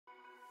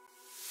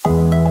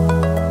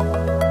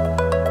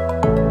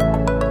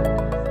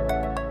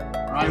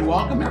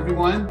welcome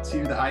everyone to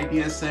the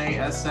IDSA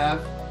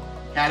SF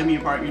Academy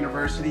of Art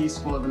University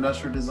School of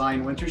Industrial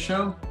Design Winter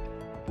Show.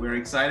 We're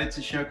excited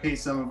to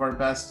showcase some of our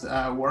best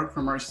work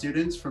from our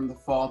students from the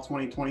fall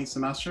 2020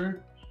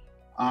 semester.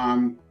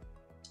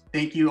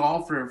 Thank you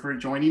all for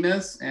joining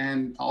us,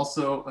 and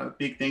also a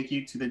big thank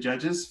you to the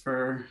judges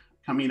for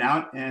coming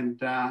out and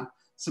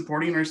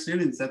supporting our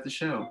students at the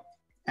show.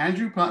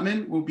 Andrew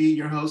Putman will be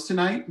your host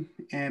tonight,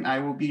 and I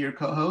will be your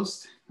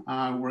co-host.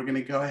 We're going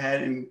to go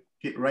ahead and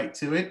get right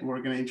to it. We're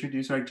going to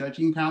introduce our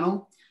judging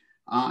panel.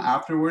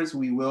 Afterwards,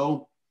 we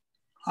will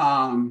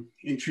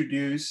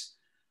introduce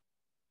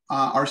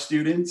our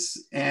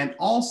students and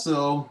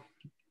also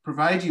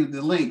provide you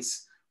the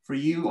links for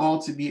you all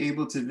to be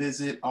able to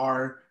visit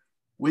our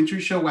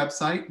Winter Show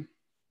website,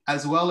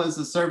 as well as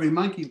the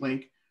SurveyMonkey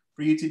link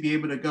for you to be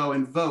able to go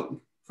and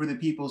vote for the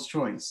People's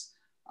Choice.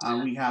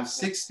 We have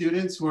 6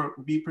 students who will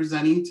be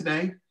presenting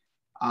today.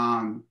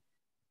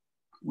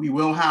 We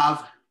will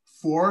have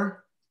 4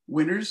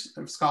 winners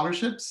of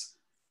scholarships: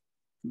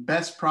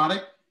 best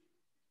product,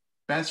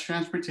 best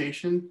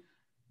transportation,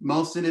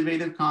 most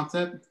innovative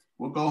concept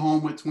will go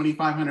home with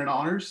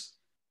 $2,500.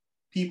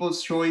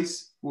 People's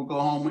Choice will go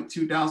home with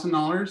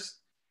 $2,000.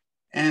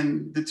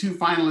 And the 2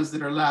 finalists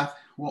that are left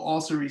will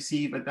also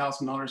receive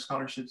 $1,000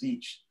 scholarships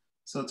each.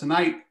 So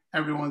tonight,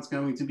 everyone's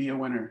going to be a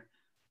winner.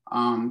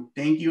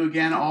 Thank you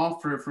again all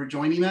for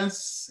joining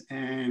us.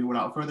 And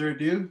without further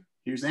ado,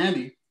 here's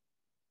Andy.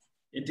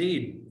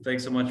 Indeed.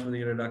 Thanks so much for the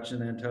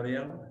introduction,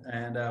 Antonio.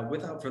 And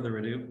without further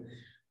ado,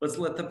 let's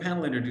let the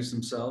panel introduce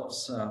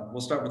themselves. We'll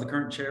start with the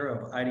current chair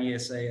of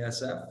IDSA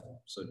SF.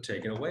 So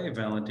take it away,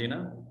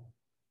 Valentina.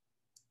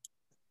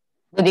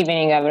 Good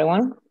evening,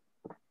 everyone.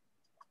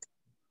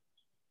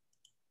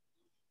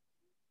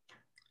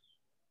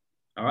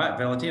 All right,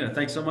 Valentina,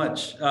 thanks so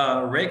much.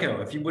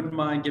 Reiko, if you wouldn't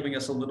mind giving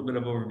us a little bit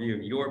of overview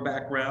of your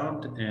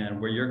background and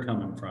where you're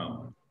coming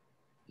from.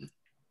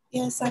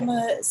 Yes, I'm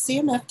a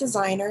CMF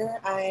designer.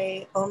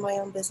 I own my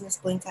own business,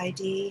 Blink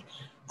ID.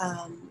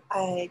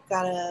 I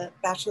got a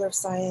Bachelor of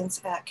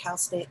Science at Cal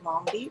State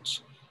Long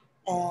Beach,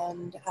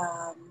 and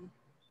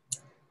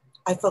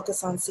I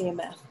focus on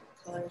CMF,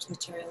 colors,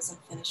 materials, and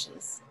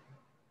finishes.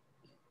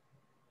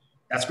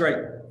 That's great.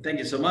 Thank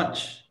you so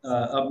much.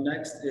 Up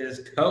next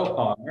is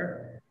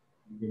Kohar.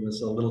 Give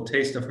us a little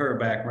taste of her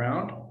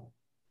background.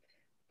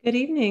 Good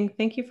evening.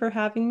 Thank you for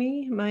having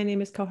me. My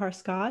name is Kohar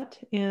Scott,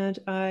 and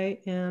I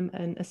am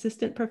an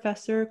assistant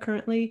professor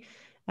currently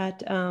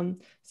at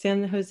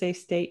San Jose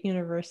State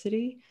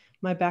University.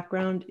 My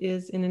background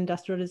is in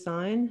industrial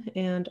design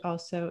and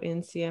also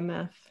in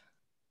CMF.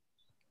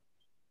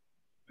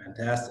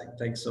 Fantastic.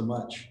 Thanks so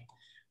much.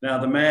 Now,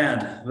 the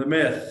man, the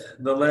myth,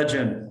 the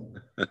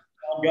legend, Tom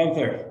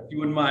Gunther, if you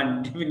wouldn't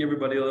mind giving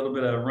everybody a little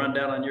bit of a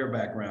rundown on your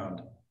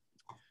background.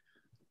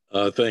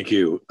 Thank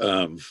you.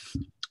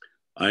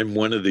 I'm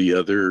one of the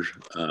other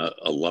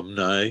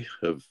alumni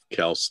of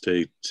Cal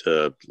State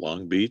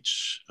Long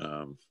Beach.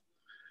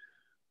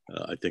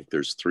 I think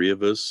there's 3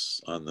 of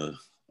us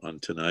on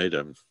tonight.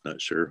 I'm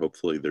not sure.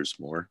 Hopefully there's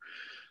more.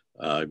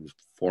 I'm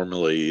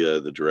formerly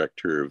the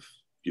director of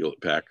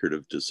Hewlett-Packard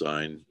of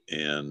Design,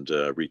 and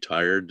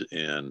retired,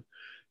 and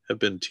have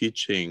been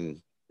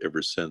teaching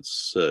ever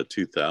since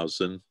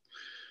 2000.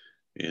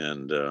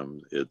 And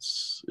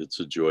it's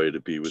a joy to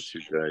be with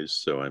you guys.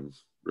 So I'm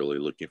really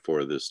looking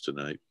forward to this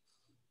tonight.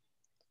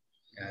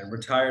 Yeah,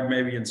 retired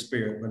maybe in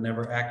spirit, but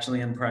never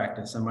actually in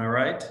practice. Am I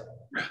right?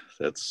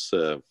 That's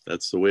the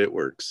way it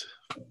works.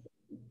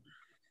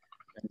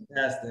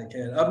 Fantastic.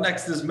 And up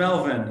next is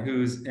Melvin,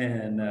 who's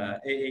an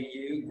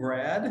AAU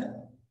grad.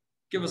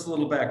 Give us a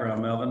little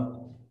background,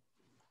 Melvin.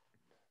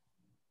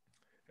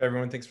 Hey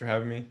everyone, thanks for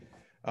having me.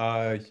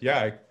 I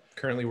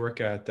currently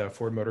work at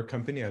Ford Motor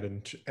Company at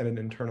an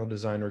internal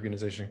design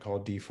organization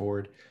called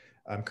D-Ford.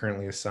 I'm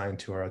currently assigned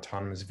to our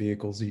autonomous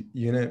vehicles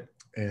unit,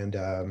 and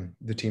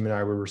the team and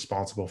I were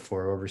responsible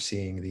for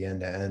overseeing the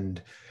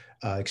end-to-end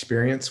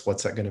experience.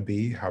 What's that going to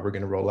be, how we're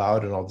going to roll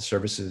out, and all the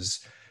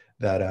services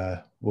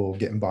that will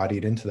get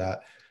embodied into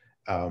that.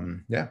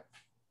 Yeah.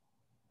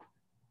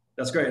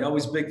 That's great.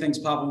 Always big things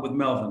popping with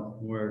Melvin.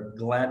 We're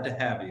glad to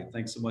have you.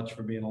 Thanks so much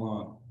for being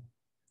along.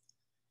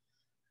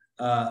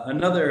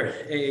 Another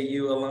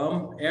AAU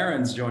alum,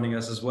 Aaron's joining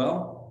us as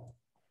well.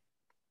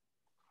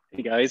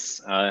 Hey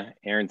guys,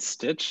 Aaron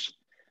Stitch.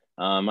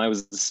 I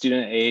was a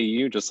student at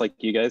AAU just like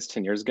you guys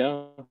 10 years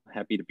ago.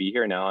 Happy to be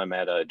here. Now I'm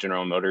at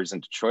General Motors in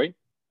Detroit.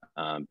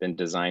 Been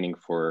designing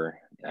for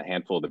a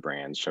handful of the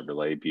brands,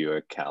 Chevrolet,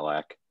 Buick,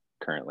 Cadillac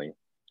currently.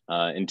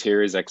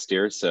 Interiors,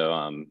 exteriors,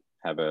 so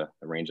have a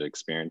range of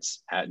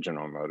experience at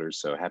General Motors.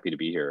 So happy to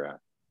be here.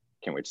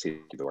 Can't wait to see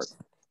the work.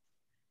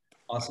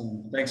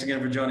 Awesome. Thanks again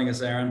for joining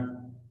us,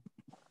 Aaron.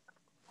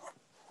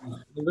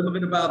 A little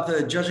bit about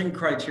the judging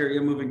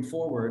criteria moving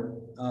forward.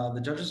 The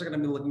judges are going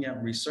to be looking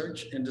at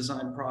research and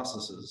design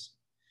processes,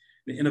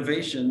 the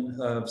innovation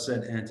of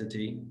said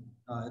entity,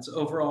 its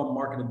overall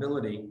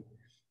marketability,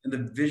 and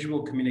the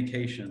visual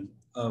communication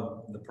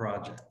of the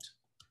project.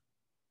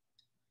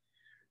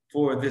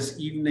 For this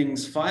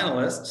evening's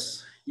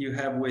finalists, you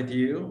have with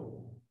you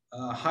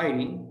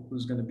Heidi,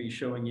 who's going to be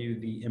showing you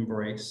the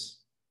embrace.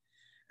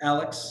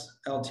 Alex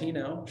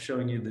Altino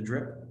showing you the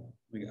drip.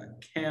 We got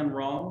Can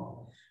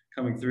Wrong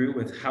coming through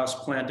with House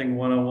Planting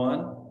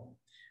 101.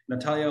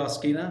 Natalia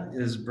Oskina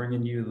is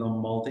bringing you the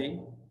multi.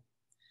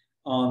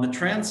 On the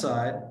trans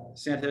side,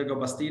 Santiago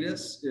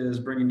Bastidas is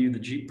bringing you the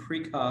Jeep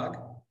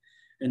Precog.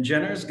 And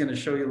Jenner is going to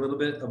show you a little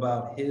bit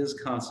about his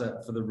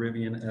concept for the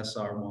Rivian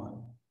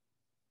SR1.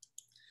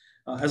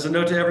 As a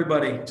note to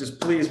everybody, just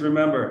please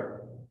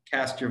remember,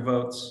 cast your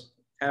votes,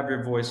 have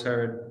your voice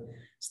heard.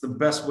 It's the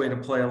best way to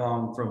play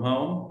along from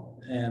home,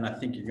 and I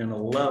think you're going to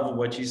love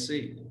what you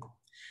see.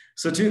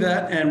 So to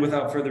that, and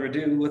without further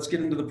ado, let's get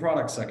into the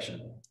product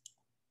section.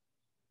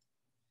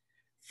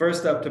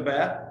 First up to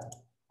bat,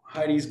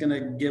 Heidi's going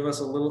to give us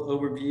a little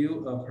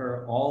overview of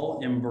her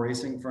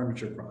all-embracing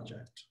furniture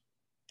project.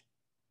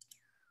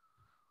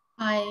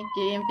 Hi,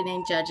 good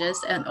evening,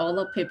 judges and all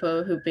the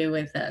people who be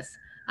with us.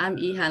 I'm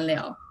Yihan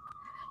Liao.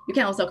 You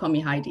can also call me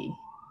Heidi.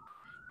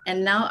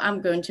 And now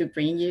I'm going to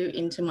bring you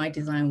into my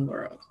design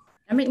world.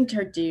 Let me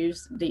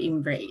introduce the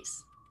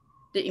Embrace.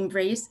 The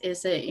Embrace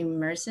is an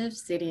immersive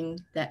setting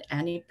that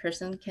any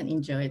person can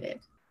enjoy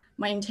it.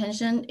 My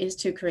intention is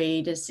to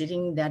create a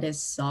setting that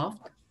is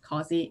soft,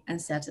 cozy,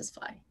 and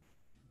satisfying.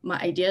 My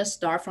ideas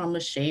start from the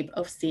shape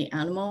of sea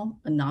animal,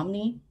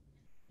 anemone,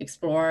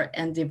 explore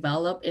and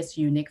develop its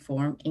unique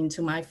form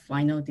into my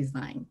final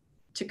design.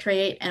 To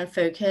create and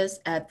focus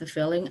at the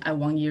feeling I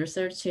want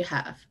users to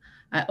have,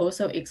 I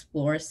also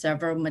explore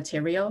several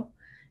materials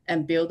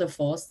and build a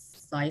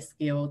full-size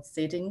scale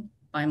setting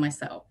by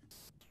myself.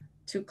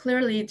 To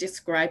clearly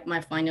describe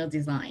my final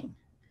design,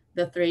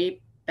 the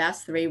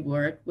best three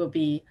words will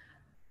be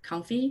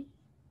comfy,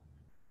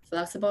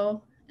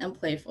 flexible, and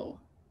playful.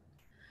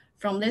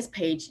 From this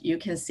page, you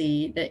can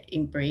see the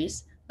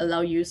Embrace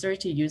allow users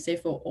to use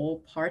it for all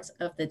parts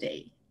of the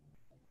day.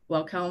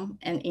 Welcome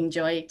and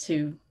enjoy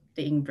to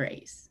the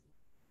Embrace.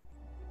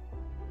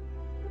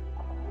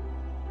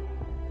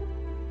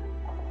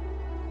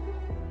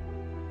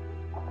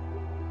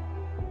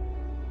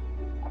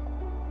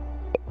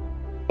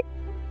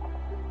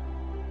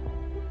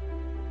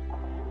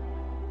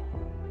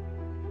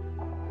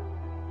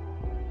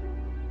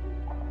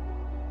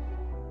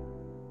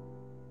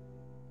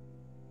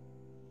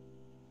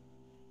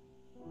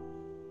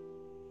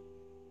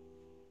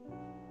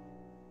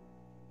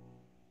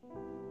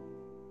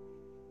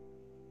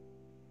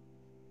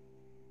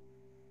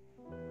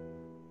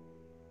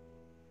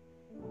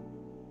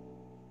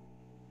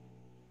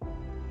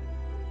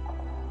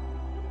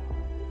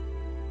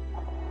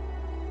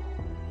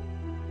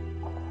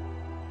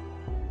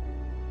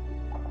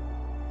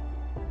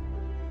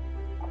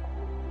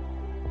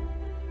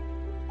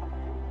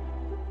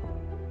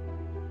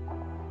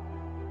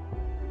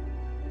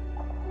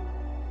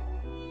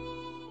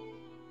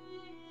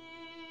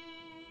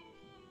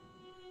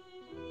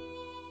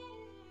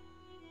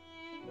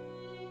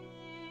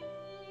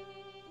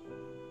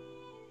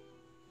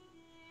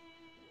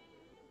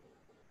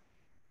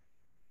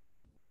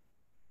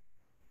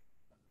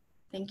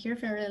 Thank you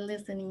for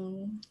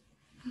listening.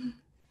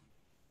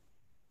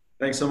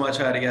 Thanks so much,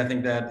 Heidi. I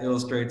think that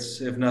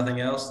illustrates, if nothing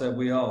else, that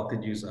we all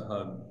could use a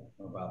hug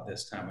about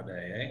this time of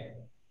day,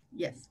 eh?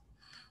 Yes.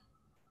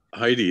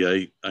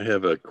 Heidi, I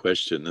have a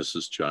question. This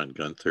is John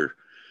Gunther.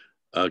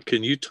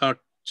 Can you talk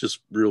just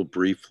real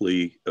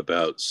briefly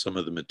about some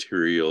of the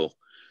material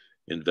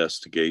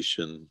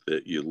investigation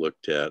that you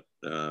looked at,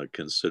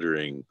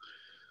 considering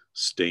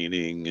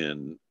staining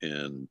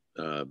and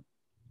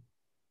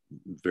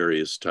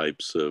various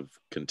types of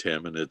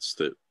contaminants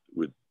that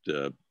would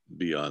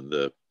be on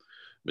the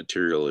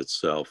material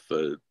itself?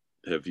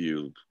 Have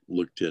you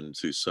looked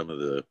into some of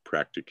the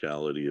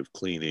practicality of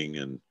cleaning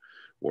and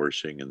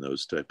washing and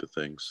those type of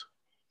things?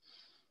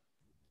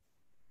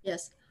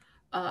 Yes,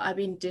 I've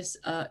been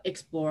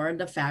explore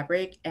the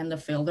fabric and the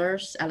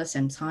fillers at the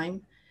same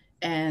time.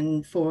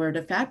 And for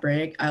the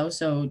fabric, I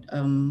also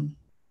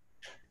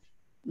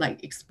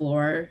like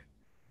explore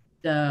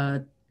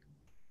the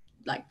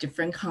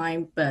different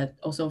kind, but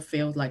also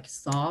feel like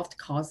soft,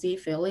 cozy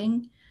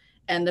feeling.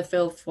 And the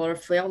feel for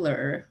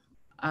filler,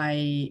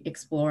 I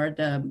explore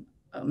the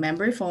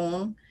memory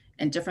foam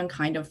and different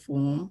kind of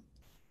foam,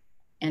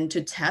 and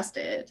to test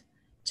it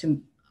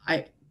to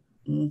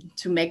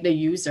make the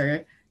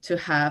user to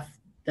have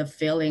the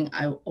feeling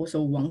I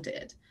also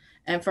wanted.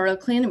 And for the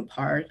cleaning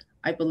part,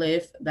 I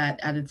believe that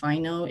added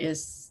vinyl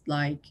is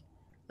like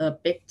a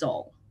big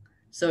doll.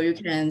 So you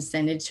can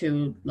send it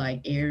to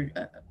like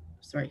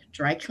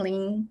dry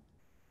clean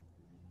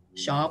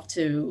shop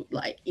to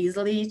like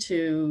easily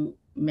to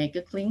make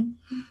it clean.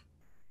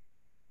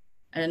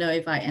 I don't know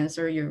if I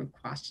answer your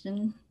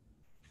question.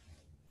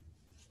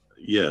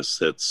 Yes,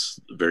 that's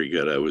very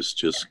good. I was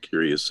just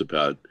curious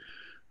about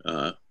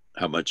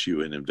how much you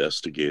had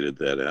investigated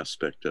that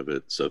aspect of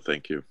it. So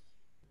thank you.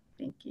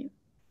 Thank you.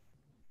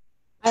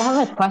 I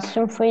have a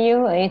question for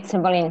you. It's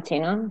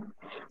Valentina.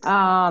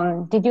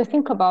 Did you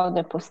think about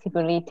the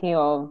possibility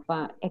of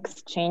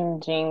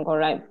exchanging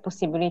or a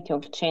possibility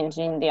of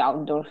changing the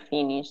outdoor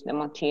finish, the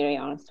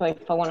material? So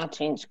if I want to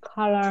change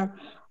color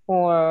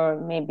or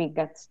maybe it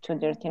gets too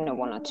dirty and I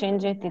want to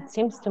change it, it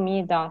seems to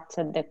me that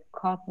the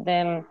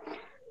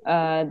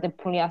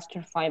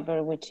polyester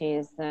fiber, which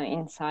is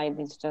inside,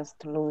 is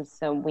just loose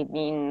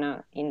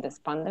within in the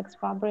spandex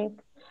fabric.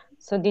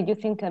 So did you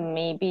think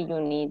maybe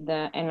you need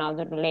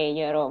another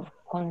layer of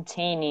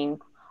containing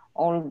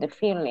all the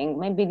filling?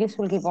 Maybe this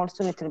will give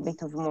also a little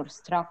bit of more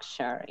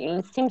structure.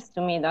 It seems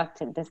to me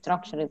that the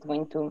structure is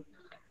going to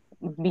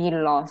be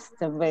lost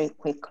very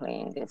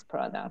quickly in this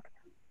product.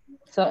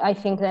 So I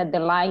think that the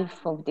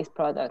life of this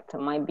product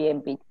might be a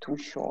bit too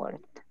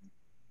short.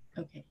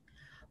 Okay.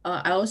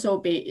 I also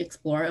be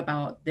explore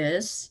about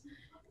this,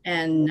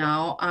 and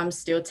now I'm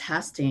still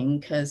testing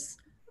because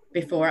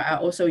before I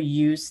also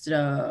used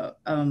the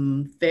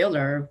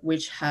filler,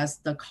 which has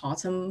the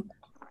cotton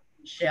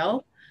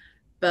shell,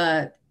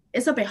 but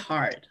it's a bit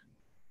hard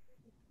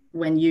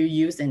when you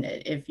using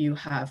it if you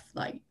have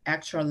like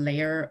extra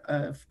layer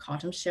of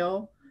cotton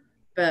shell.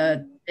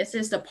 But this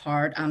is the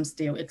part I'm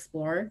still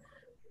explore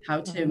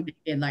how to make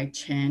it like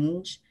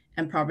change,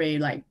 and probably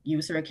like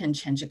user can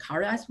change the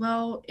color as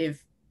well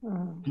if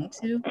want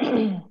to.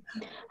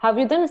 Have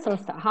you done some,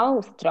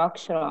 how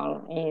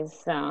structural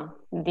is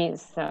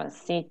this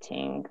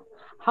sitting?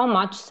 How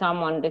much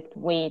someone that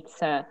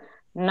weighs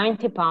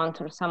 90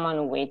 pounds or someone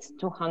who weighs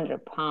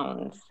 200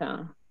 pounds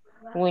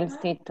will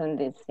sit on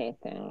this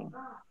sitting?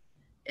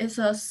 It's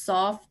a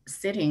soft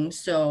sitting,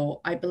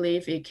 so I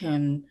believe it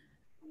can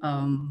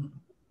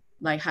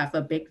like have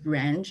a big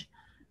range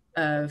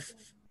of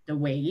the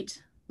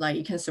weight. Like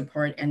it can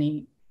support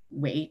any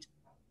weight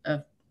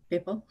of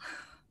people.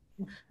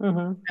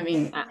 Mm-hmm. I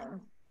mean,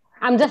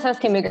 I'm just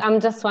asking because I'm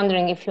just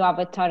wondering if you have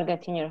a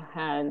target in your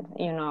head,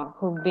 you know,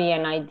 who'd be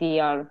an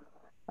ideal,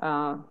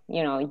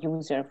 you know,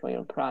 user for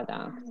your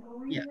product.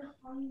 Yeah.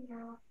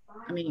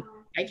 I mean,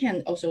 I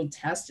can also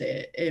test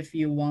it if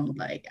you want.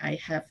 Like, I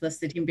have the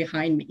sitting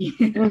behind me.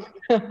 You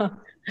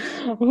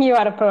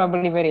are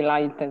probably very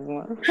light as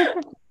well.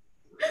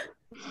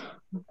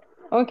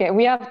 Okay,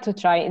 we have to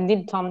try.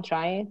 Did Tom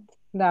try it?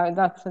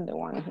 That's the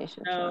one he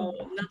should try. No,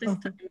 not this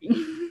time.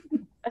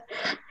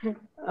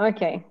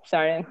 Okay,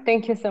 sorry.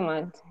 Thank you so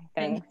much.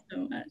 Thanks. Thank you so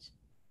much.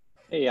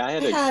 Hey, I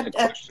had a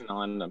question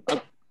on.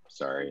 Oh,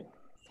 sorry.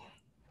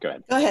 Go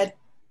ahead. Go ahead.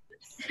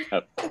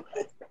 Oh.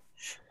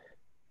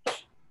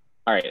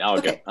 All right, I'll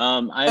go.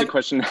 I had a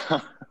question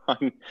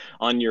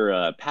on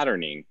your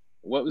patterning.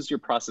 What was your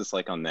process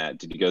like on that?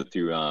 Did you go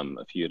through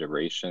a few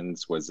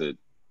iterations? Was it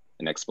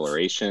an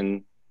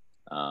exploration?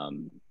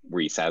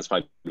 Were you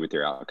satisfied with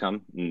your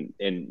outcome?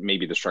 And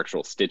maybe the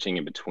structural stitching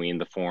in between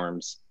the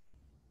forms?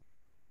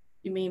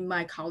 You mean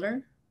my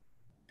color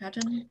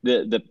pattern?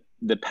 The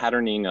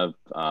patterning of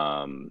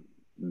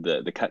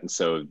the cut and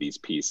sew of these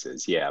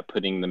pieces. Yeah,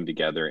 putting them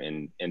together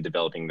and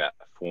developing that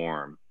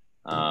form.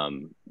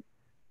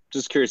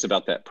 Just curious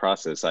about that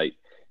process. I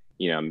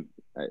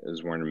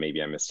was wondering,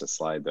 maybe I missed a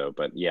slide though,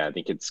 but yeah, I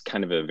think it's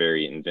kind of a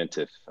very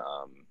inventive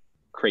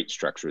crate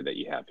structure that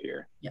you have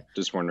here. Yeah.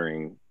 Just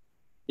wondering,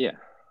 yeah.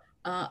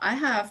 I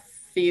have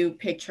few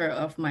picture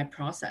of my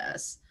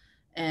process,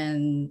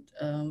 and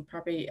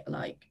probably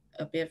like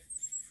a bit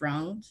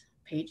front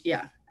page.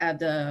 Yeah, at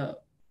the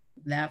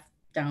left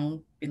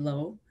down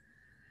below.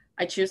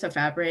 I choose a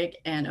fabric,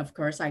 and of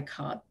course I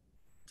cut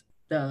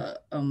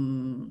the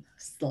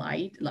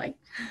slide, like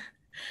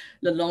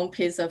the long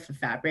piece of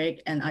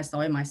fabric, and I sew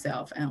it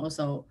myself. And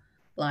also,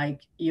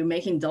 like you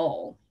making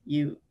doll,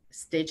 you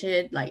stitch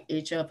it like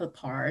each of a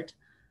part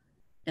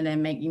and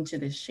then make into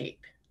this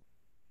shape.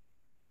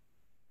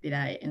 Did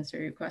I answer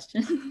your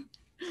question?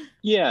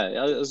 Yeah,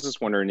 I was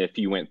just wondering if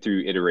you went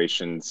through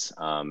iterations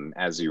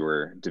as you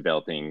were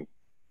developing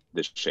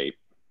the shape,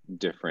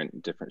 different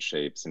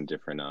shapes and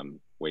different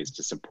ways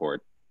to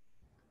support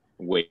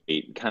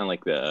weight, kind of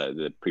like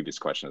the previous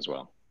question as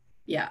well.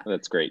 Yeah.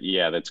 That's great.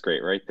 Yeah, that's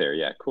great right there.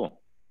 Yeah,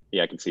 cool.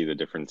 Yeah, I can see the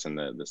difference in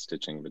the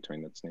stitching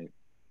between. That's neat.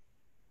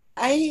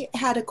 I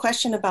had a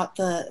question about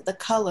the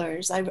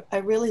colors. I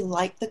really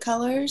like the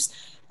colors.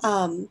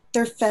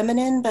 They're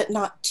feminine, but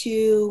not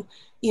too,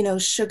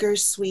 sugar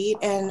sweet.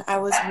 And I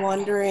was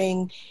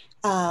wondering,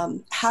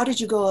 how did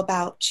you go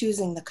about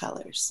choosing the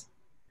colors?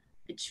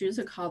 I choose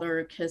a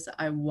color because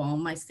I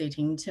want my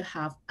setting to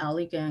have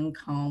elegant,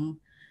 calm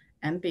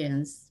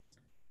ambience,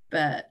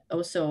 but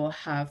also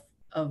have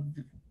a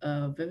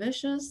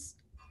vivacious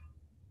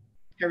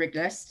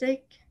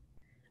characteristic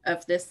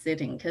of this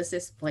setting because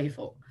it's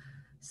playful.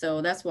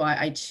 So that's why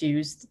I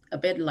choose a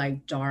bit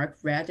like dark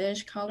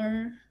reddish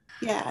color.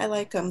 Yeah, I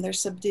like them. They're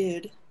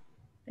subdued.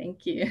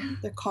 Thank you.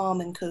 They're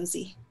calm and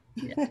cozy.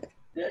 Yeah.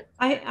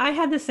 I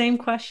had the same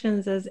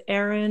questions as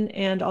Erin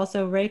and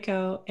also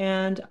Reiko,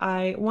 and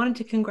I wanted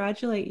to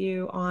congratulate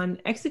you on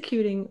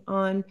executing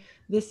on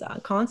this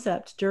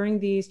concept during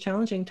these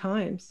challenging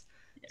times.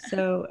 Yeah.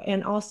 So,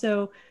 and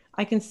also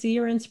I can see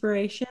your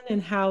inspiration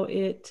and how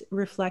it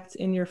reflects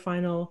in your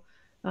final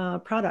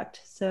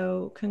product.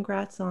 So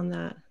congrats on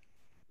that.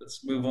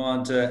 Let's move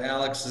on to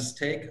Alex's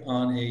take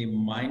on a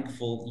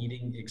mindful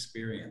eating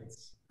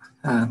experience.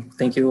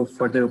 Thank you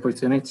for the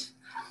opportunity.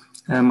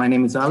 My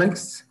name is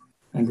Alex,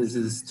 and this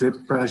is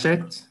Drip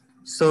Project.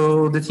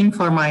 So the theme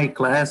for my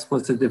class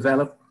was the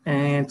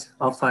development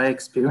of an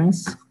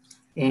experience.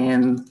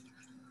 And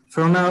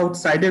from an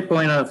outsider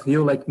point of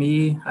view, like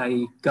me,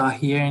 I got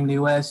here in the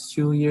US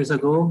 2 years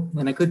ago,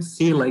 and I could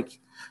see like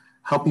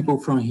how people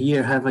from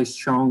here have a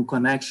strong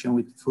connection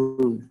with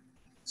food.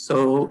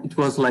 So it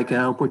was like an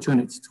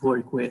opportunity to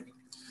work with.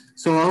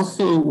 So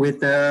also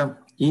with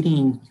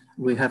eating,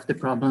 we have the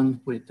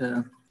problem with,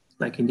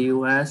 like in the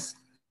US,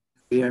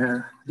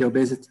 where the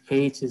obesity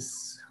rate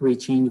is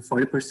reaching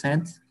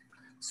 40%.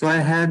 So I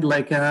had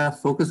like a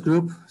focus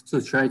group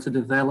to try to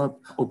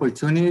develop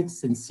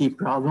opportunities and see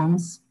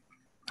problems,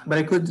 but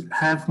I could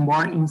have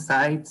more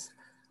insights.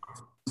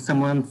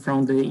 Someone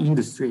from the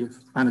industry,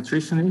 a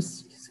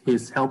nutritionist,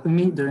 he's helping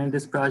me during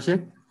this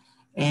project.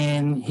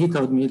 And he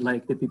told me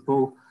like the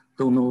people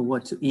don't know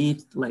what to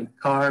eat, like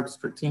carbs,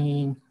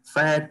 protein,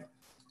 fat,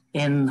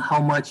 and how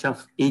much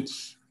of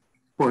each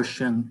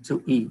portion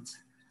to eat.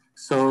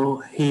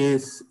 So he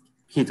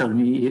told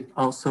me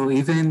also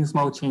even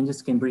small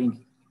changes can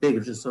bring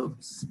big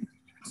results.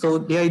 So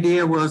the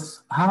idea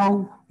was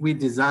how we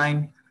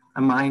design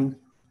a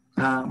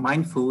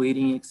mindful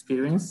eating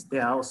experience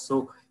that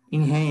also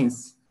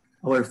enhance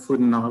our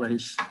food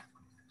knowledge.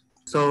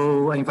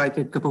 So I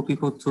invited a couple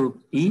people to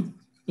eat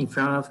in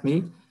front of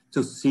me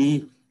to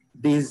see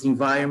this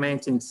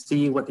environment and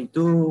see what they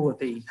do, what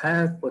they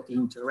have, what they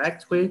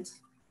interact with.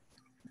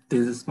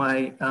 This is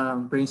my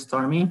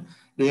brainstorming.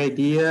 The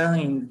idea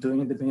in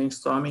doing the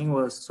brainstorming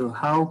was to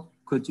how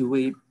could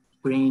we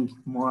bring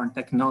more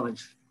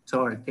technology to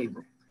our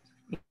table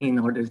in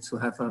order to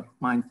have a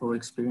mindful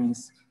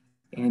experience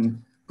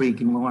and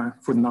bring more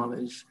food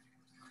knowledge.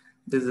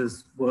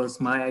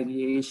 Was my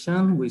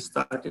ideation. We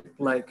started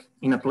like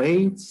in a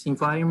plate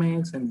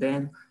environment, and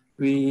then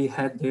we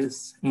had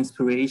this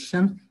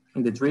inspiration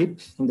in the drip,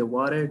 in the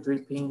water,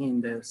 dripping in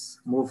this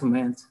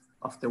movement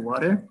of the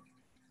water.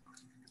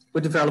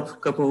 We developed a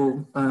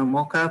couple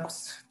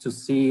mock-ups to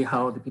see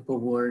how the people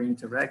were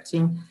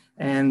interacting.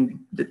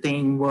 And the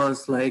thing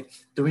was like,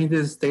 during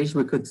this stage,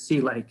 we could see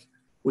like,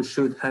 we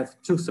should have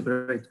two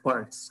separate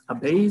parts, a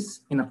base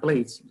and a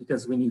plate,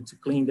 because we need to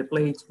clean the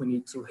plate, we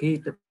need to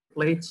heat the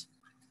plate.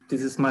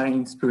 This is my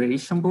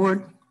inspiration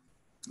board.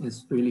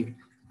 It's really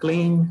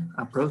clean,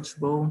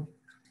 approachable,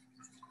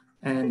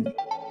 and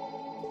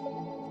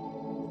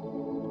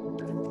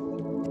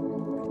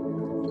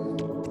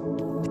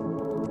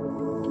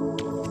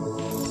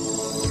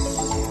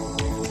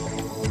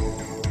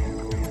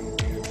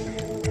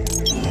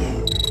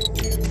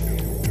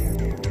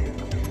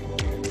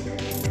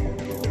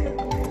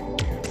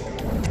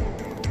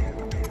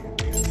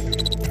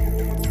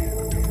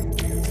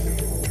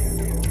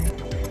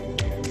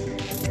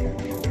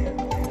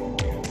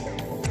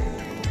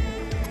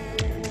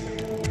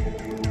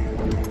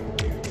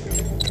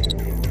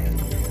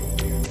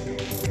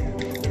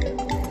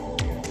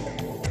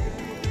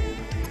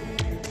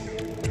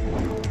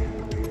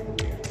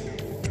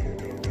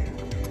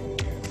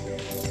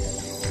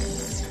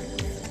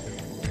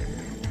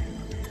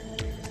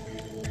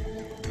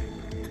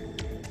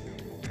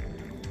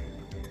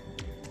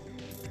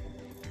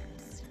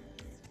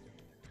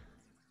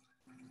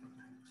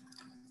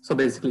so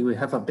basically we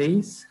have a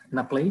base and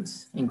a plate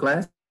in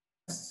glass,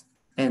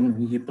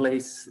 and you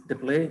place the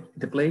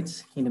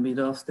plate in the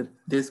middle of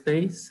this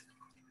base.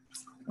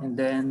 And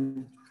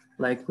then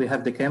like we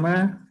have the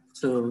camera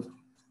to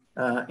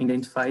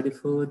identify the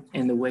food,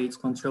 and the weight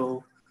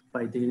control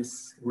by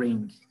this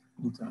ring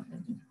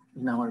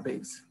in our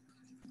base.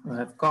 We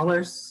have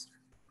colors,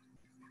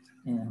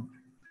 and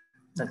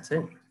that's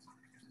it.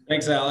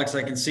 Thanks, Alex.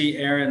 I can see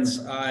Aaron's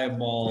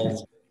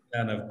eyeballs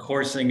kind of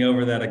coursing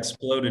over that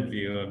exploded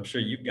view. I'm sure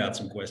you've got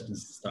some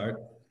questions to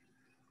start.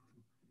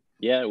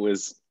 Yeah, it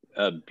was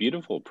a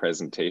beautiful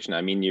presentation. I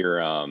mean,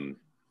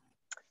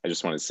 I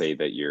just want to say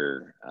that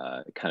your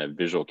kind of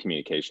visual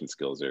communication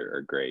skills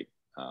are great.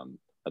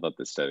 I thought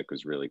the aesthetic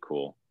was really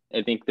cool.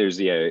 I think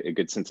there's a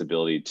good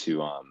sensibility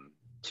to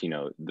you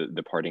know,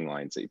 the parting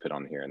lines that you put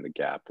on here and the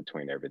gap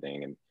between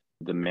everything and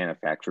the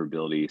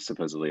manufacturability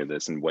supposedly of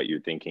this and what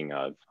you're thinking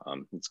of.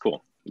 It's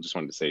cool. I just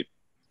wanted to say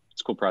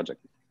it's a cool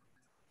project.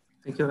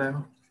 Thank you,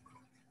 Aaron.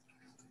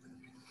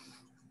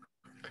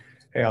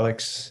 Hey,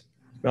 Alex,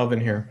 Melvin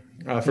here.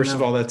 First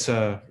of all, that's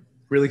a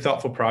really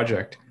thoughtful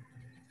project.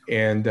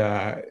 And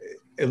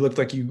it looked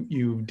like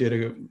you did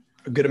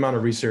a good amount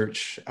of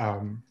research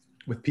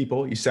with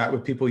people. You sat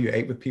with people, you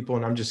ate with people.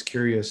 And I'm just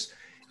curious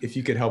if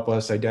you could help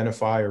us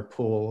identify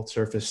or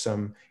surface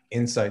some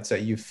insights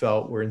that you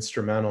felt were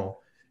instrumental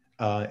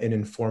in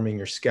informing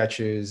your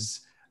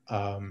sketches,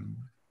 some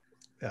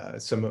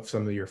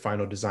of your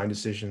final design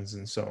decisions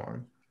and so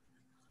on.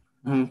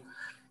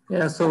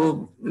 Yeah,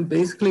 so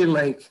basically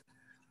like,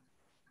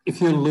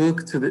 if you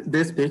look to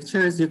these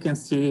pictures, you can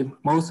see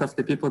most of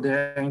the people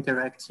there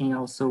interacting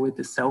also with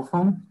the cell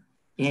phone.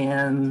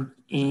 And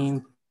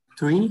in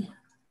three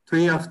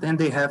of them,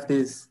 they have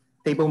this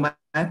table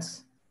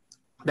mats.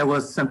 That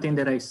was something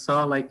that I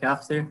saw like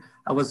after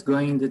I was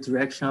going in the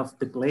direction of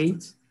the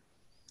plate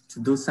to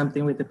do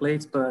something with the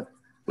plates, but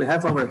we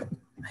have our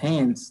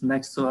hands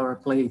next to our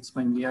plates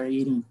when we are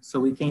eating, so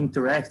we can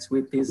interact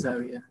with this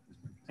area.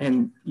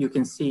 And you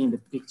can see in the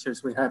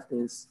pictures we have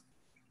this.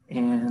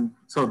 And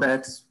so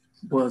that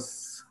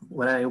was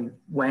what I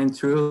went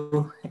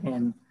through,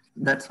 and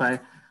that's why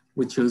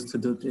we choose to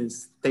do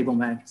this table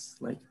mats,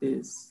 like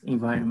this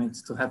environment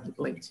to have the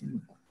plate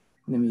in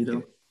the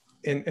middle.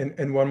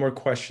 And one more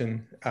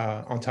question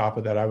on top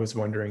of that, I was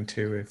wondering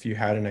too, if you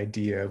had an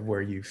idea of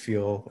where you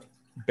feel,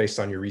 based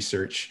on your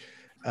research,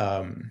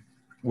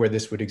 where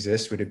this would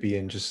exist. Would it be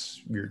in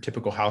just your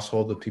typical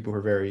household of people who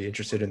are very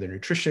interested in their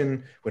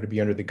nutrition? Would it be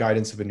under the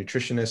guidance of a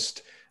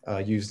nutritionist,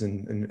 used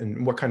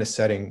in what kind of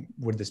setting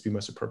would this be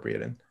most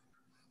appropriate in?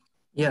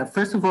 Yeah,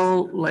 first of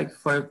all, like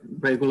for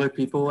regular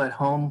people at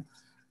home,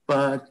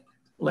 but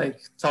like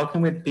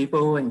talking with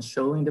people and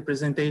showing the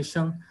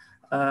presentation,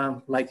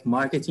 like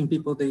marketing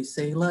people, they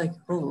say like,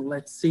 oh,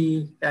 let's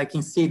see, I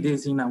can see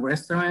this in a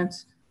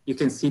restaurant. You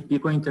can see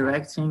people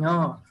interacting.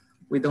 Oh,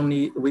 we don't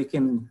need, we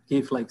can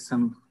give like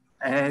some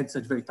ads,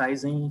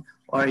 advertising,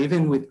 or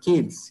even with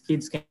kids.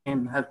 Kids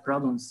can have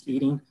problems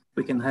eating.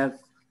 We can have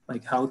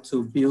like how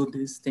to build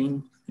this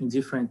thing in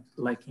different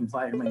like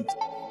environments.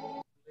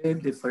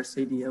 The first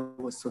idea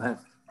was to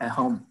have at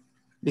home,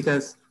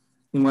 because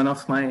in one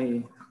of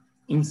my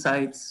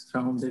insights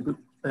from the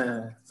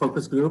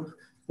focus group,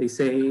 they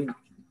say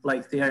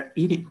like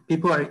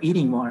people are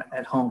eating more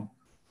at home.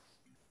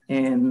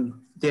 And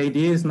the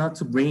idea is not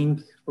to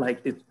bring like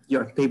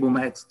your table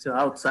mat to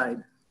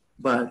outside,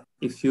 but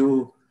if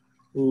you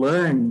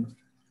learn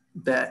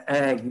that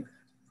egg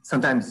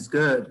sometimes is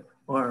good,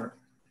 or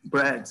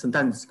bread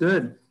sometimes is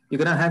good, you're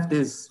gonna have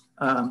this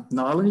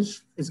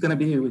knowledge, it's gonna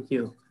be with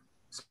you.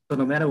 So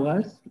no matter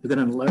what, you're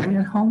gonna learn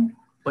at home,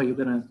 but you're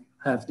gonna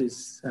have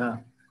this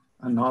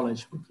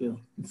knowledge with you,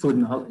 food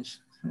knowledge.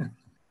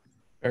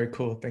 Very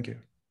cool, thank you.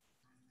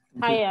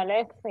 Hi,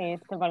 Alex,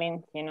 it's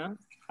Valentina.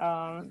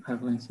 Hi,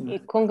 Valentina.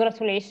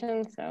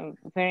 Congratulations,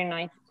 very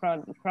nice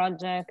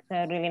project,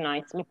 really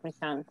nicely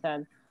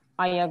presented.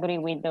 I agree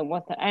with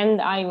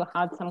and I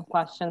had some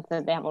questions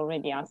that they have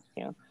already asked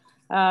you.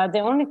 The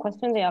only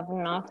question they have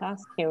not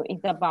asked you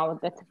is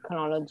about the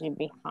technology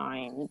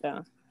behind.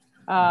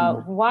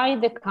 Why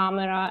the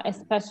camera,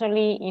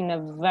 especially in a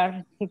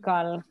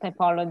vertical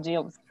typology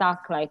of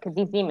stack like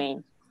this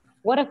image?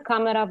 What a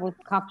camera would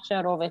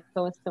capture of a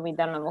toast with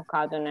an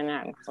avocado and an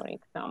egg, for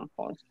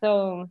example.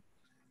 So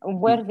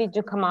where did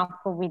you come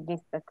up with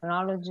this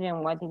technology,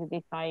 and why did you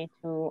decide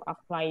to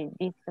apply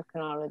this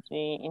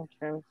technology in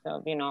terms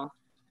of, you know,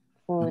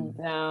 food,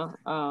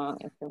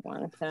 if you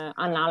want,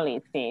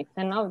 analysis,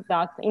 and how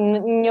that,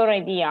 in your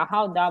idea,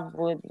 how that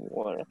would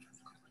work?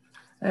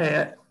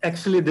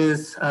 Actually,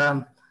 this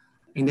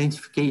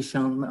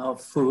identification of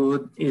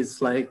food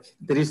is like,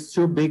 there is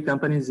 2 big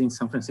companies in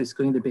San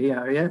Francisco in the Bay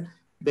Area.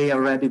 They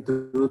already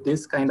do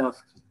this kind of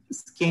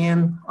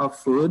scan of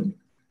food.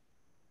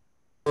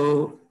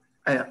 So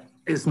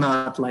it's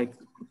not like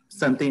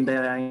something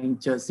that I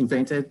just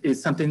invented. It's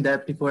something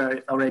that people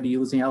are already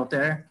using out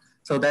there.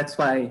 So that's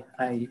why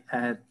I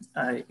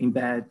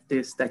embed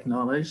this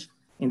technology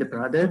in the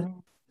product.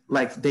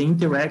 Like the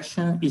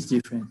interaction is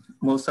different.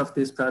 Most of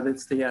these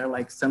products, they are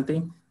like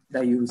something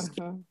that you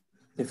scan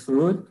the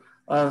food.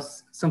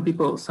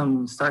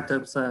 Some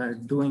startups are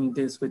doing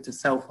this with the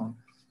cell phone.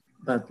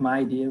 But my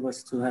idea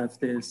was to have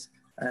this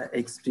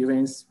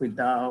experience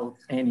without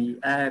any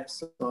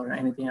apps or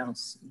anything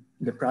else.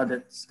 The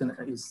product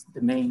is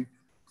the main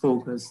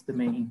focus, the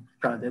main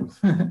product.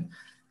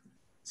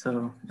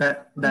 So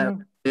that's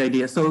the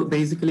idea. So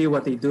basically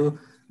what they do,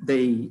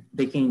 they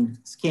can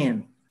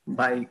scan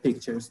by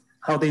pictures.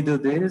 How they do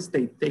this,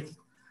 they take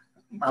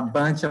a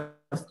bunch of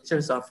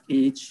pictures of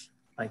each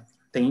like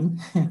thing,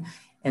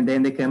 and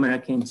then the camera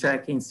can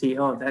check and see,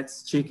 oh,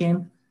 that's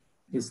chicken,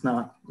 it's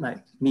not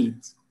like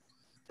meat.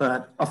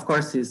 But of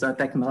course, it's a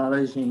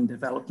technology in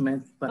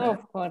development. But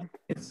of course,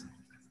 it's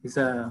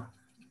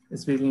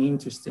really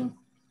interesting.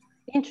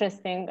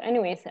 Interesting.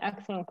 Anyways,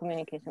 excellent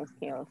communication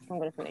skills.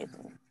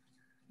 Congratulations.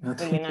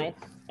 Really nice,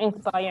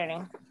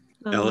 inspiring.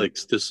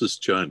 Alex, this is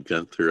John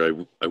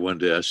Gunther. I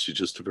wanted to ask you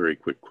just a very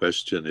quick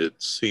question.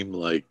 It seemed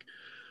like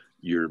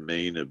your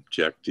main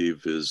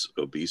objective is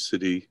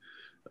obesity.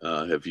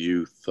 Have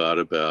you thought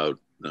about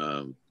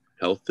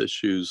health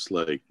issues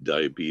like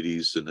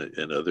diabetes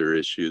and other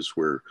issues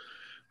where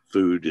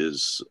food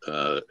is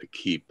a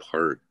key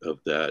part of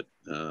that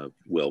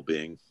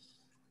well-being?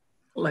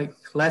 Like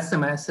last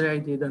semester, I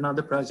did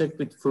another project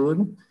with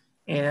food,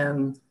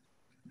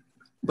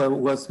 but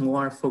was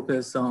more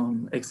focused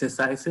on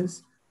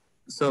exercises.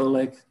 So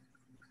like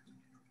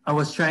I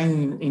was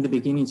trying in the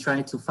beginning,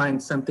 trying to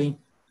find something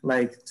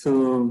like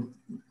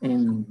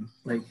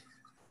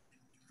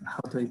how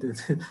do I do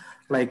it?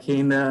 Like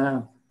in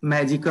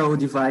medical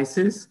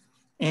devices,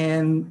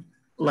 and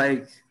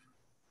like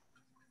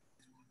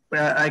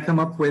I come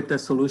up with a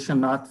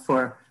solution not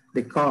for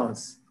the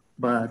cause,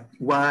 but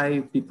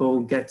why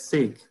people get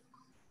sick.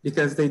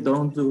 because they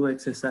don't do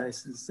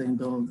exercises and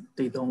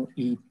they don't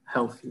eat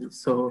healthy.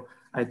 So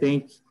I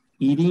think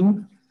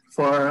eating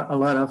for a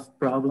lot of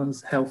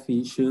problems, health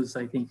issues,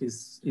 I think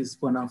is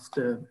one of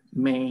the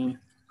main,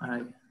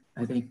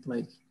 I think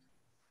like,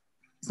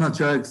 it's not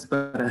drugs,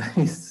 but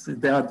it's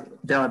the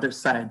other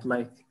side.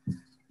 Like,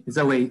 it's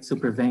a way to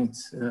prevent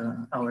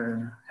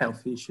our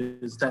health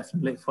issues,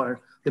 definitely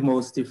for the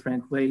most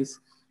different ways.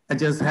 I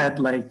just had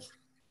like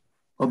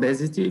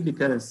obesity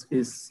because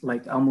it's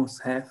like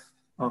almost half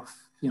of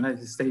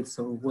United States.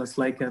 So it was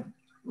like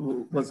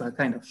was a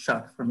kind of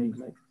shock for me.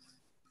 Like,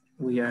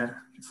 we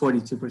are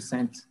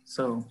 42%.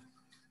 So,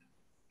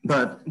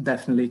 but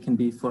definitely can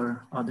be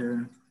for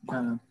other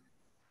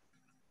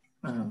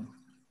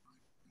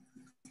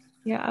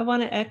yeah, I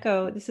want to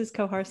echo, this is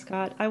Kohar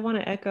Scott. I want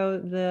to echo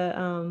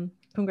the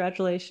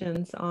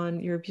congratulations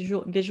on your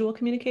visual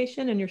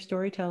communication and your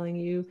storytelling.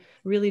 You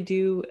really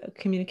do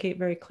communicate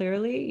very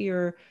clearly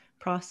your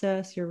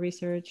process, your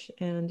research,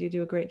 and you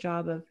do a great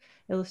job of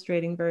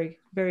illustrating very,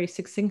 very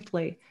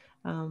succinctly.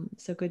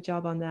 So good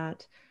job on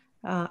that.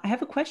 I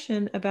have a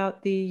question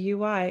about the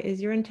UI.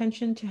 Is your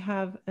intention to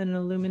have an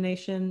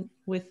illumination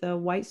with a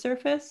white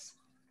surface?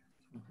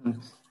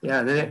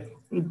 Yeah,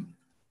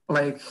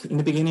 like in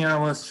the beginning, I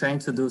was trying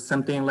to do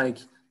something like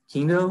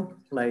Kindle,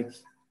 like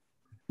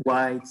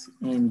white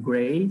and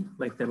gray,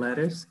 like the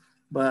letters,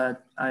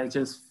 but I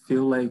just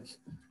feel like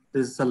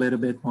this is a little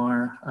bit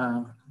more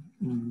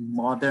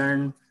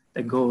modern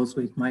that goes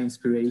with my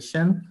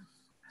inspiration.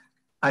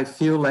 I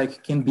feel like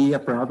it can be a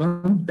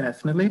problem,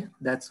 definitely.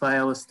 That's why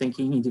I was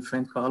thinking in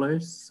different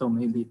colors. So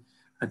maybe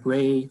a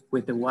gray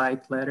with the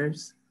white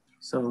letters.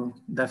 So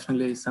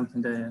definitely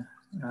something that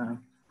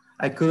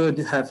I could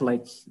have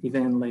like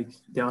even like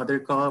the other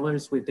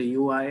colors with the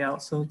UI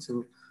also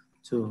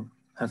to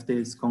have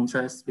this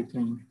contrast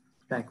between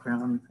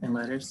background and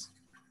letters.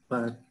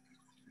 But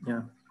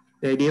yeah,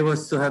 the idea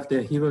was to have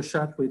the hero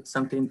shot with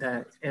something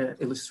that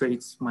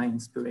illustrates my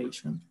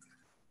inspiration.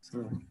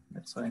 So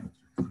that's why.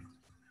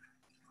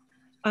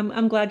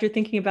 I'm glad you're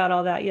thinking about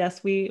all that.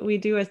 Yes, we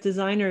do as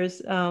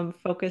designers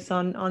focus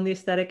on the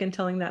aesthetic and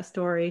telling that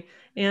story.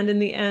 And in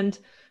the end,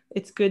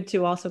 it's good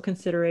to also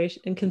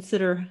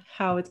consider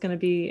how it's going to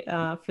be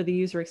for the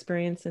user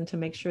experience and to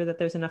make sure that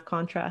there's enough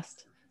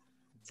contrast.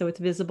 So it's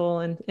visible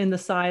and in the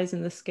size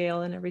and the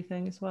scale and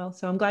everything as well.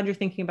 So I'm glad you're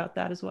thinking about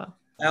that as well.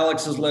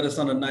 Alex has led us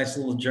on a nice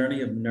little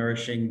journey of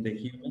nourishing the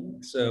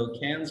human. So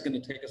Ken's going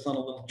to take us on a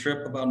little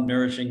trip about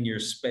nourishing your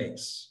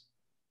space.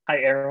 Hi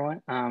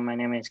everyone, my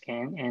name is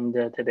Ken, and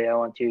today I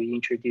want to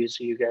introduce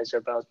you guys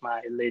about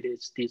my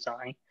latest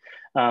design,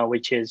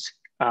 which is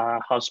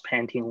House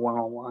Painting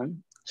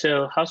 101.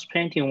 So House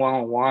Painting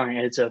 101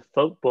 is a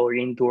foldable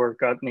indoor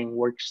gardening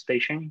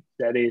workstation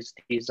that is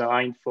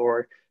designed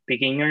for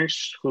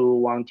beginners who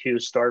want to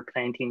start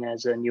planting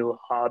as a new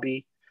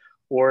hobby,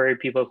 or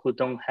people who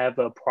don't have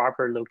a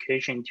proper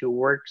location to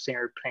work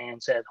their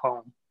plants at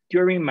home.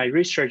 During my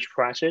research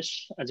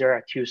process, there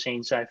are two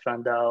things I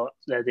found out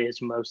that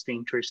is most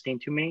interesting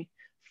to me.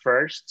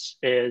 First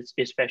is,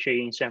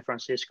 especially in San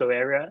Francisco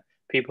area,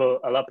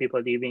 a lot of people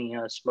living in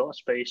a small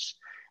space,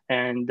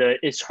 and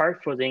it's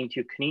hard for them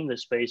to clean the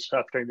space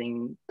after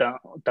being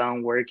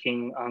done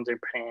working on their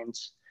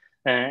plants.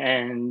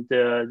 And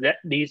that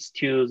leads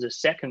to the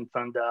second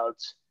found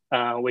out,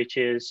 which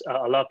is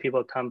a lot of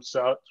people comes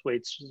out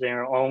with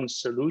their own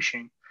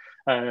solution.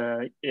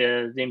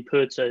 Then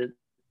puts a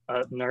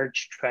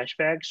large trash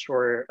bags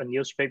or a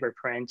newspaper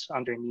print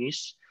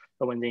underneath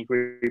when they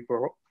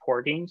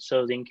reporting,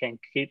 so they can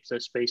keep the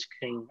space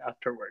clean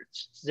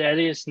afterwards. That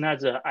is not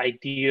the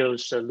ideal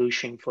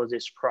solution for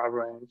this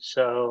problem.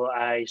 So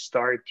I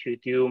started to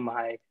do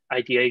my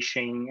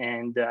ideation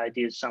and I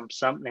did some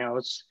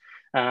thumbnails.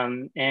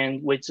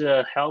 And with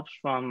the help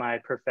from my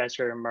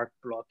professor, Mark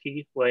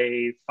Blocky,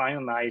 we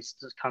finalized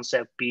the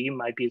concept B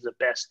might be the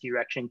best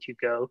direction to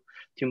go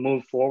to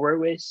move forward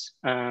with.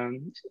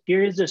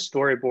 Here is a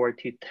storyboard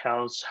to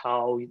tell us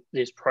how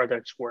this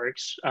product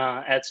works.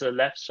 At the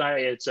left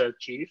side, it's a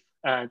GIF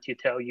to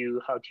tell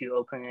you how to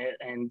open it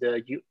and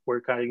you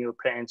work on your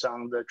plans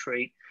on the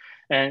tree.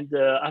 And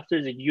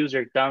after the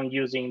user done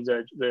using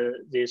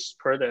these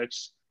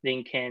products,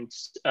 they can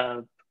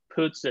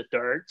put the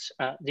dirt,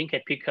 they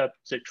can pick up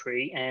the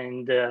tree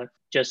and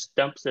just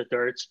dump the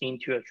dirt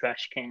into a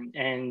trash can.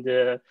 And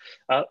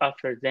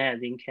after that,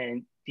 they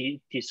can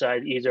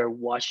decide either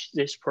wash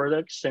this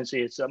product since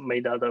it's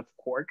made out of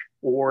cork,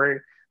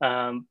 or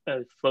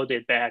fold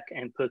it back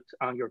and put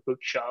on your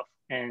bookshelf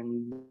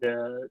and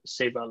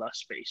save a lot of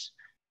space.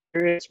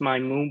 Here is my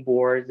moon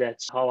board.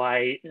 That's how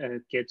I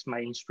get my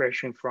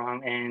inspiration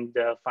from and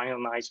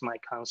finalize my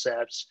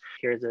concepts.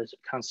 Here's the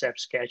concept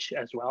sketch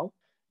as well.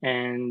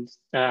 and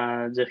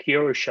the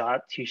hero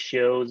shot to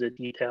show the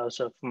details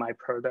of my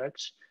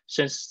products.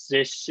 Since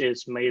this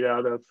is made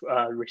out of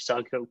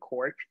recycled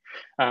cork,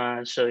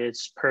 so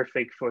it's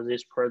perfect for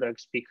these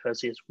products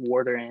because it's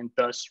water and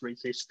dust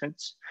resistant.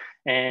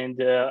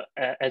 And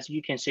as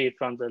you can see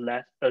from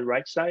the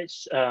right side,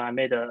 I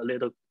made a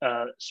little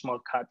small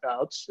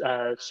cutouts,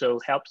 so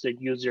helps the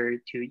user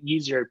to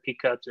easier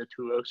pick up the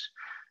tools.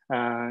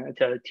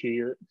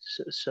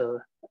 So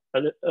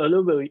a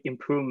little bit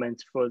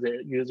improvement for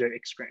the user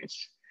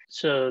experience.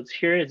 So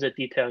here is the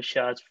detailed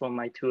shots for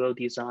my tool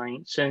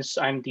design. Since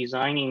I'm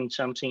designing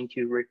something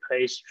to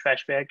replace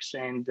trash bags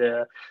and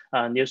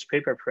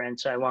newspaper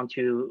prints, I want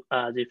to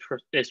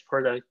this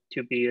product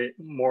to be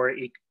more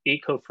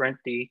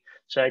eco-friendly.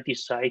 So I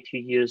decided to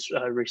use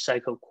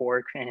recycled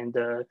cork, and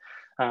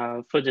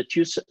for the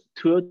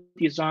tool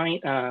design,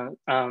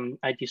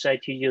 I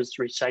decided to use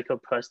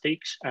recycled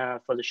plastics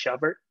for the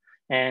shovel.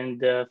 And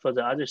for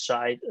the other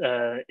side,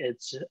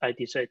 I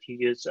decided to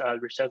use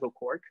recycled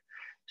cork.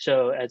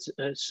 So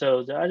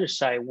so the other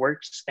side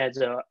works as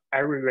a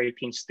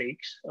aerating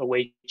sticks,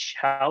 which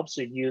helps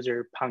the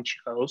user punch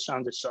holes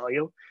on the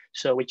soil,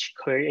 so which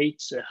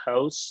creates a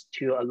holes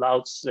to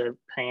allow the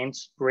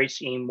plants breathe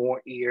in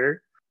more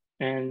air.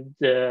 And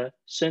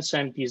since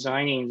I'm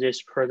designing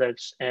these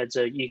products as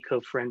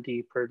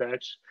eco-friendly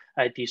products,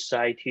 I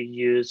decide to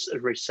use a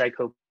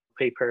recycled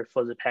paper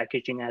for the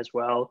packaging as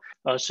well.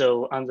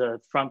 Also on the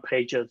front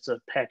page of the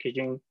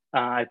packaging,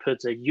 I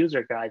put the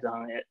user guide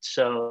on it.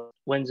 So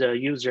when the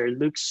user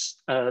looks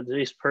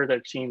these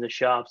products in the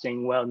shops, they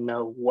will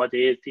know what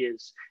it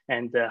is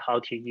and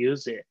how to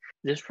use it.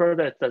 This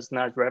product does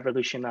not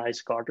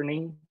revolutionize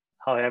gardening.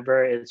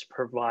 However, it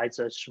provides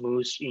a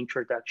smooth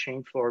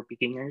introduction for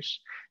beginners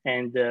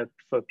and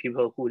for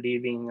people who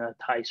live in a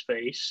tight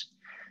space.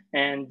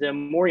 And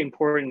more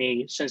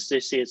importantly, since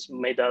this is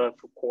made out of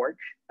cork,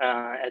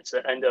 at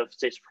the end of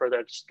this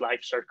product's life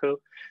cycle,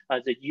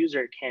 the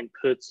user can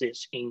put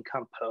this in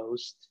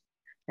compost.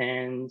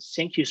 And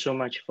thank you so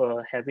much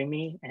for having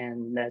me,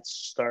 and let's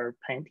start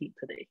planting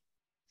today.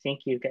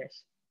 Thank you,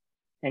 guys.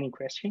 Any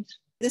questions?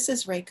 This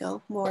is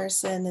Reiko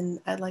Morrison, and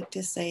I'd like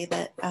to say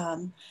that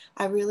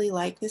I really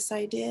like this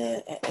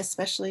idea,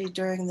 especially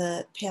during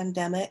the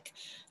pandemic.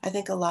 I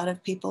think a lot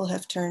of people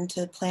have turned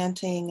to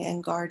planting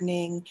and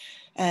gardening,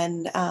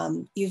 and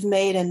you've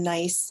made a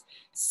nice,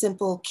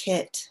 simple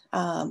kit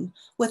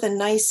with a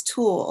nice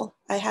tool.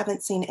 I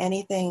haven't seen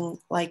anything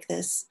like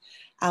this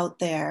out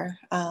there,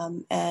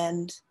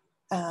 and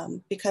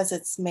because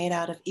it's made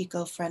out of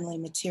eco-friendly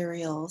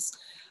materials,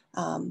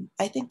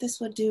 I think this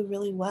would do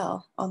really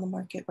well on the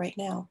market right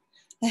now.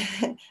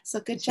 So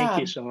good job.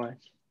 Thank you so much.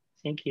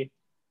 Thank you.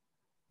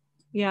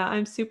 Yeah,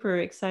 I'm super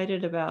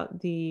excited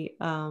about the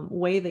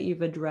way that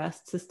you've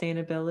addressed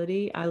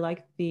sustainability.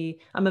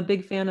 I'm a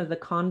big fan of the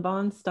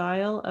Kanban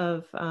style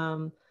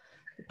of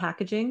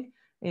packaging,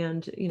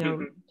 and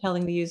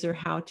telling the user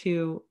how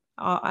to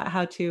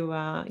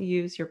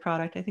use your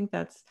product. I think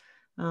that's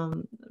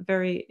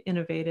very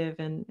innovative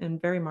and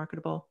very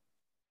marketable.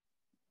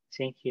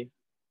 Thank you.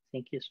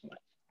 Thank you so much.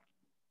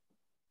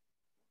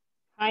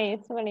 Hi,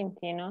 it's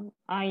Valentina.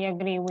 I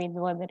agree with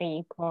what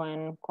Rico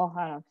and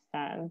Kohar have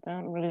said.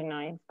 Really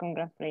nice,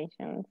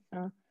 congratulations.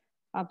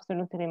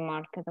 Absolutely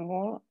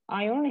marketable.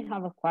 I only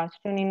have a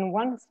question. In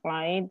one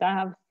slide, I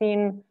have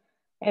seen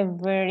a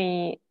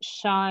very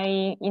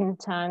shy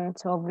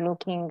intent of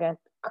looking at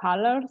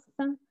colors.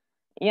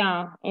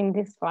 Yeah, in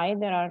this slide,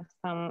 there are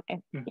some,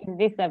 is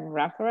this a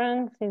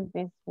reference? Is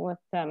this what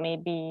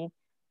maybe,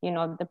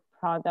 the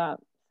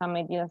product, some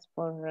ideas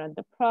for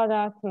the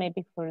product,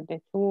 maybe for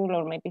the tool,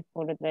 or maybe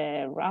for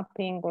the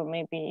wrapping, or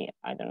maybe,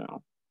 I don't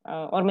know,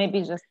 or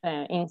maybe just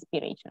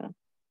inspiration?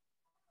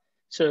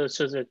 So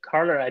the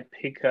color I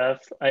pick up,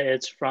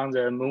 it's from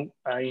the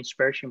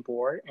inspiration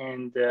board,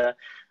 and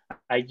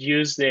I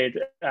use it,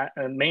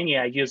 mainly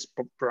I use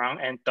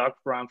brown and dark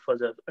brown for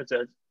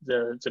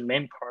the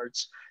main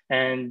parts.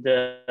 And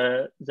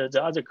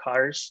the other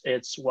colors,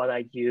 it's what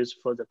I use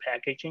for the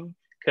packaging,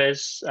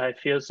 because I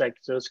feel like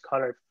those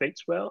colors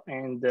fits well,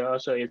 and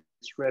also it's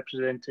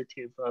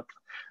representative of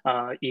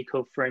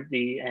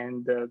eco-friendly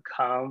and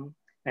calm,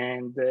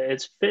 and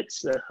it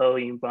fits the whole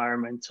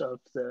environment of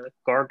the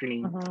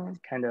gardening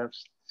kind of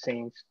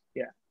things.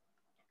 Yeah.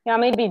 Yeah,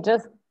 maybe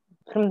just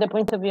from the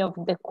point of view of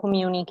the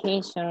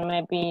communication,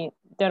 maybe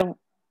there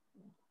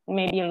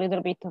may be a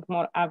little bit of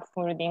more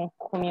effort in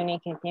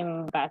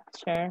communicating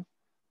better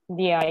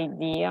the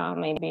idea.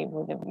 Maybe it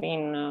would have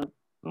been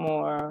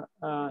more,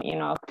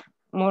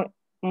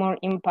 more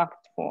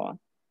impactful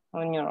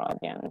on your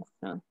audience,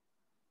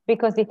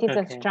 because it is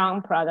a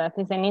strong product.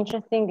 It's an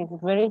interesting. It's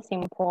very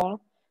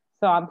simple,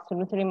 so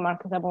absolutely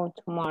marketable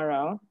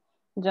tomorrow.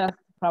 Just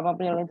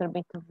probably a little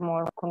bit of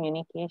more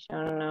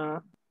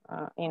communication,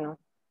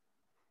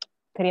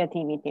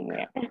 creativity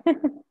there.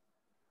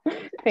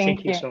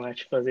 Thank you so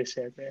much for this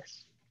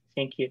address.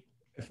 Thank you.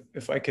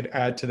 If I could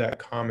add to that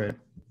comment,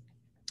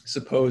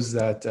 suppose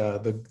that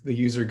the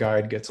user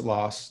guide gets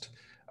lost.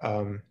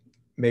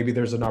 Maybe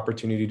there's an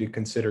opportunity to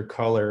consider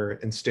color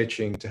and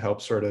stitching to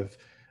help sort of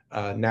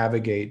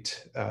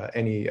navigate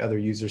any other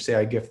user. Say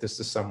I gift this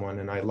to someone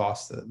and I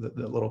lost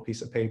the little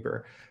piece of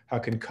paper. How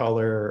can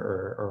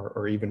color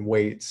or even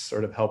weights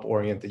sort of help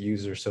orient the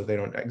user so they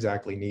don't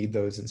exactly need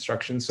those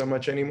instructions so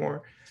much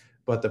anymore,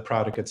 but the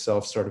product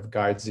itself sort of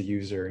guides the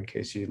user in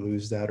case you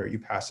lose that or you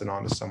pass it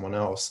on to someone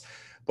else.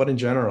 But in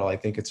general, I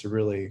think it's a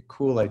really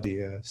cool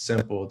idea,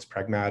 simple, it's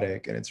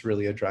pragmatic, and it's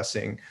really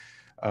addressing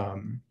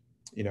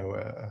you know,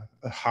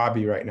 a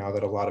hobby right now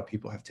that a lot of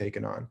people have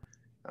taken on.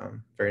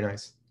 Very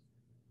nice.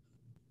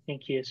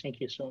 Thank you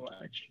so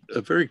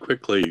much. Very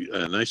quickly,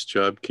 nice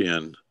job,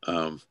 Ken.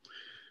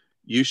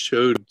 You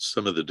showed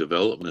some of the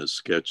development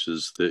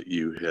sketches that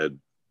you had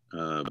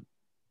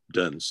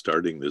done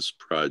starting this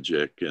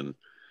project, and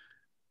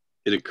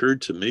it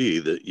occurred to me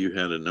that you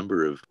had a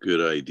number of good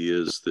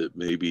ideas that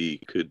maybe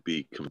could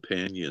be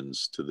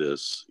companions to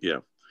this. Yeah.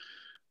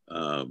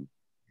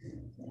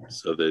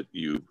 So that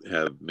you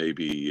have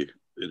maybe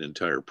an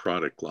entire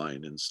product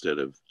line instead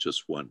of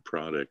just one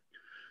product.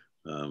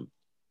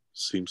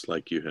 Seems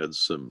like you had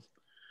some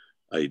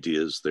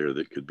ideas there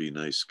that could be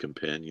nice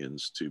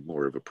companions to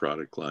more of a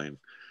product line.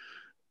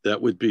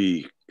 That would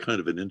be kind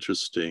of an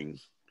interesting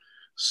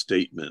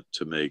statement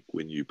to make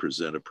when you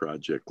present a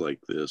project like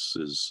this,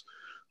 is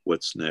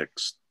what's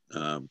next?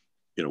 You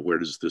know, where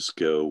does this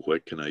go?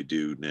 What can I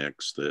do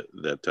next?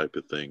 That type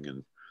of thing.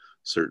 And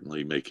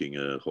certainly making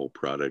a whole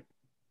product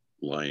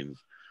line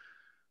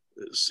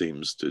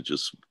seems to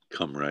just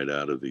come right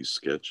out of these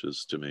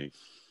sketches to me.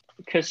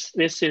 Because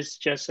this is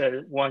just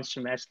a one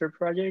semester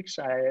project,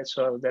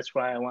 so that's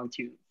why I want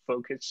to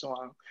focus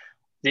on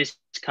this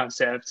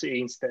concept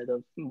instead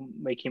of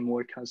making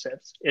more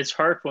concepts. It's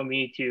hard for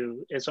me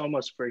to, it's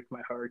almost break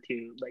my heart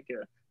to like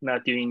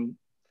not doing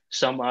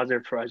some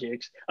other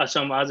projects,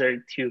 some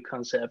other two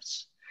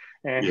concepts.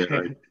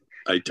 Yeah,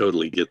 I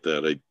totally get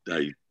that.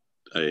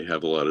 I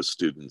have a lot of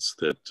students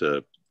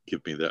that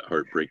give me that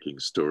heartbreaking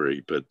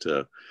story, but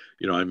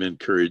you know, I'm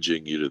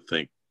encouraging you to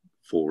think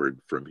forward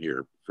from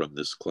here, from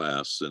this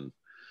class, and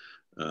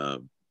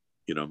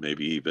you know,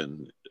 maybe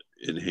even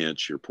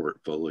enhance your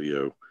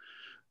portfolio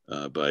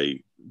by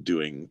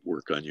doing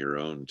work on your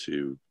own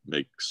to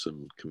make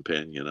some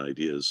companion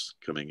ideas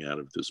coming out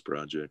of this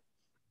project.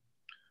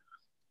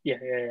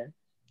 Yeah.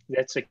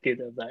 That's a good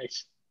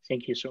advice.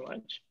 Thank you so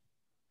much.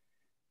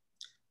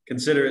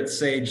 Consider it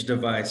sage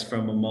advice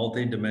from a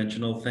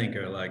multi-dimensional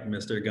thinker like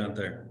Mr.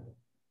 Gunther.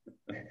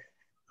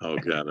 Oh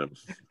God,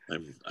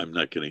 I'm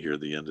not going to hear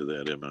the end of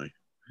that, am I?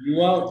 You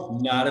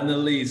won't, not in the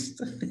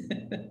least.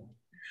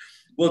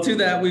 Well, to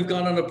that, we've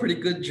gone on a pretty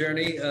good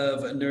journey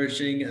of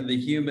nourishing the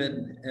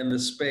human and the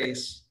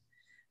space.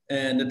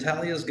 And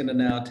Natalia is going to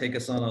now take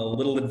us on a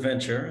little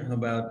adventure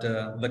about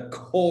the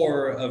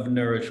core of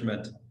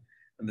nourishment.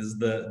 And this is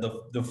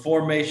the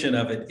formation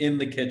of it in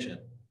the kitchen.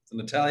 So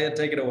Natalia,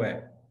 take it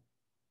away.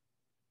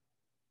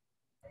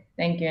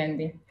 Thank you,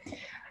 Andy.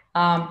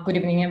 Good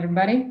evening,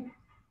 everybody.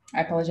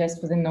 I apologize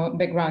for the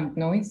background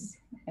noise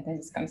at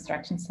this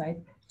construction site.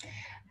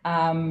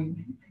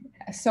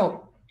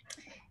 So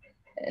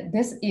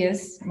this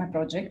is my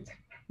project,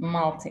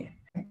 Multi,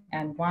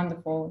 and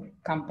wonderful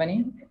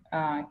company,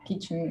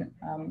 kitchen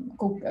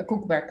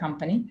cookware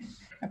company,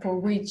 for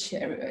which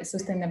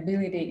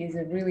sustainability is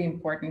a really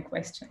important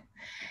question.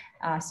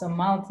 So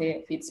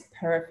Multi fits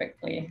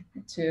perfectly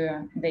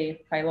to their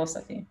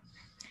philosophy.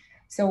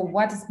 So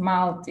what is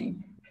Multi?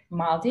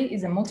 Multi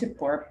is a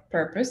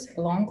multi-purpose,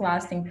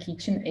 long-lasting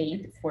kitchen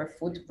aid for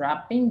food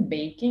wrapping,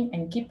 baking,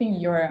 and keeping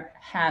your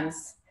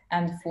hands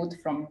and food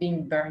from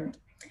being burned.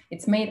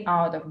 It's made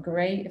out of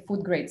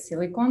food-grade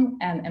silicone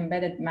and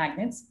embedded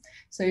magnets,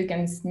 so you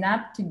can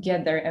snap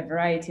together a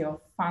variety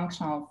of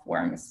functional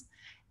forms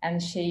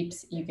and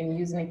shapes you can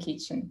use in a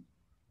kitchen.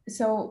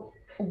 So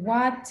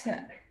what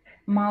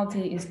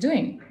Multi is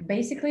doing?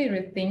 Basically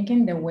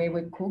rethinking the way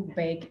we cook,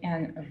 bake,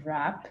 and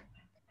wrap,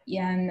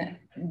 and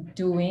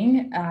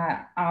doing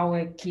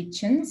our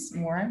kitchens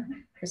more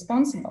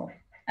responsible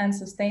and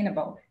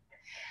sustainable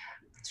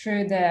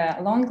through the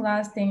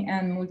long-lasting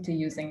and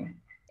multi-using.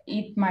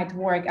 It might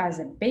work as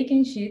a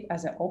baking sheet,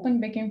 as an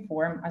open baking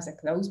form, as a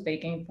closed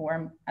baking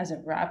form, as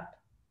a wrap,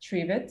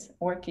 trivet,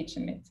 or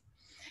kitchen mitt.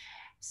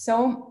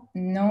 So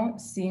no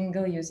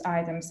single-use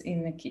items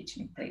in the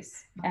kitchen,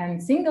 please.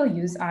 And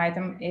single-use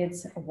item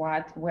is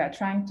what we're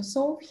trying to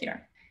solve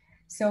here.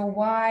 So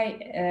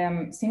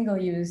why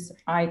single-use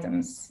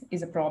items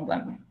is a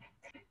problem?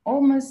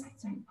 Almost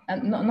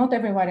not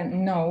everybody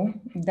know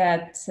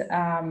that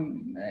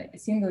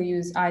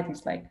single-use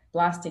items like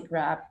plastic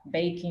wrap,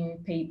 baking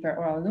paper,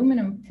 or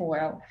aluminum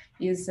foil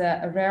is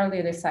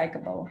rarely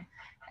recyclable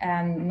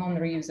and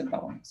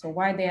non-reusable. So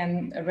why they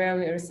are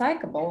rarely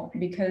recyclable?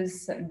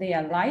 Because they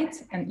are light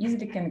and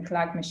easily can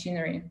clog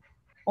machinery.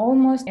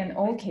 Almost in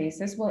all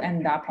cases will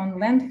end up on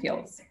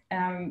landfills.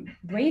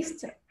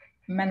 Waste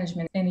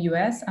management in the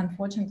US,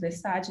 unfortunately,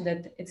 is such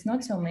that it's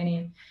not so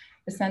many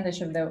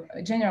percentage of the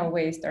general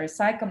waste are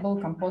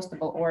recyclable,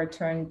 compostable, or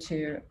turned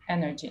to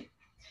energy.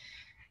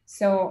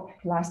 So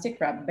plastic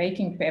wrap,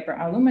 baking paper,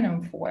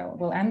 aluminum foil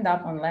will end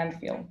up on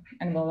landfill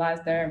and will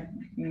last there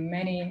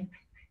many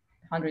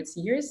hundreds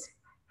of years,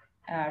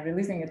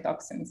 releasing the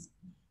toxins.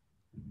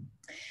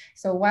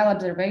 So while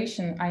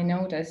observation, I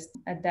noticed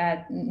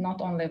that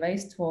not only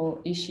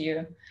wasteful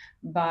issue,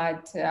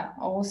 but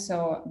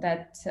also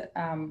that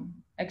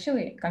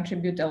actually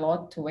contribute a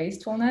lot to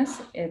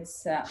wastefulness.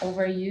 It's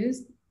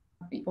overuse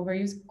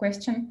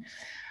question.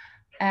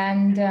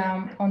 And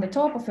on the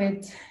top of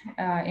it,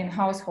 in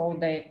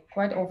household, they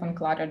quite often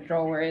clutter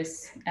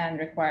drawers and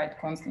required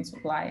constant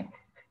supply.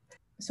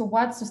 So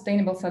what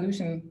sustainable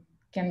solution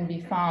can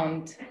be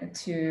found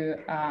to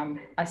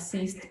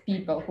assist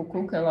people who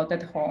cook a lot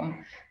at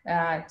home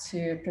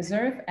to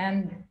preserve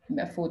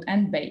food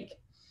and bake?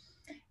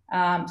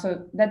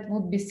 So that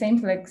would be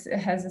Sameflex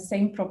has the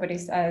same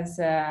properties as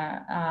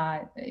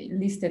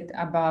listed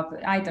above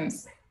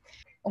items.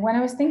 When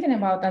I was thinking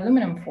about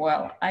aluminum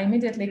foil, I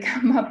immediately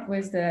come up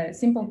with the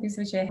simple piece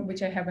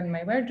which I have in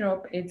my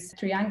wardrobe. It's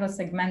triangle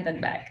segmented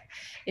bag.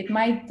 It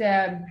might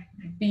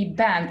be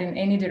bent in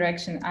any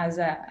direction as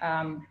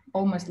a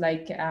almost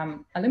like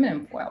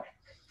aluminum foil.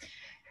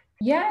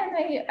 Yeah, and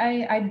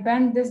I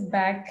bent this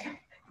bag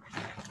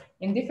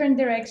in different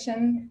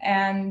direction,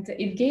 and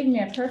it gave me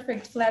a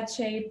perfect flat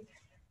shape.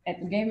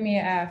 It gave me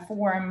a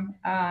form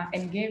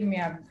and gave me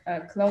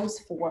a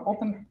closed form,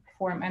 open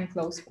form and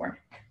closed form.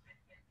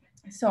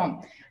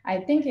 So I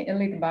think a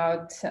little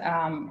about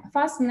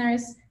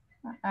fasteners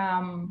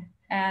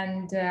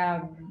and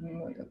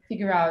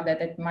figure out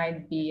that it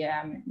might be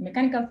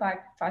mechanical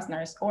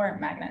fasteners or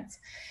magnets.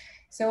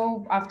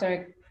 So after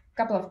a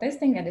couple of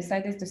testing, I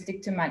decided to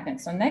stick to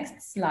magnets. So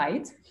next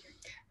slide,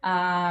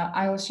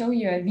 I will show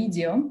you a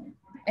video.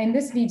 In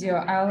this video,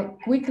 I'll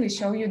quickly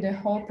show you the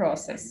whole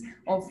process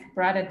of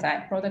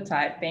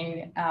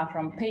prototyping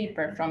from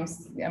paper, from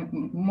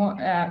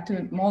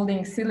to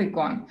molding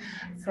silicone,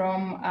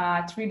 from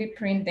 3D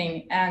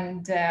printing,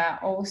 and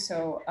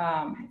also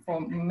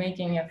for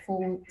making a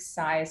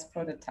full-size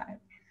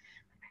prototype.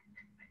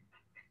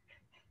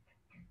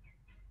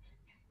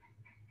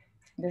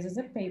 This is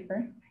a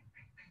paper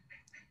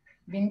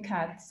being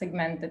cut,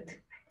 segmented,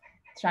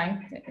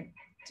 trying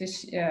to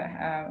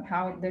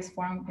how this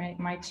form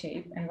might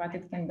shape and what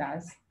it can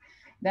does.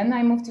 Then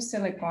I moved to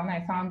silicone.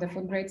 I found the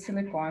food grade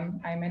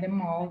silicone. I made a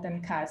mold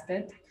and cast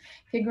it.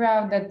 Figure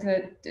out that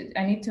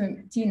I need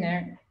to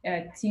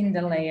thin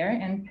the layer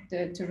and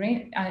to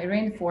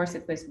reinforce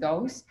it with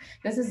those.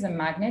 This is a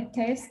magnet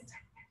test.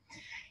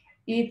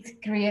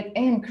 It creates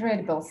an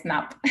incredible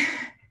snap.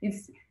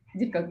 It's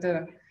difficult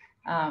to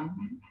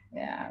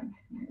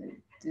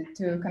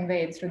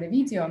convey it through the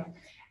video.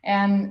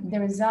 And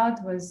the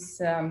result was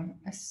a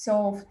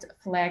soft,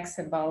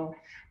 flexible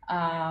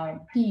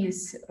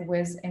piece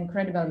with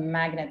incredible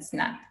magnet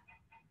snap.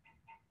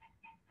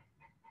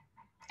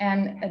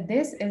 And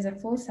this is a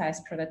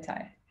full-size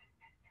prototype.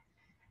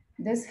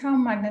 This is how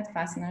magnet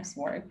fasteners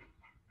work.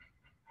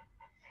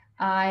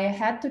 I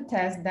had to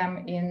test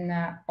them in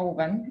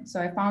oven.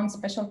 So I found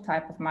special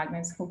type of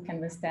magnets who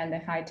can withstand a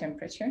high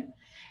temperature.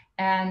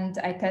 And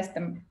I test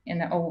them in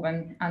the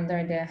oven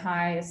under the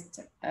highest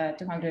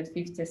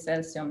 250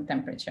 Celsius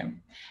temperature.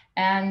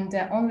 And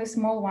only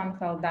small one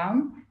fell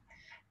down.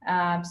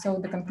 So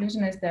the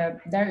conclusion is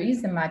that there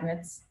is the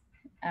magnets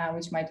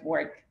which might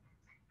work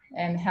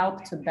and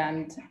help to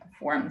bend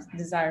forms,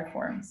 desired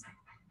forms.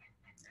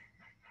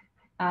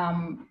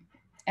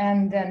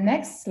 And the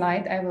next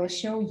slide, I will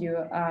show you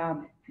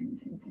a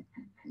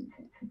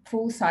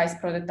full-size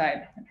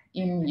prototype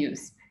in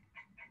use.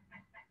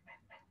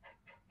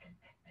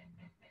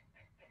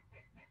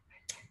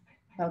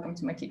 Welcome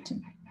to my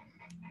kitchen.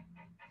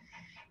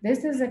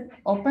 This is an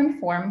open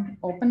form,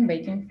 open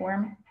baking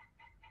form.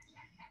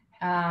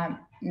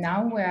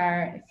 Now we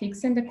are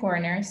fixing the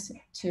corners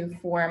to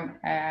form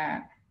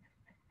that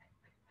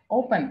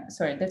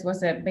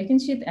was a baking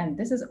sheet, and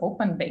this is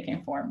open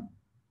baking form.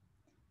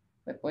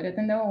 We put it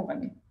in the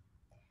oven.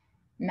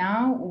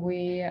 Now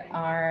we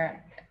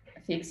are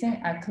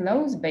fixing a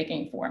closed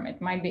baking form.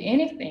 It might be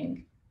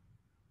anything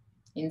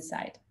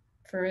inside,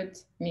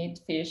 fruit, meat,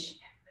 fish.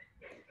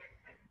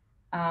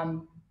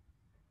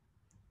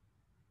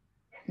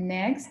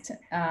 Next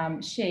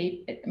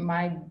shape, it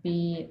might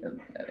be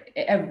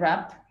a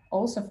wrap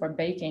also for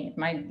baking. It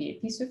might be a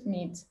piece of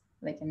meat,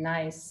 like a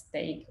nice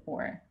steak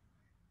or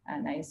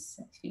a nice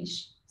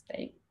fish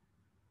steak.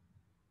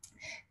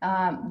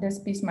 This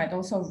piece might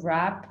also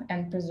wrap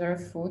and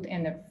preserve food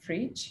in the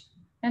fridge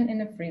and in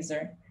the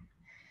freezer.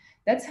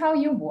 That's how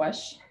you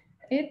wash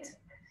it.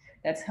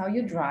 That's how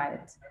you dry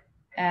it.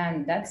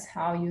 And that's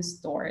how you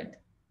store it.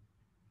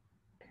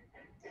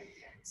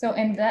 So,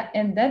 and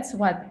that's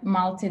what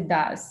Multi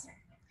does.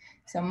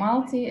 So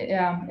Multi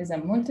is a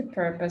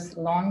multi-purpose,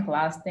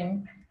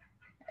 long-lasting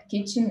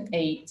kitchen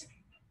aid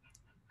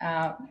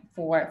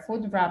for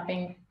food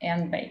wrapping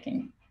and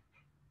baking.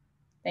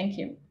 Thank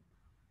you.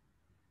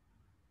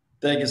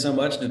 Thank you so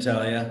much,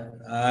 Natalia.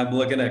 I'm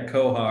looking at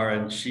Kohar,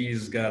 and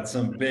she's got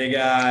some big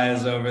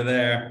eyes over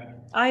there.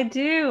 I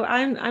do.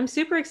 I'm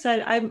super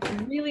excited. I'm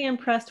really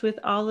impressed with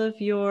all of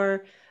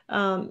your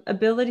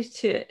ability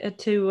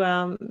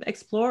to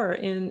explore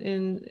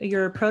in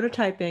your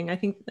prototyping. I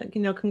think,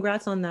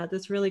 congrats on that.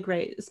 That's really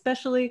great,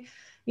 especially,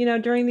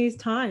 during these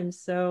times.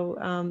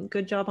 So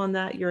good job on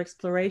that, your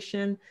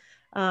exploration.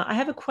 I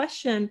have a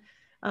question.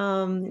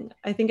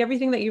 I think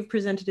everything that you've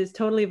presented is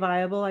totally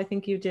viable. I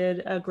think you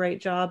did a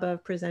great job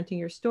of presenting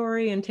your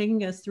story and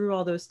taking us through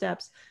all those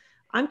steps.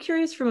 I'm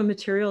curious from a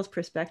materials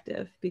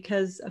perspective,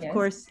 because of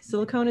course,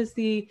 silicone is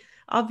the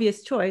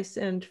obvious choice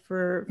and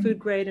for food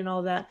grade and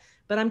all that.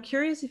 But I'm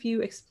curious if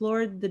you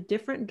explored the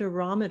different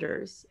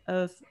durometers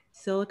of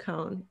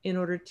silicone in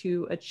order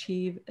to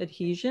achieve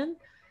adhesion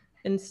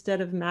instead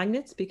of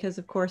magnets, because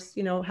of course,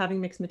 having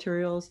mixed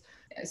materials.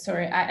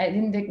 Sorry, I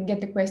didn't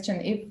get the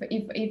question.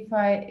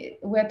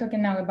 We're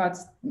talking now about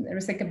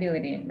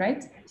recyclability,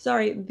 right?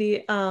 Sorry,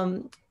 the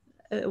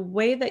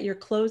way that you're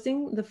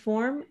closing the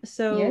form.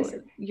 So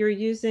you're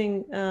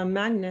using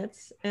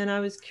magnets, and I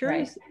was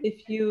curious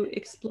if you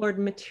explored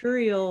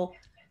material,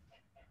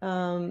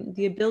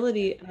 the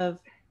ability of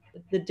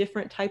the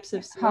different types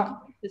of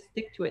silicone to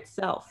stick to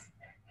itself.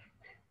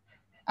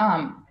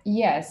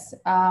 Yes,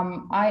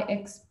 I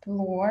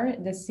explore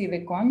the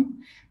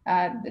silicone.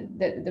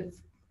 The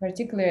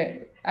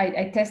particular,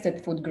 I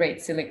tested food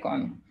grade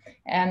silicone,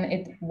 and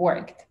it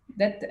worked.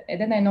 That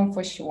I know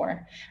for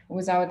sure,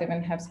 without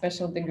even have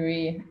special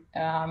degree.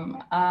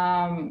 And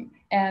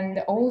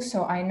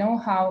also I know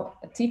how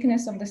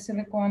thickness of the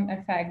silicone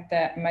affect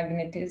the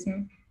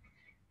magnetism,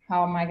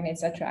 how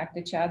magnets attract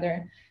each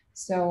other.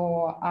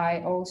 So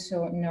I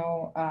also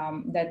know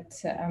that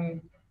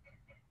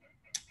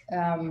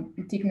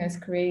thickness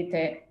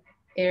create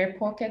air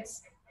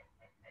pockets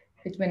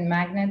between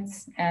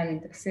magnets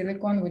and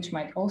silicone, which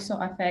might also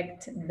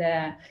affect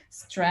the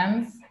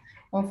strength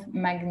of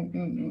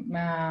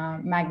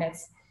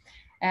magnets.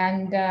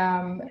 And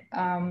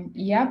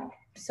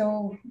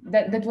so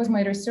that was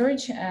my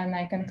research, and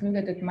I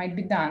concluded it might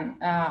be done.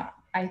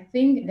 I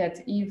think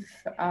that if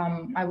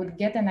I would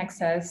get an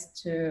access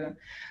to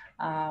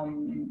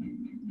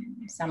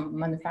some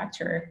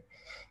manufacturer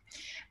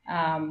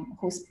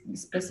who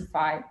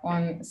specify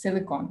on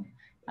silicone,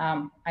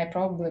 I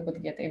probably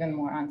would get even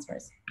more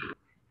answers.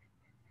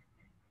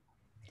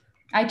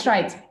 I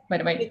tried, by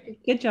the way.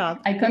 Good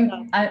job. I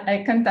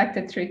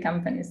contacted 3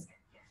 companies.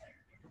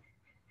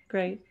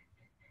 Great.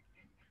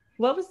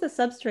 What was the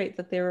substrate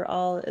that they were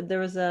all, there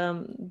was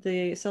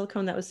the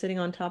silicone that was sitting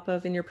on top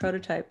of in your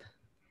prototype?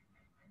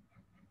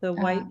 The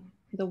white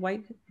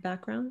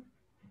background?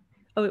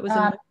 Oh, it was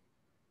that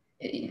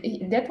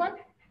one?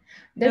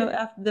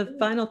 No, the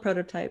final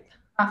prototype.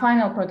 A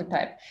final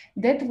prototype.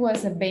 That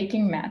was a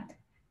baking mat.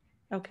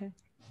 Okay.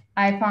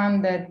 I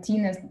found the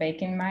thinnest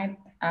baking mat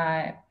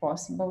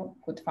possible,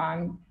 could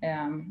find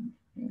in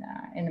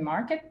the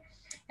market.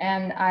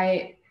 And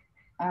I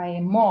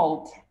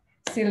mold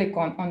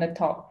silicone on the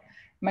top.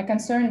 My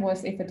concern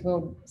was if it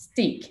will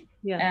stick.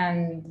 Yeah.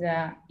 And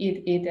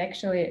it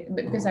actually,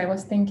 because I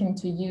was thinking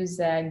to use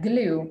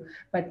glue,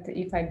 but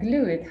if I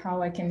glue it,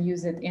 how I can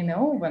use it in the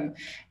oven.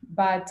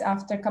 But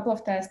after a couple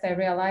of tests, I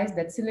realized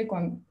that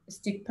silicone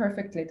stick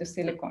perfectly to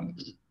silicone.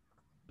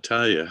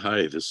 Natalia,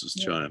 hi, this is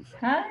John.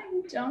 Hi,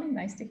 John,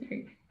 nice to hear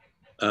you.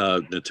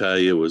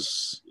 Natalia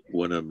was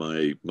one of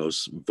my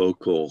most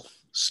vocal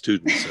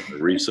students at a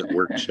recent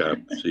workshop.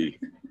 She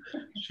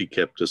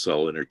kept us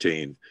all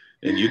entertained.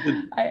 And you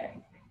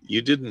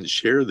didn't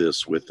share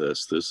this with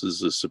us. This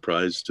is a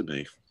surprise to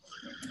me.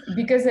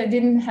 Because I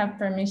didn't have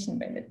permission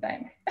by the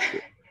time.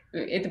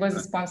 It was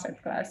a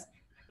sponsored class.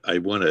 I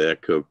want to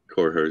echo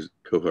Kohar's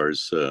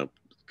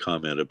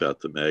comment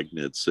about the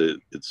magnets.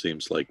 It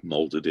seems like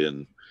molded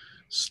in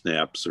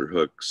snaps or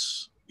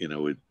hooks,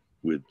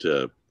 would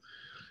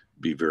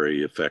be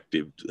very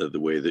effective the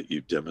way that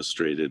you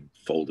demonstrated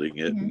folding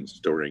it and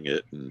storing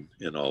it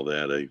and all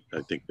that.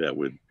 I think that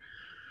would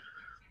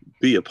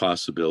be a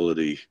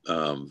possibility.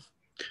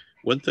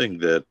 One thing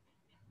that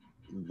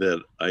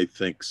I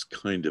think's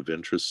kind of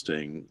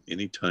interesting,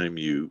 anytime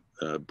you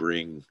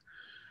bring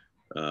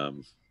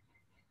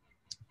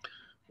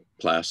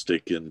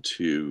plastic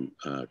into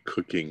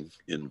cooking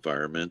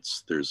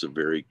environments, there's a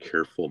very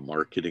careful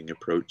marketing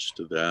approach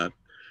to that.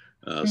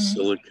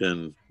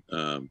 Silicon,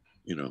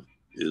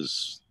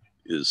 is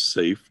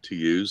safe to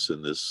use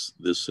in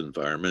this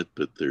environment,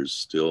 but there's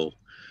still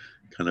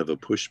kind of a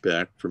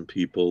pushback from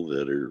people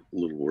that are a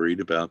little worried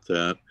about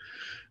that.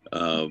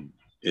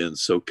 And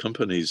so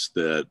companies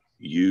that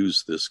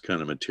use this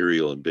kind of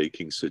material in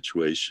baking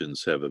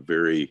situations have a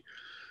very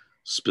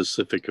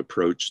specific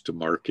approach to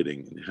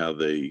marketing and how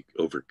they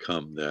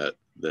overcome that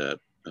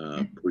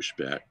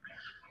pushback.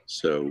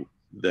 So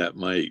that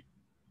might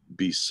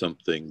be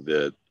something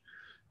that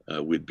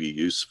would be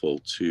useful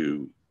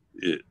to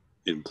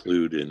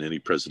include in any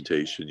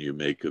presentation you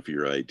make of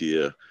your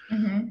idea,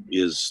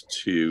 is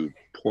to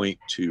point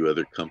to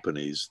other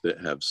companies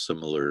that have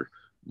similar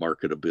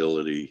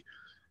marketability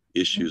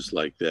issues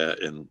like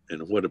that, and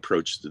what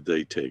approach did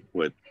they take?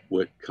 What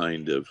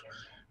kind of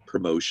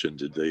promotion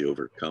did they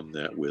overcome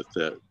that with?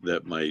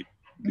 That might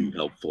be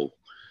helpful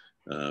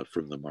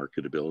from the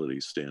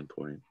marketability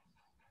standpoint.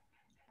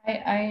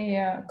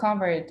 I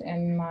covered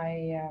in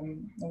my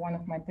one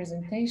of my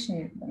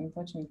presentation.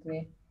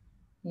 Unfortunately,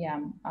 yeah,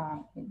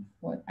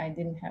 I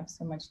didn't have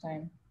so much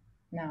time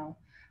now.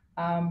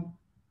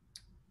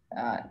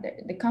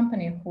 The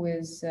company who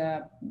is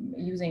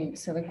using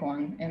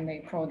silicone in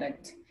their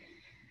product,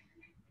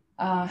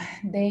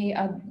 they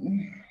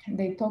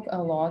talk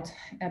a lot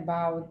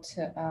about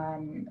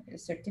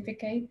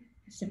certification.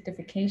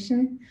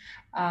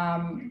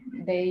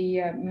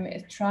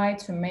 They try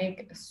to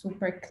make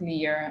super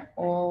clear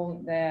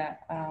all the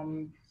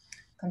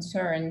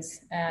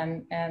concerns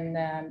and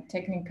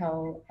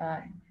technical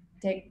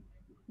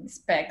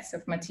specs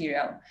of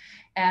material.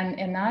 And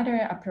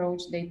another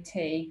approach they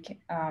take,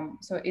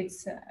 so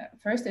it's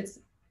first it's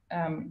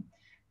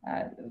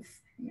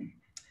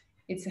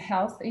a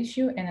health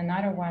issue, and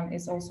another one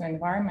is also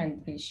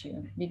environment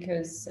issue,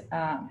 because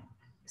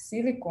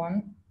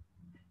silicone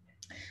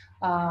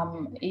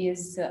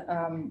is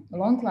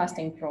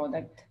long-lasting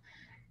product,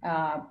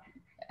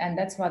 and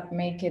that's what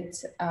make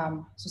it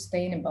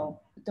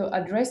sustainable. To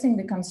addressing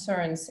the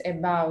concerns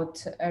about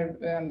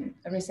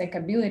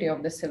recyclability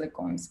of the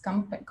silicones,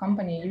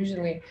 company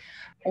usually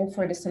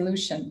offer the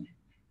solution,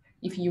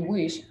 if you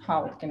wish,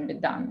 how it can be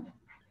done.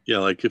 Yeah,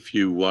 like if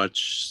you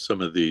watch some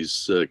of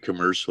these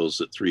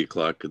commercials at 3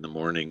 o'clock in the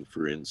morning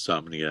for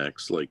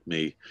insomniacs like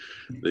me,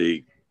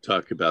 they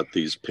talk about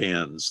these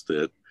pans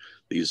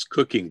these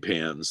cooking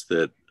pans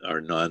that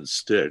are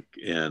non-stick,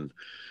 and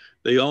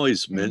they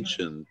always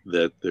mention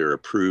that they're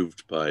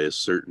approved by a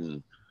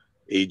certain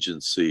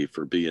agency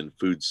for being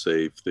food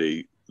safe.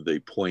 They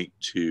point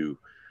to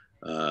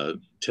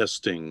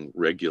testing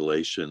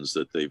regulations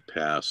that they've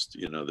passed.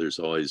 You know, there's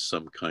always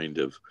some kind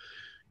of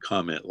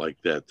comment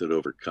like that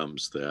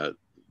overcomes that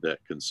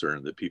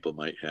concern that people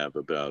might have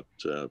about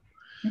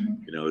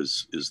you know,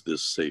 is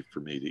this safe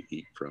for me to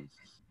eat from?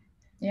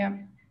 Yeah,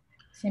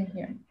 same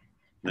here.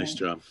 Nice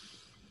job.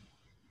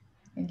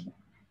 Thank you.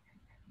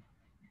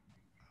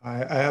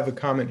 I have a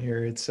comment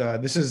here. It's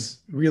this is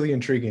really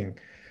intriguing,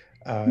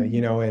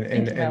 you know,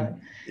 and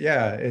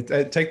yeah,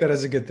 I take that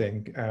as a good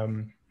thing.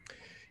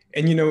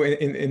 And you know,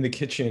 in the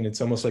kitchen,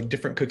 it's almost like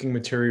different cooking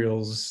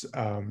materials,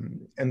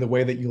 and the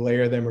way that you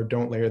layer them or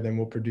don't layer them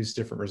will produce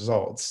different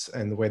results,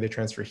 and the way they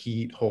transfer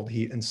heat, hold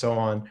heat, and so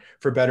on,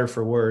 for better,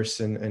 for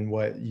worse, and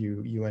what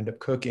you end up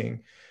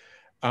cooking.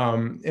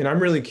 And I'm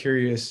really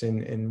curious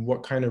in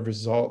what kind of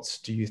results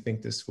do you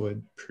think this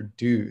would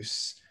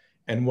produce,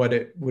 and what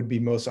it would be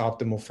most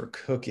optimal for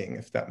cooking,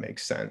 if that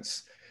makes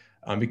sense.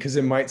 Because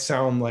it might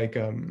sound like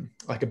a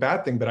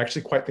bad thing, but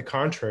actually quite the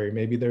contrary.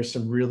 Maybe there's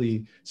some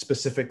really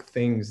specific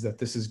things that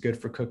this is good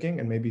for cooking,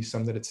 and maybe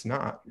some that it's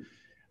not.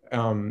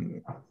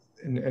 And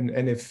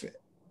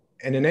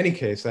in any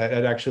case,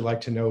 I'd actually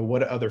like to know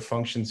what other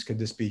functions could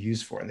this be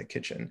used for in the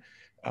kitchen,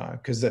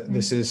 because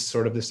this is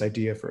sort of this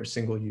idea for a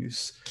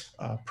single-use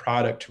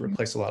product to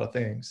replace a lot of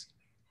things.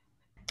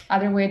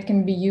 Other way it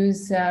can be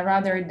used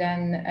rather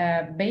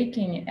than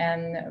baking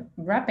and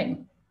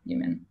wrapping, you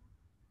mean?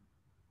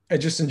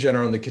 Just in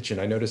general in the kitchen,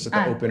 I noticed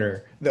that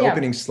the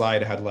opening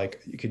slide had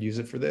like, you could use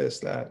it for this,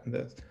 that, and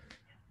this.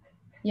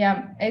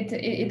 Yeah,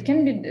 it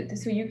can be,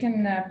 so you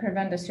can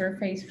prevent the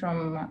surface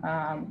from,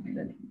 I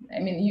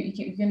mean,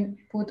 you can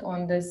put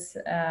on this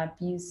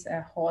piece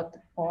a hot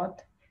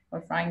pot or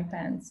frying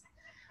pans,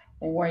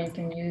 or you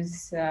can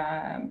use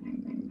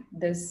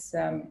this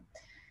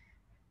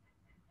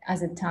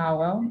as a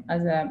towel,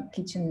 as a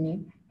kitchen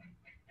mitt.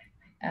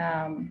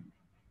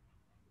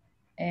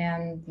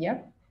 And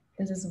yep.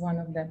 This is one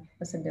of the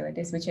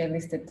possibilities which I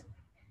listed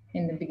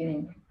in the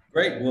beginning.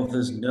 Great. Well, if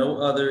there's no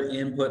other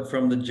input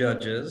from the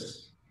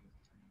judges,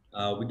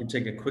 we can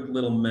take a quick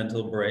little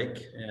mental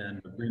break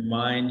and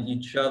remind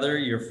each other,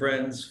 your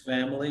friends,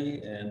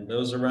 family, and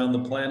those around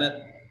the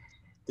planet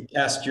to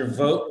cast your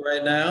vote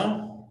right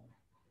now.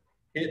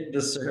 Hit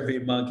the Survey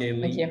Monkey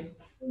link. Thank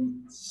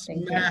you.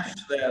 Smash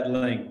that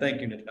link.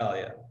 Thank you,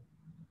 Natalia.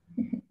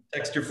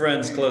 Text your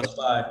friends close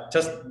by.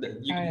 You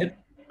can hit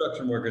the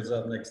construction workers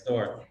up next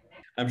door.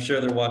 I'm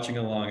sure they're watching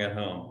along at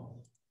home.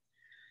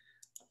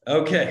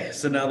 Okay,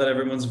 so now that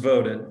everyone's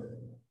voted,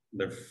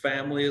 their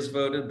family has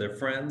voted, their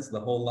friends,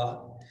 the whole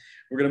lot,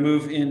 we're gonna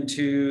move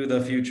into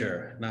the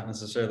future, not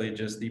necessarily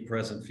just the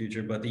present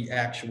future, but the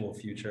actual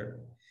future.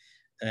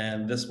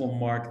 And this will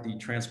mark the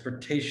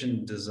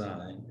transportation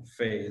design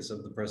phase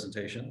of the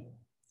presentation.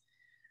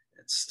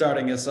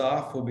 Starting us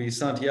off will be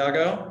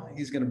Santiago.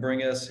 He's gonna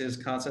bring us his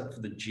concept for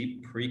the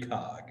Jeep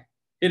Precog.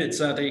 Hit it,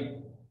 Santi.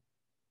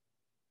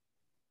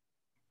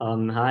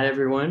 Hi,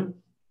 everyone.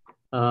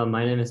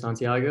 My name is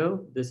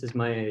Santiago. This is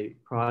my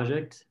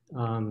project.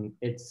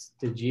 It's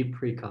the Jeep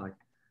Precog.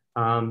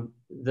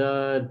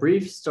 The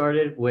brief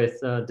started with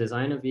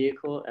design a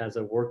vehicle as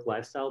a work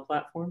lifestyle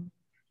platform.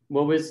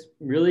 What was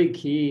really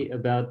key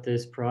about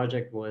this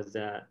project was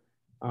that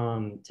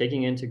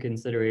taking into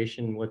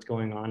consideration what's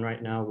going on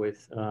right now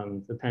with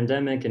the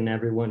pandemic and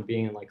everyone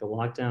being in like a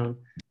lockdown,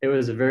 it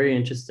was a very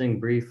interesting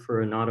brief for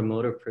an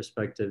automotive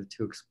perspective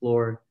to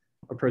explore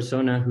a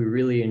persona who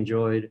really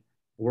enjoyed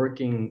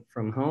working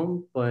from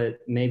home, but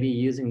maybe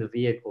using the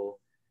vehicle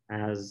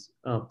as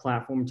a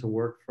platform to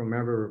work from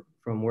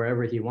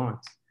wherever he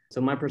wants.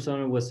 So my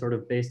persona was sort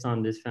of based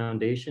on this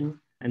foundation.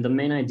 And the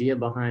main idea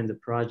behind the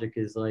project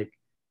is like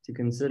to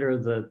consider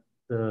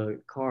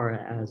the car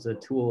as a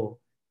tool,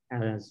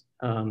 as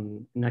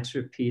an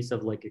extra piece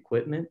of like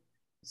equipment.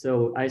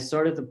 So I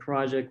started the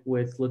project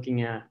with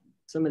looking at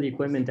some of the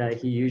equipment that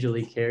he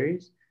usually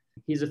carries.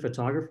 He's a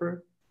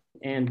photographer.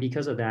 And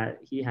because of that,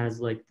 he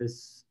has like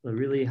this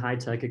really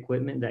high-tech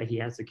equipment that he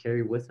has to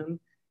carry with him.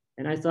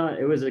 And I thought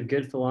it was a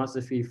good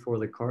philosophy for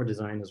the car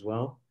design as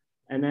well.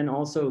 And then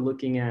also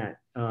looking at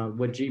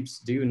what Jeeps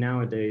do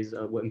nowadays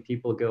when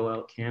people go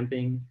out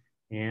camping,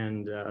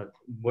 and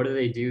what do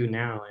they do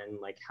now, and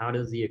like how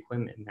does the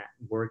equipment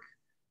work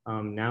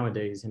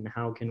nowadays, and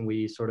how can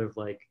we sort of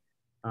like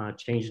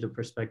change the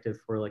perspective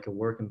for like a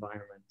work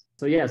environment.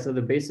 So yeah, so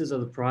the basis of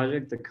the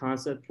project, the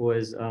concept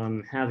was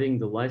having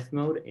the life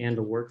mode and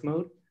the work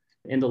mode.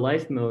 In the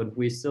life mode,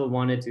 we still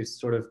wanted to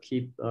sort of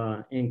keep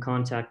in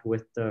contact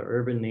with the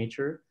urban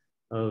nature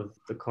of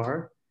the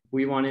car.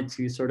 We wanted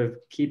to sort of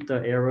keep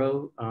the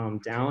aero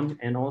down,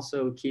 and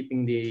also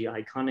keeping the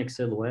iconic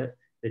silhouette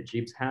that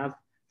Jeeps have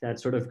that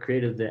sort of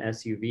created the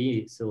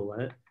SUV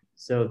silhouette.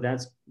 So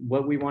that's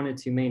what we wanted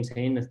to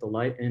maintain with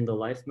in the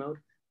life mode.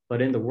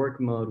 But in the work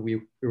mode,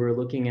 we were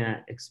looking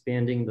at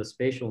expanding the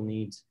spatial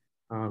needs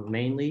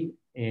mainly.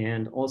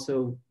 And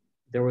also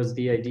there was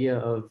the idea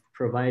of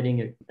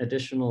providing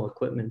additional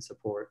equipment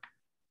support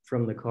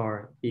from the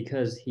car,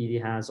 because he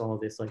has all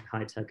this like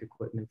high-tech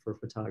equipment for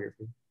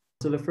photography.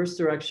 So the first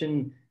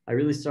direction, I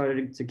really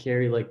started to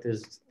carry like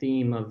this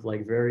theme of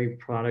like very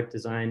product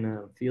design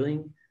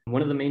feeling.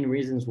 One of the main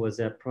reasons was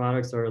that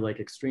products are like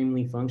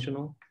extremely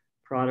functional.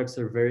 Products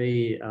are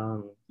very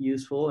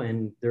useful,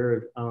 and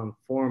their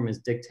form is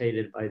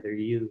dictated by their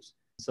use.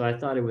 So I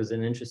thought it was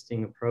an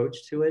interesting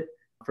approach to it.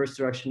 First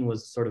direction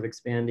was sort of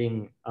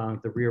expanding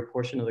the rear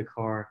portion of the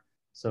car,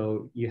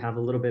 so you have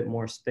a little bit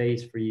more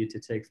space for you to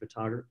take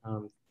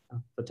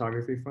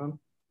photography from.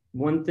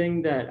 One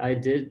thing that I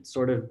did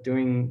sort of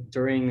during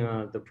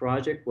the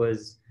project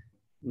was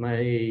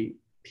my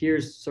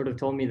peers sort of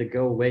told me to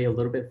go away a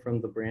little bit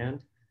from the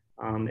brand.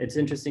 It's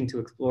interesting to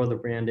explore the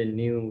brand in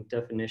new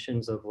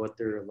definitions of what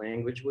their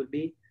language would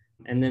be.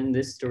 And then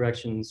this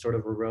direction sort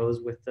of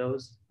arose with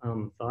those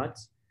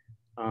thoughts.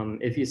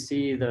 If you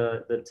see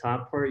the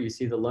top part, you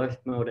see the life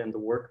mode and the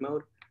work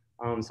mode.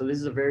 So this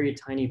is a very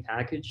tiny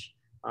package,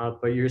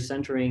 but you're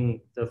centering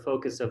the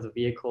focus of the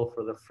vehicle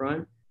for the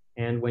front.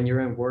 And when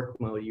you're in work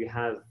mode, you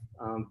have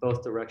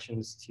both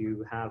directions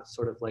to have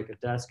sort of like a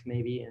desk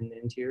maybe in the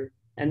interior.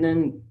 And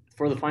then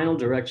for the final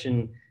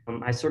direction,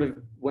 I sort of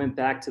went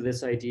back to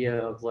this idea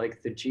of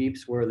like the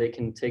Jeeps where they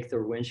can take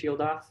their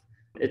windshield off.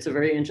 It's a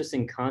very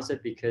interesting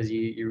concept because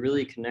you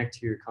really connect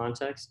to your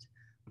context.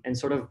 And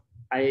sort of,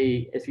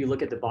 if you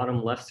look at the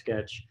bottom left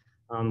sketch,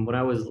 what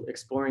I was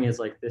exploring is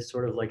like this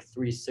sort of like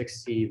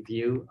 360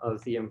 view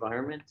of the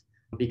environment.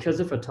 Because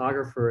a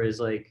photographer is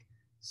like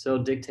so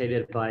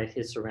dictated by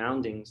his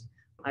surroundings,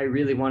 I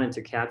really wanted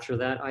to capture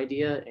that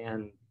idea,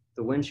 and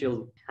the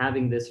windshield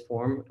having this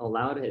form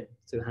allowed it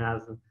to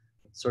have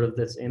sort of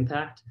this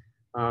impact,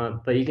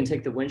 but you can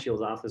take the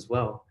windshield off as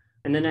well.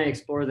 And then I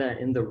explore that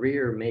in the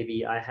rear,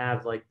 maybe I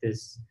have like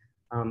this,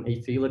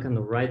 if you look on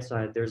the right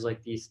side, there's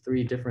like these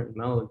 3 different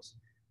modes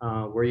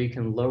where you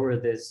can lower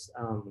this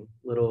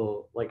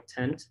little like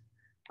tent,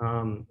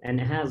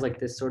 and it has like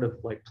this sort of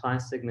like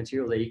plastic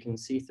material that you can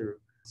see through.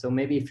 So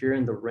maybe if you're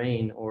in the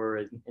rain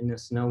or in a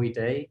snowy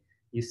day,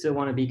 you still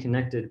want to be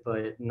connected,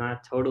 but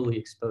not totally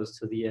exposed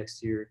to the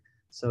exterior.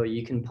 So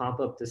you can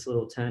pop up this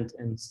little tent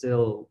and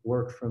still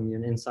work from the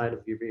inside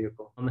of your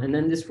vehicle. And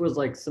then this was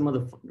like some of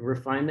the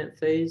refinement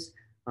phase,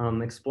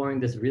 exploring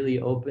this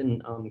really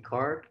open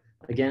car.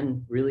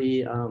 Again,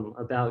 really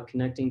about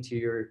connecting to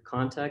your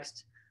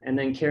context, and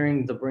then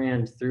carrying the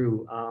brand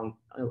through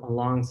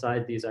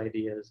alongside these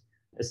ideas.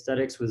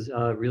 Aesthetics was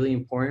really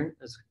important,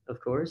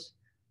 of course.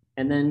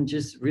 And then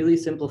just really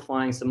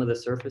simplifying some of the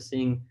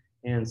surfacing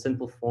and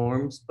simple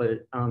forms,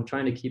 but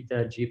trying to keep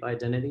that Jeep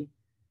identity.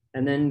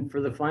 And then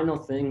for the final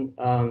thing,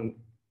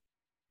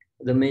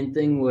 the main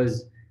thing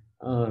was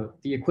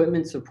the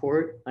equipment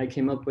support. I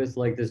came up with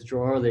like this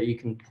drawer that you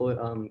can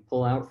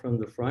pull out from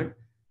the front.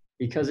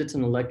 Because it's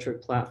an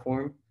electric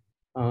platform,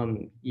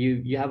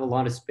 you have a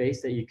lot of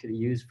space that you could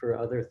use for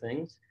other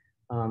things.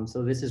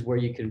 So this is where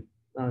you could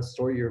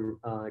store your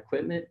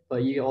equipment,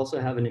 but you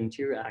also have an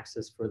interior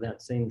access for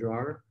that same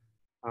drawer.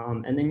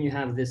 And then you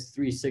have this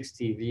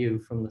 360 view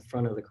from the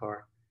front of the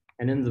car.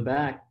 And in the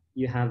back,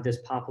 you have this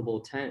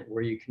poppable tent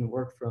where you can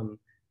work from,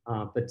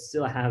 but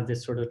still have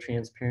this sort of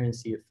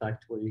transparency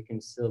effect where you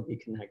can still be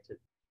connected.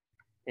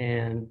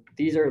 And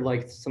these are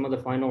like some of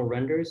the final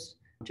renders,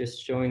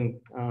 just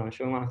showing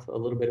off a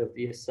little bit of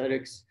the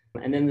aesthetics.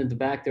 And then in the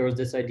back, there was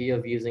this idea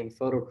of using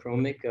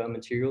photochromic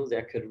materials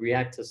that could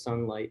react to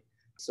sunlight.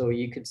 So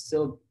you could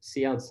still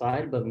see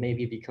outside, but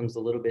maybe it becomes a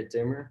little bit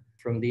dimmer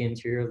from the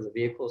interior of the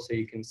vehicle, so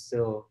you can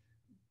still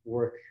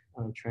work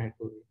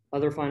tranquilly.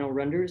 Other final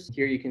renders,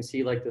 here you can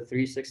see like the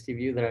 360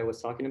 view that I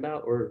was talking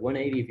about, or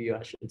 180 view,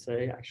 I should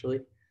say,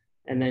 actually.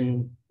 And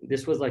then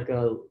this was like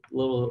a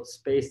little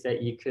space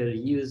that you could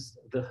use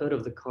the hood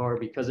of the car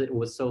because it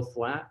was so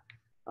flat.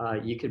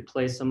 You could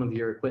place some of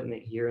your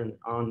equipment here and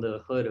on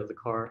the hood of the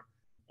car.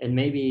 And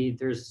maybe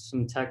there's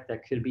some tech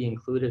that could be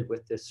included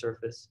with this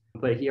surface.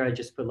 But here I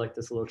just put like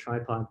this little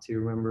tripod to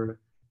remember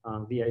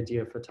the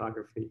idea of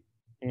photography.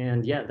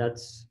 And yeah,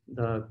 that's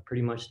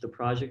pretty much the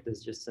project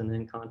is just an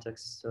in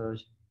context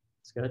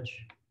sketch.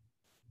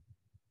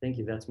 Thank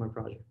you, that's my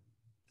project.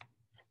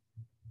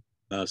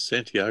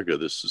 Santiago,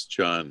 this is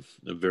John.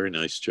 A very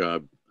nice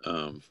job.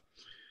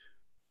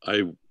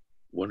 I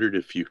wondered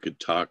if you could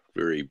talk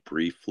very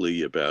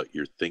briefly about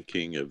your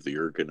thinking of the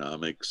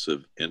ergonomics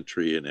of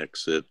entry and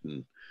exit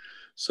and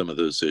some of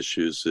those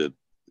issues. It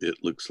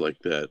looks like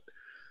that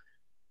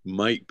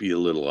might be a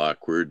little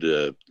awkward.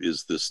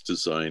 Is this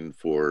designed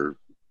for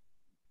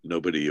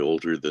nobody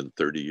older than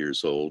 30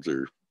 years old,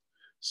 or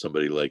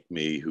somebody like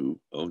me who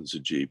owns a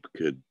Jeep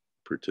could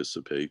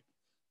participate?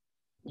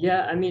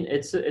 Yeah, I mean,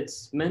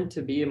 it's meant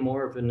to be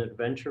more of an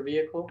adventure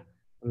vehicle.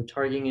 I'm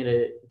targeting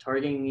the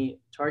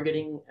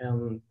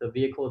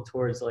vehicle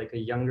towards like a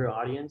younger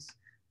audience,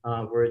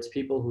 where it's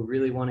people who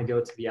really want to go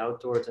to the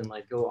outdoors and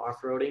like go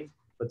off-roading,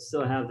 but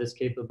still have this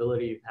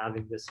capability of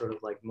having this sort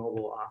of like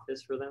mobile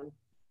office for them,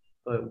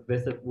 but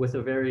with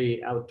a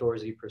very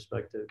outdoorsy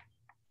perspective.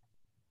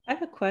 I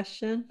have a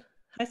question.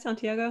 Hi,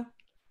 Santiago.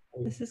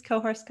 This is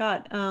Kohar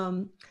Scott.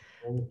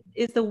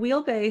 Is the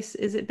wheelbase,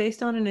 is it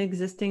based on an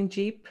existing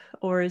Jeep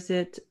or is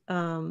it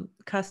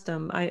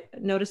custom? I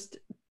noticed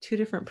two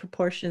different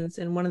proportions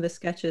in one of the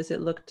sketches.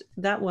 It looked,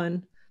 that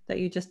one that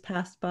you just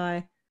passed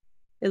by,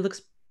 it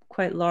looks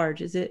quite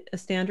large. Is it a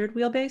standard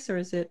wheelbase or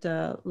is it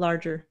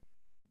larger?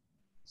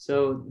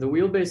 So the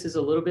wheelbase is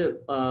a little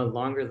bit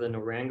longer than a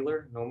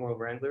Wrangler, normal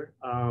Wrangler,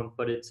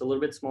 but it's a little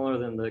bit smaller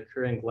than the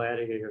current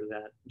Gladiator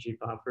that Jeep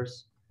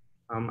offers.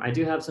 I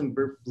do have some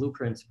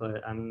blueprints,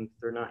 but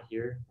they're not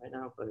here right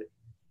now, but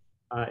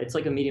it's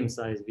like a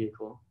medium-sized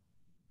vehicle.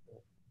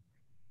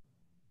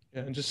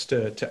 Yeah, and just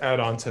to add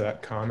on to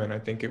that comment, I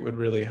think it would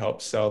really help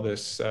sell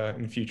this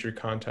in future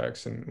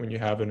contexts and when you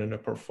have it in a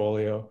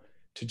portfolio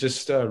to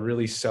just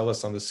really sell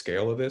us on the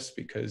scale of this,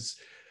 because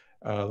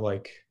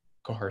like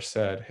Kohar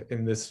said,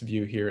 in this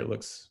view here, it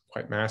looks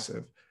quite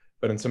massive,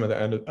 but in some of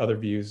the other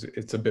views,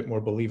 it's a bit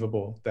more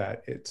believable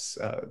that it's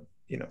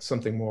you know,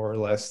 something more or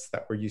less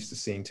that we're used to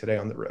seeing today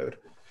on the road.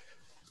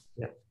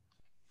 Yeah.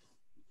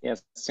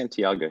 Yes,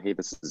 Santiago. Hey,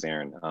 this is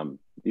Aaron.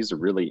 These are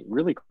really,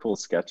 really cool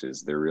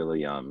sketches. They're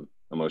really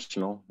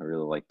emotional. I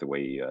really like the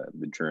way you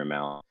drew them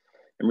out.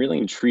 I'm really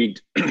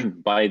intrigued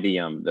by the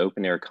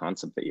open air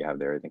concept that you have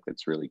there. I think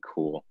that's really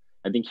cool.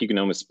 I think you can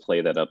almost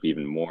play that up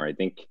even more. I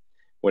think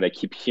what I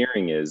keep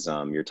hearing is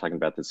you're talking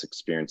about this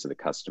experience of the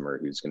customer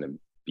who's going to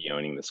be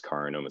owning this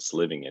car and almost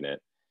living in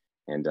it.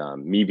 And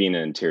me being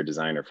an interior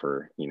designer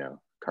for, you know,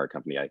 car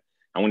company, I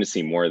want to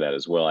see more of that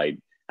as well. I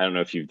don't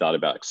know if you've thought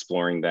about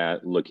exploring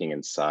that, looking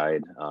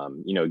inside,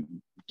 you know,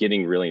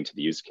 getting really into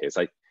the use case.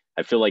 I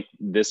feel like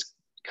this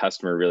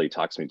customer really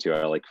talks to me too.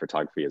 I like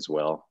photography as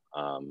well.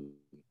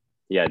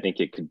 Yeah, I think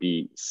it could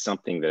be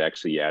something that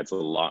actually adds a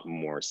lot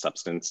more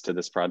substance to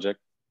this project.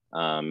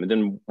 And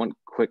then one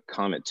quick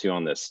comment too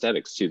on the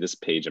aesthetics too, this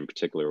page in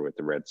particular with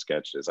the red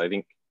sketches, I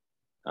think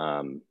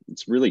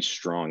it's really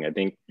strong. I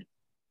think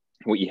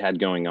what you had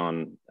going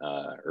on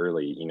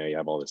early, you know, you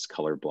have all this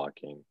color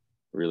blocking,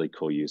 really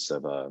cool use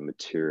of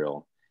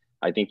material.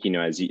 I think, you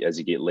know, as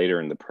you get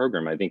later in the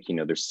program, I think, you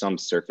know, there's some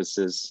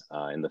surfaces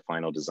in the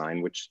final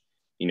design, which,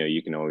 you know,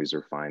 you can always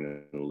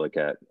refine and look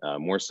at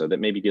more so that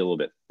maybe get a little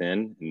bit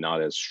thin,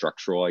 not as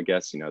structural, I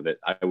guess, you know, that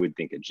I would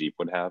think a Jeep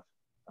would have,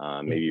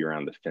 maybe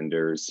around the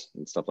fenders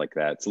and stuff like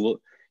that. It's a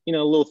little, you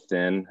know, a little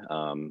thin.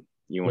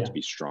 You want to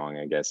be strong,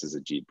 I guess, as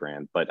a Jeep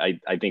brand. But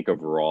I think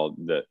overall,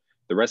 the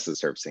rest of the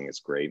surfacing is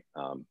great.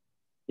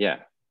 Yeah.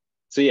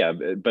 So yeah,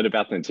 but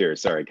about the interior,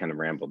 sorry, I kind of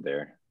rambled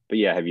there. But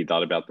yeah, have you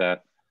thought about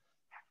that?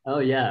 Oh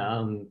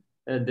yeah,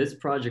 this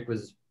project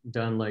was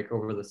done like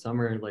over the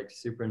summer, like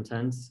super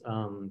intense.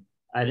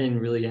 I didn't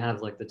really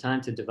have like the time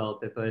to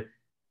develop it, but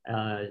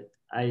I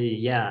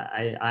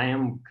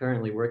am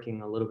currently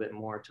working a little bit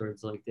more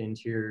towards like the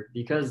interior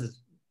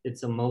because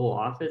it's a mobile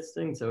office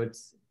thing. So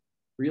it's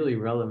really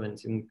relevant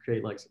to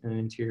create like an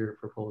interior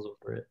proposal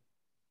for it.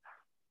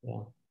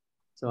 Yeah.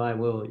 So I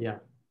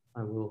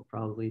will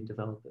probably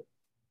develop it.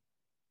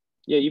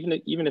 Yeah,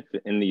 even if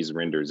in these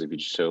renders, if you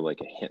show like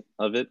a hint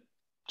of it,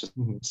 just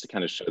to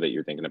kind of show that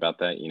you're thinking about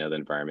that, you know, the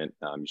environment,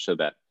 you show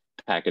that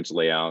package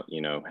layout,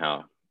 you know,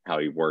 how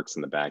he works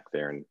in the back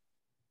there and,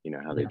 you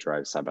know, how they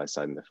drive side by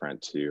side in the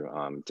front too.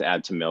 To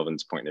add to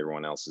Melvin's point and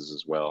everyone else's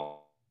as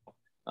well,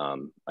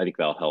 I think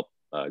that'll help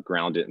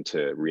ground it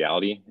into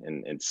reality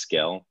and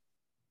scale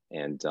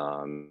and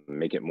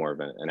make it more of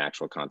an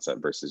actual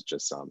concept versus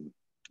just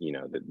you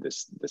know,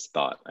 this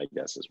thought, I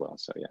guess, as well.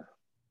 So yeah,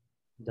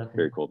 definitely.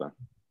 Very cool though.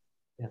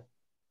 Yeah.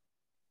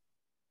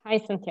 Hi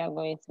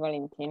Santiago, it's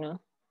Valentina.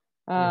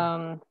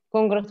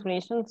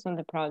 Congratulations on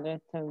the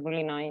project,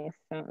 really nice,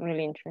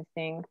 really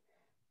interesting.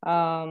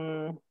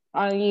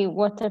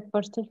 What I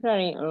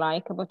particularly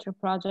like about your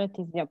project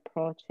is the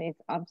approach. It's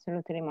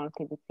absolutely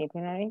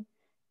multidisciplinary.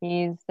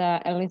 It's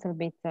a little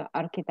bit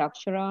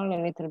architectural,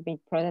 a little bit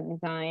product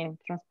design,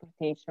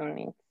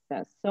 transportation.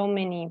 It's so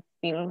many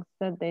fields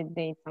that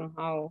they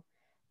somehow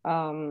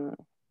all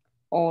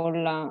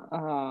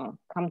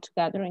come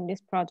together in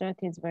this project.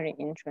 Is very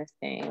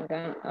interesting.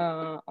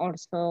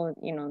 Also,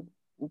 you know,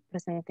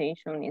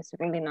 presentation is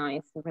really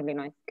nice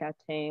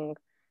sketching.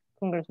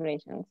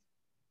 Congratulations.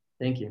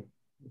 Thank you.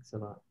 Thanks a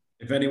lot.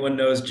 If anyone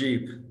knows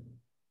Jeep,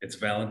 it's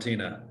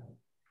Valentina.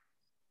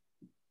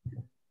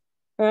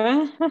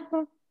 To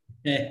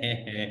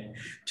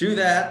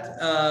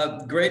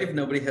that, great if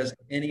nobody has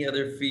any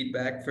other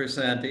feedback for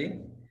Santi.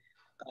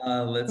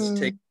 Let's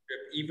take a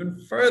trip even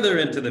further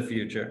into the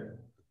future.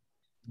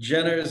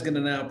 Jenner is going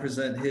to now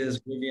present his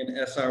Rivian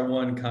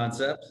SR1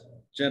 concept.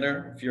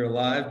 Jenner, if you're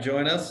alive,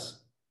 join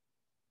us.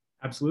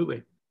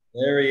 Absolutely.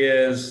 There he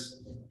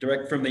is,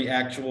 direct from the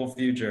actual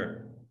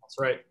future. That's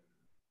right.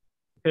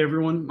 Hey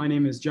everyone, my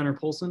name is Jenner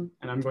Polson,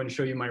 and I'm going to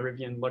show you my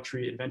Rivian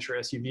luxury adventure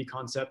SUV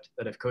concept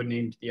that I've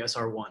codenamed the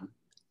SR1.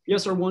 The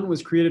SR1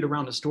 was created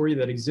around a story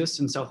that exists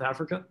in South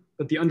Africa,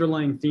 but the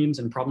underlying themes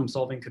and problem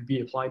solving could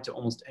be applied to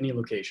almost any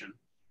location.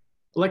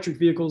 Electric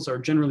vehicles are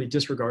generally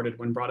disregarded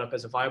when brought up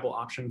as a viable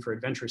option for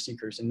adventure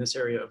seekers in this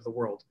area of the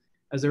world,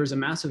 as there is a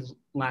massive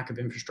lack of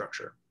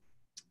infrastructure.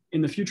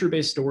 In the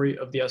future-based story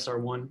of the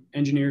SR1,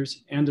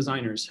 engineers and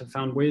designers have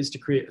found ways to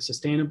create a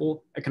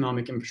sustainable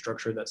economic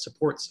infrastructure that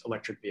supports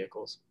electric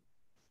vehicles.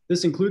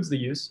 This includes the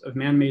use of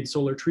man-made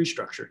solar tree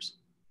structures.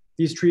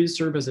 These trees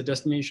serve as a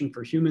destination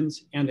for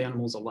humans and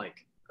animals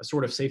alike, a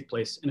sort of safe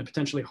place in a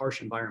potentially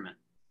harsh environment.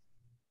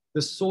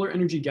 The solar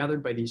energy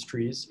gathered by these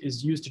trees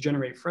is used to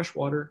generate fresh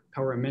water,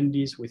 power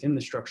amenities within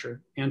the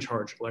structure, and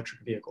charge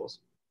electric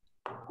vehicles.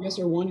 The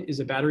SR1 is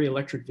a battery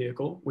electric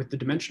vehicle with the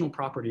dimensional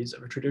properties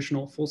of a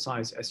traditional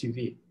full-size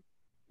SUV.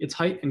 Its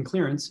height and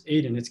clearance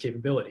aid in its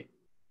capability.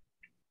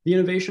 The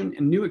innovation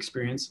and new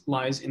experience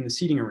lies in the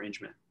seating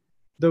arrangement.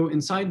 Though in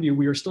side view,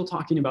 we are still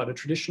talking about a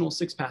traditional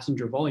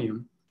 6-passenger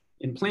volume,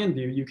 in plan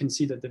view, you can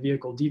see that the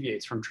vehicle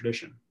deviates from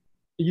tradition.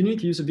 The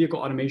unique use of vehicle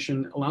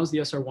automation allows the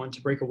SR1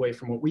 to break away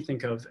from what we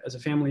think of as a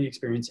family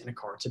experience in a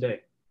car today.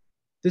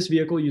 This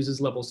vehicle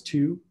uses levels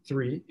 2,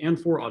 3, and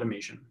 4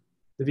 automation.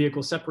 The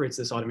vehicle separates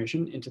this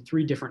automation into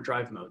 3 different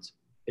drive modes: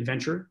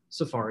 Adventure,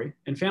 Safari,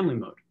 and Family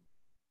mode.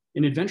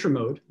 In Adventure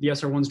mode, the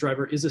SR1's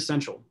driver is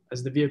essential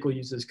as the vehicle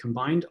uses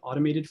combined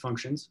automated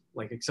functions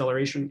like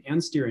acceleration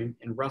and steering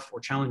in rough or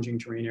challenging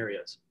terrain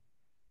areas.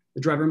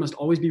 The driver must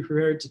always be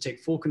prepared to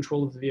take full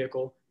control of the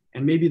vehicle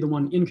and may be the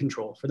one in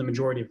control for the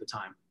majority of the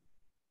time.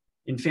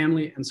 In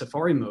Family and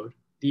Safari mode,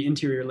 the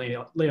interior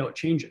layout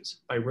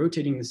changes by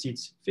rotating the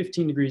seats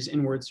 15 degrees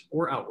inwards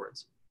or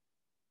outwards.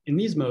 In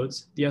these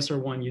modes, the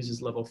SR1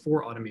 uses level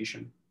 4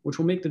 automation, which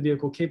will make the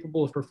vehicle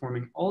capable of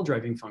performing all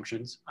driving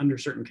functions under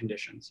certain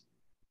conditions.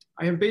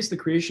 I have based the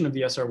creation of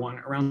the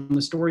SR1 around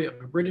the story of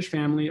a British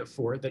family of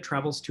 4 that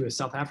travels to a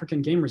South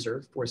African game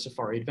reserve for a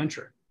safari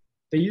adventure.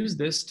 They use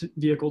this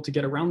vehicle to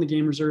get around the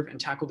game reserve and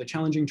tackle the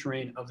challenging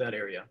terrain of that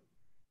area.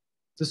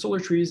 The solar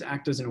trees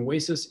act as an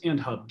oasis and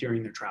hub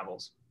during their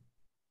travels.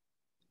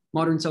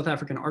 Modern South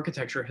African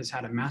architecture has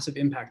had a massive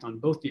impact on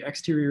both the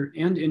exterior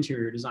and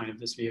interior design of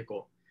this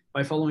vehicle.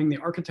 By following the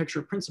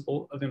architecture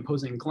principle of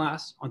imposing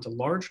glass onto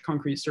large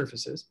concrete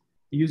surfaces,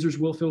 the users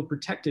will feel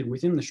protected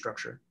within the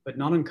structure, but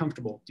not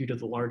uncomfortable due to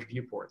the large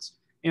viewports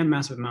and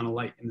massive amount of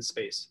light in the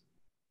space.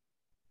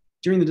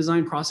 During the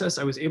design process,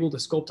 I was able to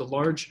sculpt a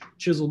large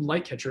chiseled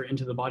light catcher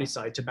into the body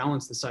side to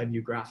balance the side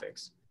view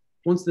graphics.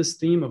 Once this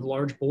theme of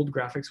large, bold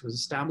graphics was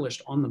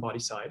established on the body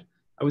side,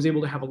 I was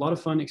able to have a lot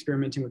of fun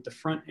experimenting with the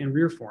front and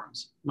rear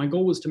forms. My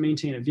goal was to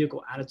maintain a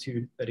vehicle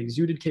attitude that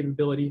exuded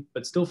capability,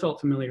 but still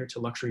felt familiar to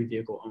luxury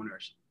vehicle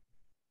owners.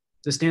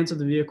 The stance of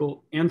the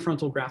vehicle and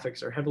frontal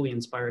graphics are heavily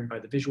inspired by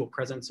the visual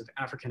presence of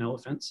African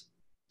elephants.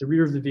 The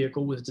rear of the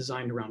vehicle was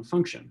designed around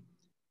function.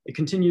 It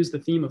continues the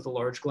theme of the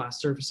large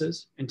glass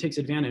surfaces and takes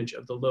advantage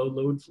of the low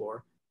load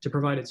floor to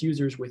provide its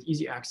users with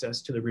easy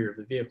access to the rear of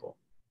the vehicle.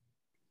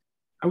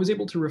 I was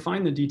able to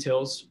refine the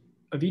details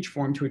of each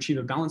form to achieve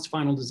a balanced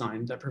final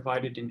design that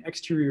provided an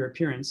exterior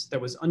appearance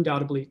that was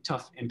undoubtedly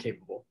tough and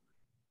capable.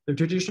 The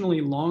traditionally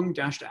long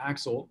dashed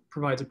axle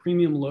provides a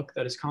premium look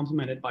that is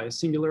complemented by a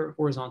singular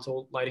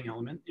horizontal lighting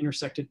element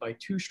intersected by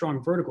 2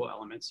 strong vertical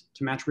elements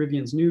to match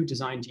Rivian's new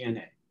design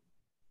DNA.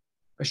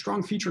 A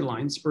strong feature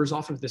line spurs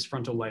off of this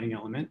frontal lighting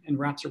element and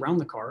wraps around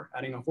the car,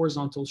 adding a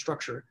horizontal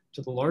structure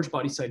to the large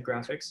body side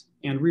graphics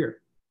and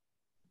rear.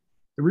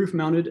 The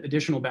roof-mounted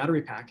additional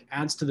battery pack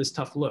adds to this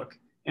tough look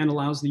and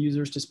allows the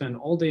users to spend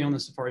all day on the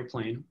safari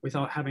plane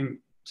without having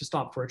to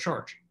stop for a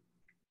charge.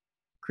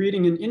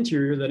 Creating an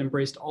interior that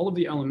embraced all of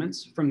the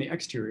elements from the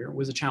exterior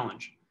was a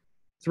challenge.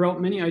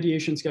 Throughout many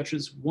ideation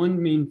sketches, one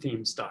main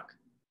theme stuck.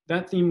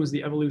 That theme was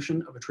the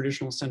evolution of a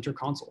traditional center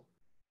console.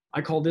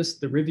 I call this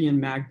the Rivian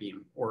Mag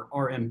Beam, or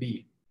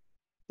RMB.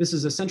 This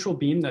is a central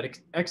beam that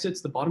exits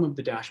the bottom of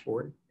the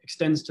dashboard,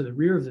 extends to the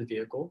rear of the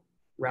vehicle,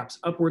 wraps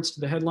upwards to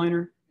the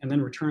headliner, and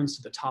then returns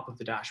to the top of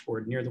the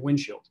dashboard near the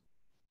windshield.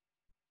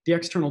 The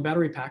external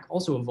battery pack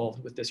also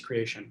evolved with this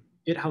creation.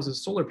 It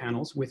houses solar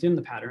panels within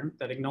the pattern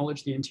that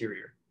acknowledge the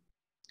interior.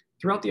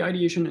 Throughout the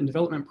ideation and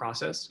development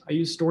process, I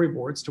used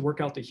storyboards to work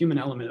out the human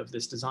element of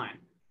this design.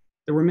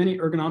 There were many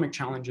ergonomic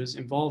challenges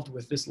involved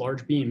with this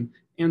large beam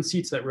and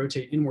seats that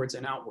rotate inwards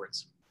and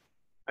outwards.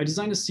 I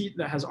designed a seat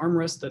that has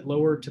armrests that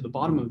lower to the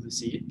bottom of the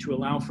seat to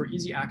allow for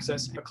easy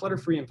access and a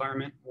clutter-free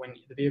environment when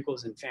the vehicle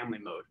is in family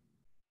mode.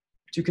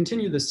 To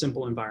continue this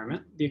simple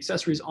environment, the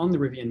accessories on the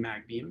Rivian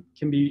Mag beam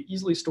can be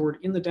easily stored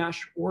in the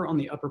dash or on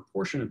the upper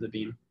portion of the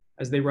beam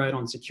as they ride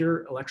on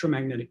secure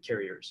electromagnetic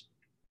carriers.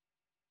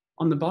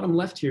 On the bottom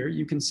left here,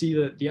 you can see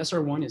that the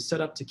SR1 is set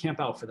up to camp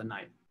out for the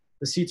night.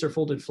 The seats are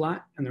folded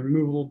flat and the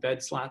removable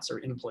bed slats are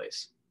in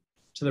place.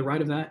 To the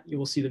right of that, you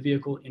will see the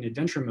vehicle in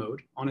adventure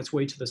mode on its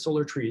way to the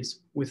solar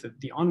trees with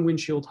the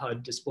on-windshield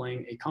HUD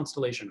displaying a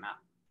constellation map.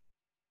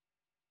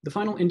 The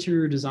final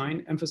interior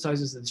design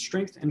emphasizes the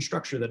strength and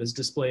structure that is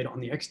displayed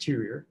on the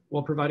exterior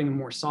while providing a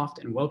more soft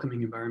and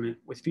welcoming environment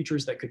with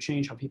features that could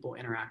change how people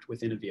interact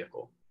within a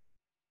vehicle.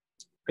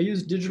 I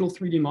used digital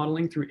 3D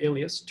modeling through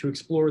Alias to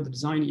explore the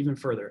design even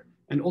further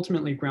and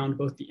ultimately ground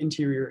both the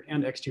interior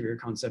and exterior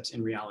concepts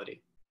in reality.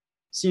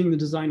 Seeing the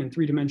design in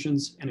 3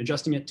 dimensions and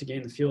adjusting it to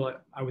gain the feel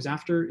I was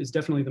after is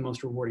definitely the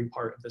most rewarding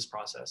part of this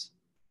process.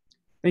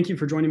 Thank you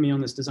for joining me on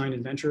this design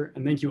adventure,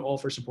 and thank you all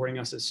for supporting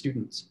us as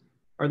students.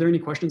 Are there any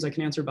questions I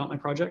can answer about my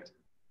project?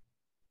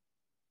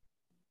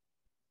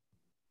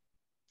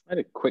 I had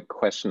a quick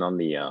question on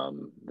the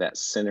that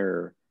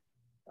center.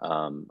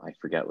 I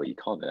forget what you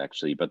called it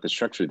actually, but the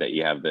structure that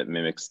you have that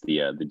mimics the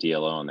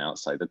DLO on the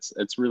outside.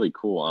 That's really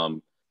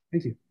cool.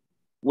 Thank you.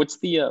 What's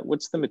the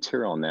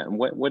material on that, and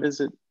what is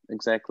it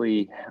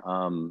exactly?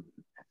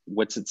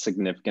 What's its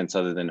significance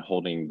other than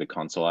holding the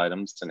console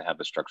items and have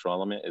a structural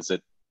element? Is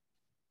it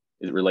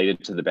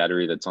related to the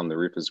battery that's on the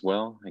roof as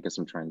well? I guess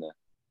I'm trying to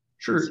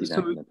see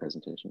that in the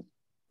presentation.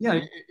 Yeah,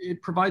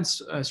 it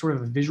provides sort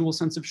of a visual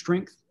sense of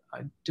strength.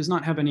 It does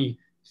not have any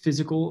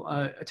physical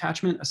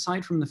attachment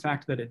aside from the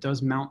fact that it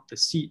does mount the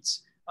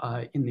seats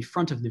in the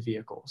front of the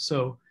vehicle.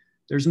 So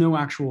there's no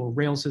actual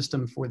rail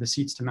system for the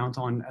seats to mount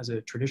on as a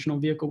traditional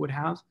vehicle would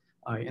have.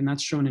 And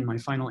that's shown in my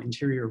final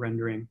interior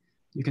rendering.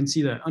 You can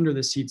see that under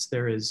the seats,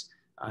 there is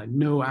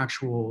no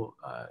actual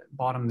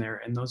bottom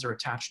there, and those are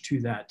attached to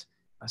that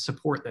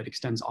support that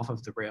extends off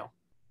of the rail.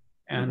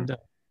 And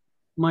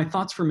my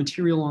thoughts for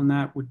material on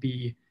that would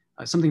be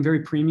something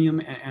very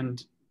premium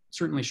and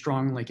certainly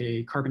strong, like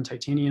a carbon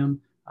titanium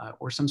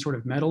or some sort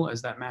of metal,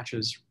 as that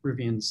matches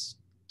Rivian's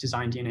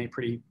design DNA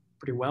pretty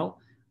well.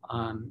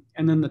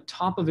 And then the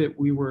top of it,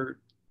 we were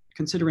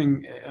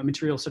considering a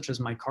material such as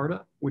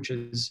micarta, which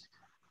is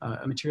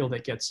a material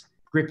that gets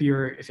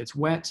grippier if it's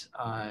wet,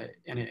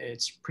 and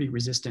it's pretty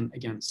resistant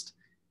against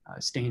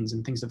stains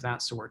and things of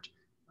that sort.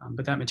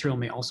 But that material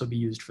may also be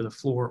used for the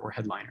floor or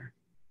headliner.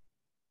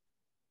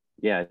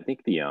 Yeah, I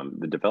think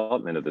the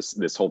development of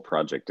this whole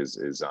project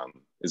is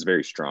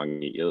very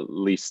strong. At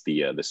least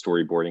the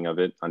storyboarding of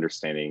it,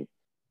 understanding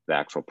the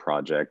actual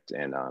project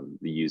and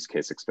the use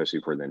case, especially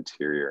for the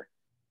interior.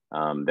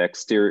 The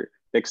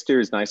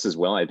exterior is nice as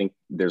well. I think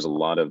there's a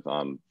lot of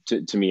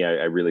to me,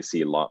 I really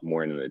see a lot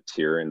more in the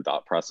interior and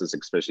thought process,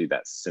 especially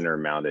that center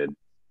mounted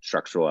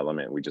structural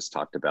element we just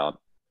talked about.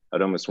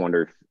 I'd almost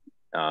wonder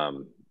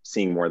if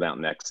seeing more of that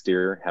in the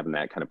exterior, having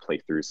that kind of play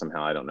through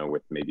somehow. I don't know,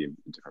 with maybe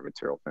a different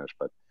material finish,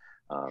 but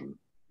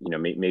you know,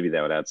 maybe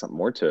that would add something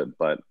more to it.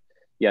 But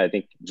yeah, I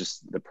think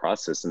just the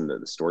process and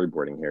the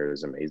storyboarding here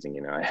is amazing.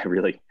 You know, I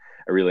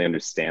really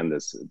understand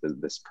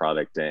this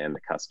product and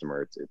the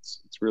customer.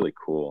 It's really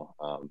cool.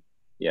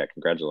 Yeah,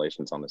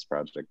 congratulations on this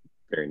project.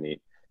 Very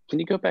neat. Can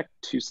you go back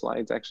 2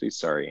 slides? Actually,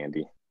 sorry,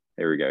 Andy.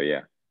 There we go.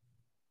 Yeah,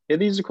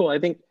 these are cool. I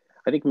think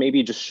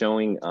maybe just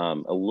showing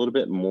a little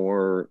bit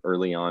more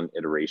early on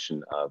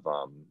iteration of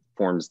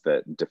forms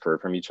that differ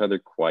from each other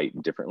quite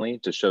differently,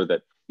 to show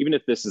that even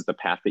if this is the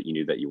path that you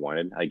knew that you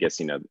wanted, I guess,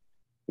 you know,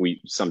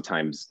 we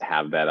sometimes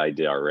have that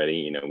idea already.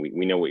 You know,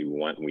 we know what we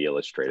want and we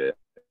illustrate it.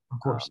 Of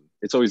course.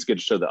 It's always good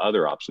to show the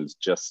other options,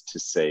 just to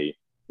say,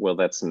 well,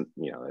 that's,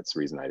 you know, that's the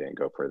reason I didn't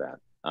go for that.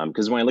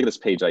 Because when I look at this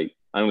page, I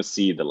almost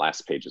see the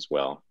last page as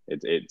well.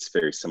 It's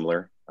very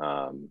similar,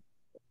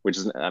 which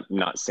is, I'm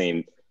not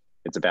saying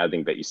it's a bad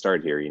thing that you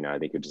started here. You know, I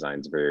think your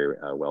design's very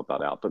well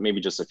thought out, but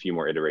maybe just a few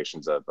more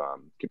iterations of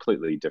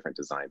completely different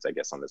designs, I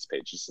guess, on this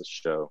page, just to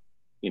show,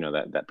 you know,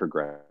 that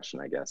progression,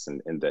 I guess,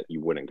 and that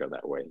you wouldn't go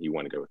that way. You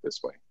want to go this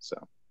way. So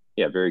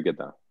yeah, very good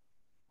though.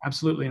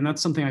 Absolutely. And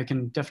that's something I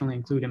can definitely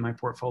include in my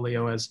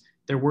portfolio, as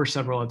there were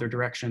several other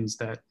directions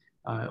that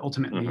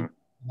ultimately did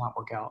not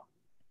work out.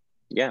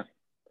 Yeah.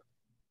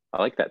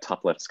 I like that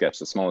top left sketch,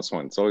 the smallest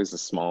one. It's always the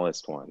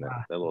smallest one,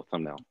 that little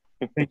thumbnail.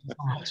 Thank you so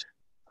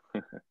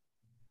much.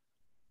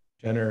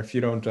 Jenner, if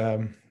you don't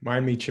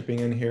mind me chipping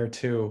in here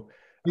too,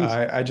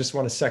 I just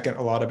want to second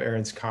a lot of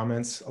Aaron's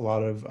comments, a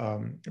lot of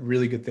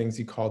really good things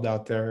he called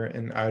out there.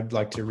 And I'd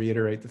like to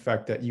reiterate the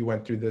fact that you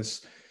went through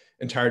this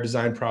entire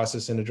design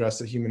process and addressed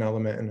the human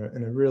element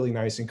in a really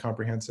nice and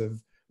comprehensive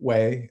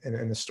way, and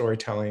in a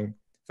storytelling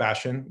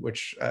fashion,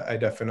 which I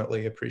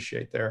definitely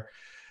appreciate there.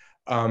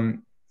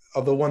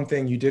 although one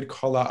thing you did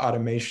call out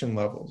automation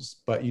levels,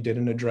 but you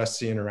didn't address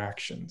the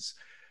interactions.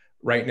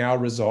 Right now,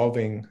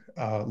 resolving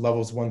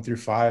levels 1 through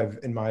 5,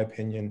 in my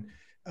opinion,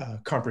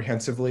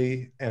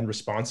 comprehensively and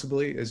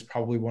responsibly is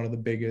probably one of the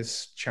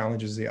biggest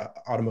challenges the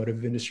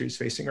automotive industry is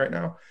facing right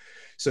now.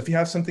 So if you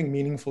have something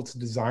meaningful to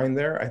design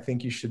there, I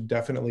think you should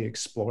definitely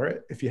explore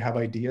it if you have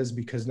ideas,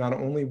 because not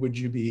only would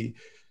you be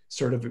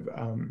sort of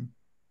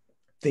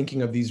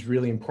thinking of these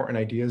really important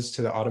ideas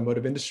to the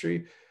automotive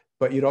industry,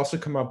 but you'd also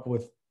come up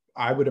with,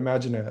 I would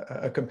imagine,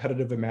 a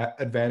competitive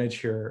advantage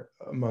here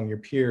among your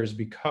peers,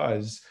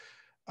 because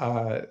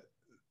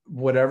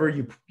whatever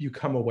you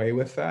come away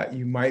with that,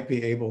 you might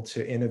be able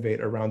to innovate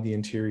around the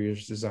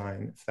interiors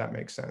design, if that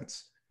makes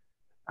sense.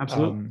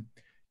 Absolutely.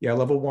 Yeah,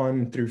 level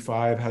 1 through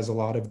 5 has a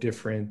lot of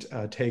different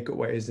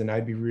takeaways, and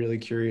I'd be really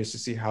curious to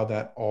see how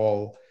that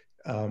all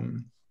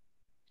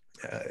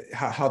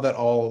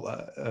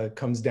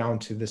comes down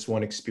to this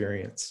one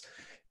experience,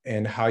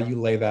 and how you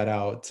lay that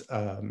out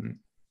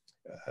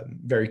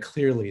very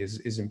clearly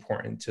is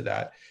important to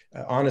that.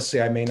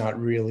 Honestly, I may not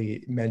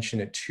really mention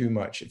it too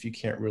much if you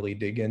can't really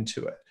dig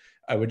into it.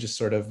 I would just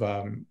sort of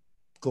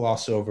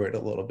gloss over it a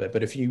little bit.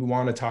 But if you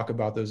want to talk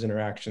about those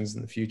interactions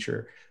in the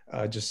future,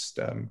 just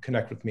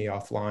connect with me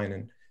offline,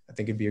 and I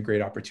think it'd be a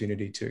great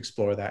opportunity to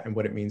explore that and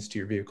what it means to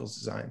your vehicle's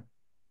design.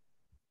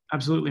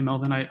 Absolutely,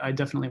 Melvin. I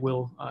definitely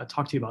will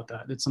talk to you about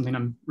that. It's something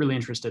I'm really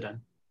interested in.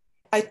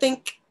 I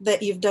think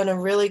that you've done a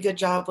really good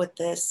job with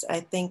this. I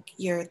think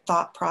your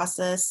thought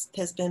process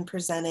has been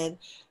presented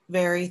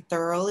very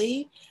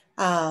thoroughly.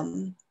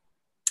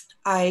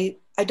 I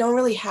don't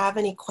really have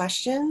any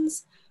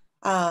questions,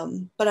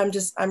 but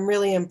I'm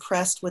really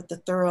impressed with the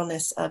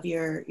thoroughness of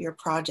your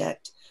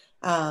project.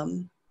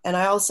 And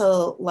I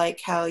also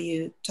like how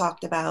you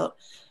talked about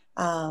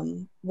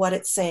what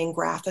it's saying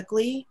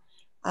graphically,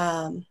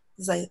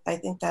 because I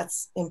think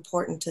that's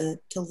important to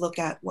look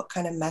at what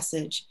kind of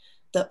message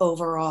the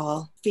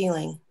overall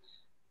feeling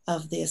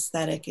of the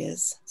aesthetic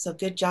is. So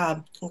good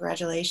job.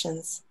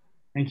 Congratulations.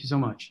 Thank you so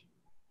much.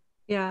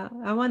 Yeah,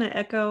 I want to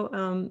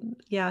echo,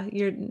 yeah,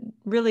 you're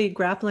really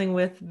grappling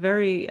with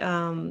very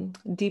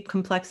deep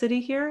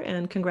complexity here,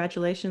 and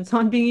congratulations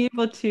on being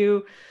able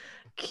to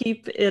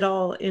keep it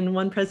all in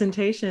one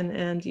presentation,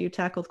 and you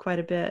tackled quite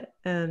a bit,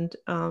 and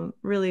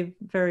really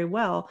very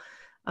well.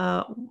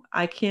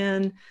 I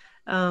can,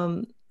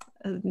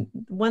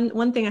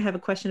 one thing I have a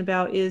question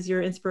about is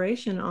your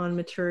inspiration on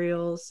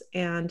materials,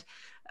 and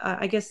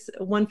I guess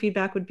one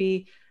feedback would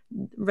be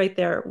right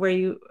there where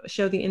you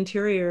show the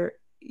interior.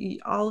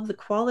 All of the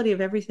quality of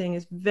everything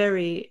is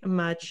very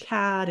much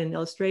CAD and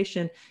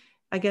illustration.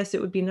 I guess it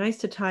would be nice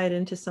to tie it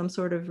into some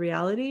sort of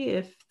reality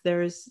if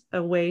there's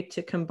a way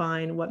to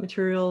combine what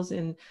materials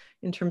in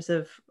terms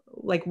of,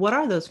 like, what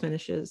are those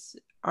finishes?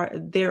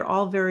 They're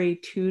all very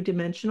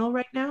two-dimensional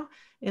right now,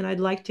 and I'd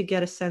like to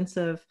get a sense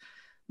of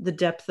the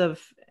depth of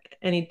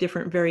any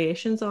different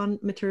variations on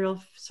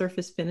material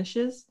surface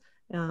finishes,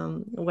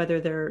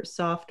 whether they're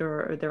soft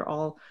or they're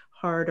all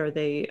hard. Are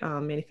they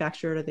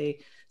manufactured? Are they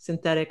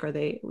synthetic? Are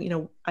they,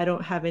 I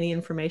don't have any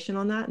information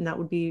on that. And that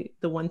would be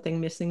the one thing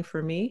missing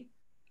for me,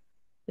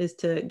 is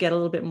to get a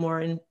little bit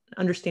more in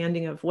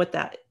understanding of what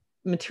that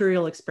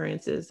material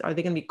experience is. Are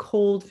they going to be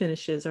cold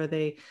finishes? Are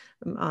they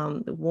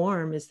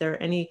warm? Is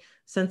there any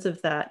sense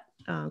of that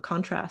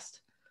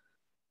contrast?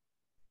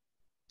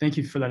 Thank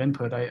you for that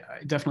input. I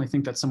definitely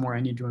think that's somewhere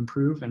I need to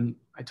improve, and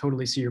I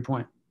totally see your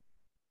point.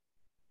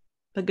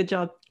 But good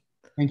job.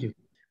 Thank you.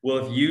 Well,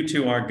 if you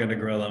two aren't going to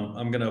grill them,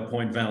 I'm going to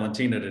appoint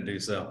Valentina to do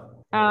so.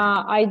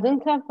 I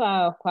don't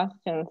have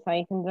questions.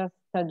 I can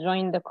just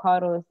join the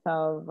chorus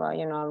of,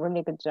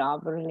 really good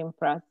job, really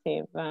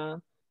impressive.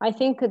 I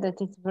think that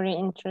it's very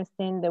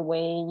interesting the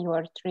way you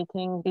are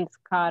treating this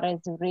car as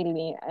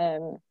really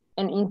an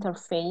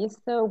interface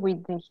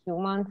with the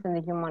humans and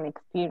the human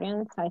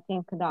experience. I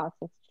think that's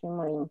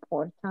extremely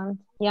important.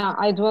 Yeah,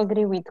 I do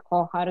agree with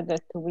Kohar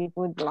that we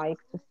would like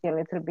to see a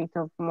little bit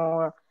of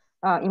more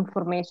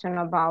information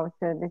about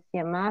the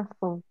CMF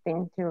of the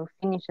interior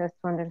finishes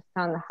to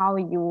understand how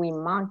you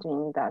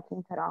imagine that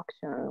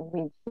interaction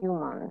with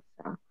humans.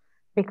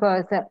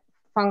 Because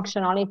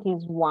functionality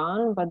is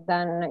one, but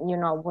then,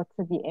 what's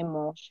the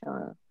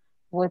emotion?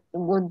 What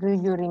do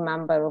you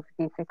remember of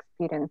this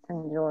experience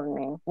and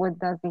journey? What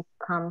does it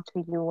come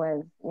to you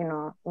as,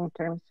 in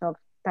terms of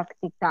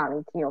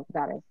tacticality of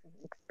that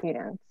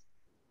experience?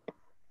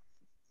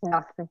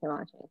 That's pretty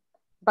much it.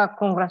 But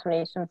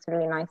congratulations,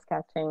 really nice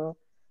sketching,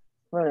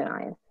 really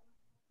nice.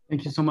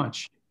 Thank you so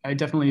much. I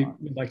definitely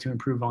would like to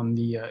improve on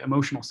the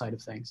emotional side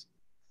of things.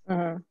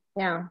 Mm-hmm.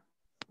 Yeah.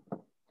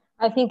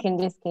 I think in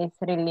this case,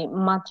 really,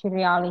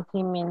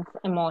 materiality means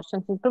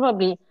emotions. It's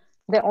probably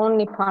the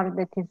only part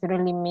that is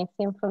really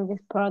missing from this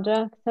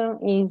project,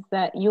 is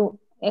that you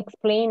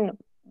explain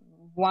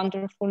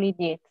wonderfully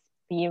the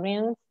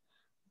experience,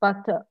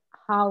 but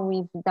how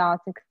is that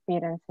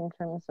experience in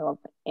terms of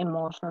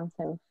emotions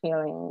and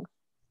feelings?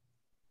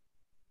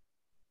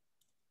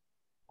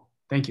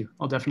 Thank you.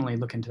 I'll definitely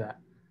look into that.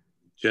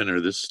 Jenner,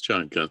 this is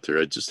John Gunther.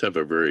 I just have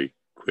a very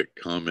quick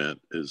comment.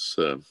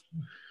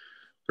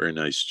 very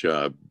nice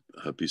job.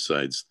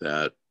 Besides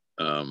that,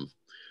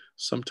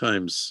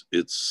 sometimes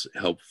it's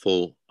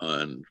helpful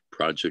on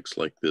projects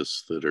like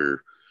this that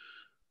are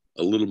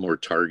a little more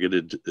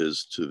targeted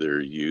as to their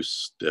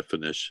use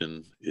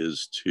definition,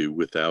 is to,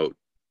 without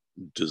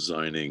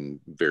designing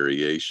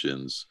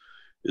variations,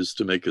 is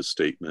to make a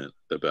statement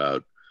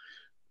about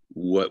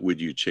what would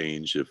you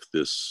change if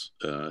this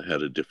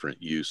had a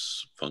different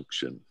use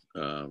function.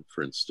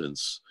 For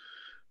instance,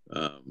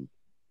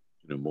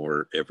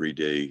 more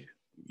everyday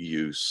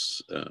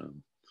use.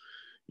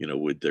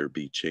 Would there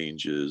be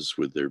changes?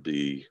 Would there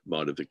be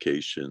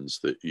modifications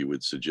that you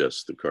would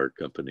suggest the car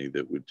company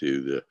that would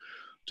do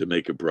to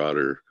make a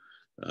broader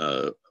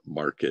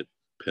market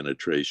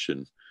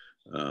penetration?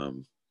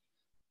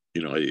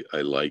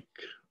 I like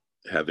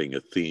having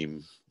a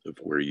theme of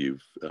where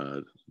you've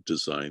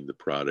designed the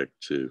product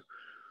to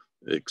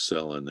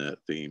excel in that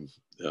theme.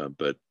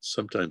 But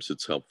sometimes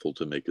it's helpful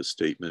to make a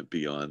statement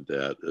beyond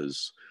that,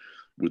 as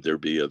would there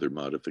be other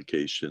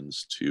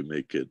modifications to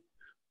make it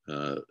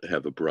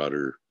have a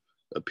broader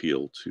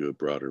appeal to a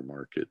broader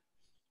market?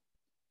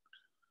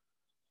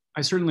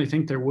 I certainly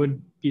think there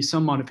would be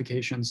some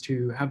modifications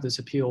to have this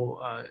appeal,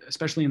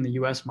 especially in the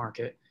US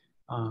market.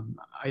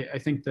 I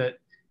think that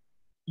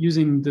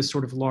using this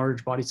sort of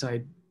large body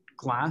side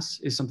glass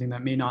is something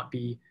that may not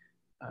be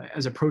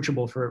as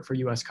approachable for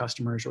US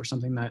customers, or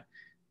something that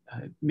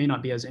may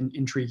not be as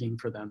intriguing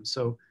for them.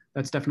 So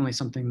that's definitely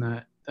something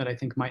that I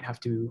think might have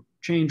to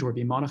change or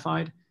be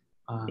modified.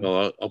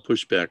 Well, I'll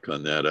push back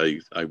on that.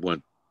 I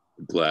want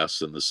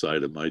glass on the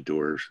side of my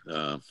door.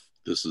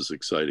 This is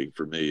exciting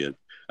for me. And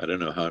I don't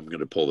know how I'm going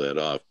to pull that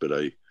off, but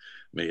I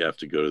may have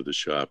to go to the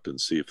shop and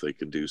see if they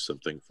can do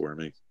something for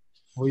me.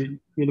 Well,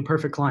 you're the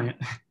perfect client.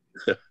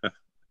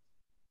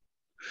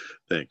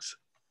 Thanks.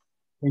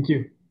 Thank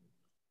you.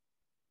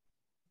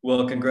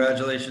 Well,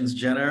 congratulations,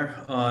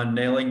 Jenner, on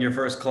nailing your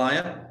first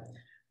client.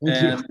 Thank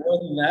and you. More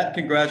than that,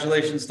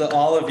 congratulations to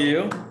all of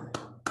you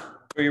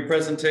for your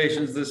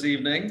presentations this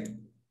evening.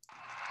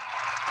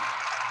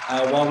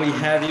 While we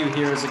have you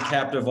here as a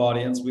captive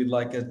audience, we'd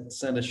like to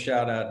send a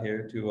shout out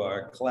here to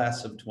our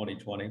class of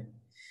 2020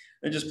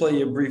 and just play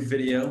you a brief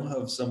video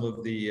of some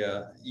of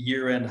the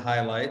year-end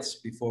highlights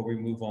before we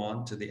move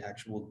on to the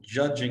actual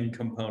judging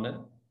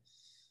component.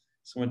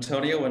 So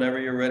Antonio, whenever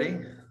you're ready,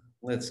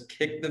 let's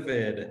kick the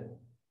vid.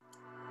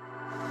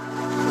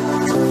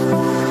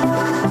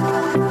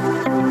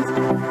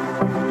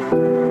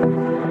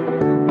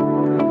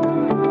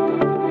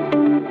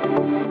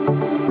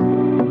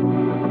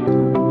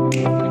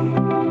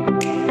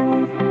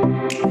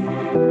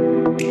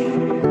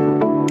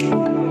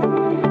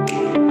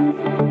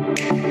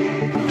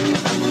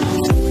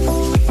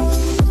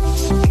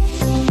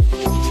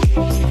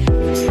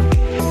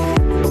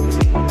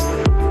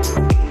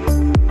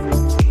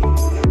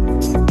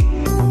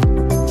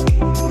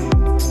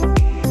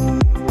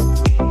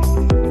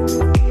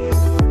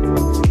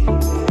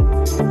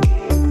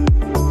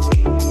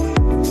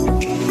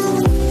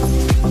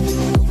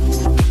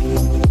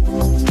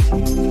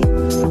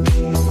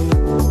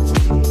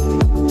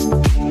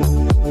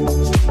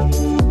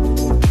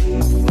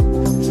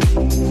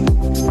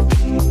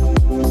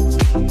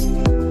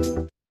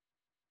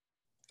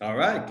 All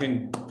right,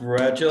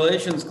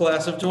 congratulations,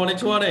 class of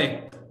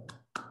 2020.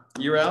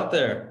 You're out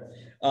there.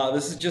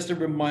 This is just a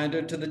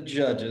reminder to the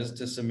judges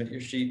to submit your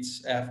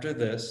sheets after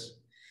this,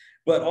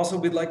 but also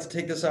we'd like to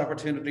take this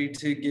opportunity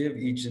to give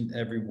each and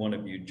every one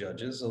of you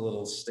judges a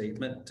little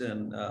statement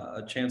and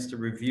a chance to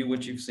review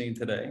what you've seen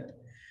today,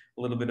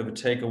 a little bit of a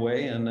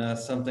takeaway and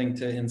something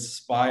to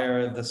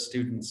inspire the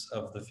students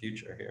of the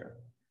future here.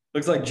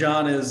 Looks like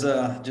John is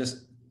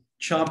just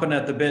chomping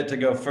at the bit to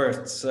go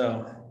first,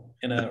 so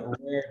in a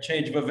rare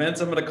change of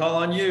events, I'm going to call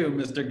on you,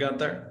 Mr.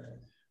 Gunther.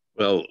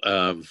 Well,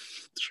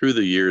 through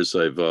the years,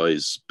 I've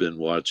always been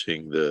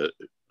watching the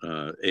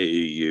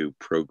AAU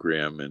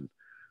program, and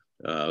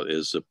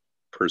as a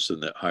person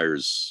that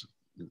hires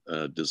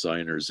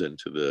designers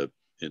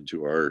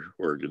into our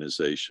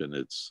organization,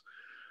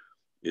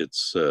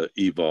 it's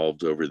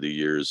evolved over the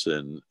years,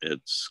 and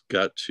it's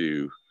got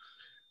to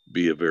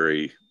be a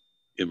very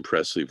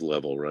impressive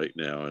level right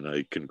now. And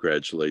I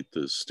congratulate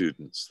the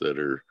students that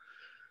are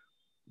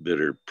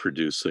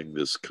producing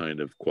this kind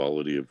of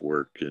quality of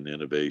work and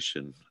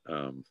innovation.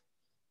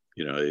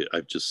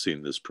 I've just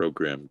seen this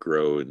program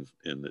grow in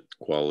the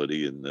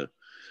quality and the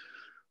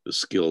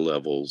skill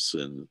levels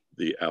and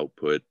the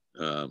output.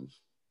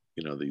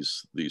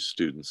 These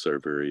students are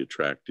very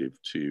attractive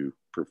to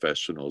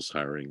professionals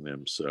hiring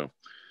them. So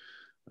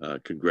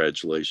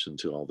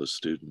congratulations to all the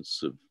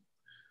students of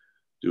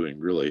doing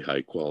really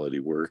high quality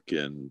work,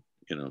 and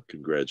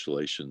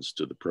congratulations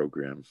to the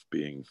program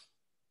being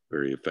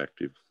very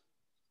effective.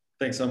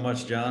 Thanks so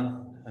much,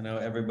 John. I know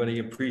everybody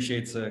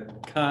appreciates a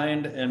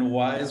kind and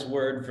wise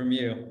word from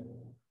you.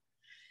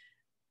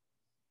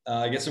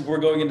 I guess if we're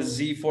going into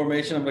Z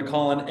formation, I'm going to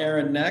call on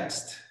Aaron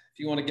next. If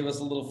you want to give us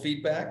a little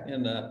feedback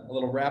and a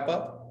little wrap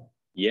up.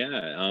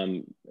 Yeah,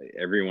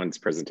 everyone's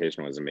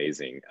presentation was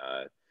amazing.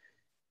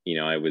 you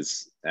know, I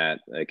was at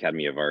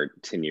Academy of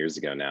Art 10 years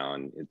ago now,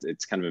 and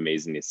it's kind of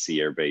amazing to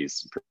see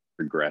everybody's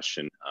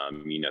progression.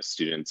 You know,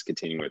 students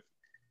continuing with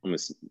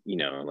almost, you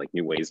know, like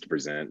new ways to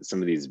present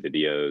some of these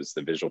videos,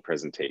 the visual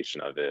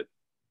presentation of it.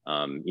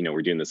 You know,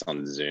 we're doing this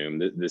on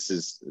Zoom. This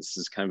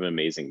is kind of an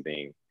amazing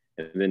thing.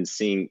 And then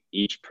seeing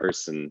each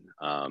person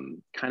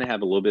kind of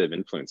have a little bit of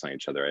influence on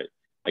each other.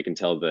 I can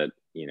tell that,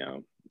 you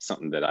know,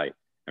 something that I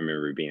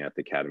remember being at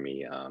the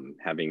Academy,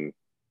 having,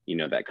 you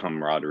know, that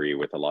camaraderie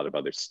with a lot of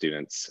other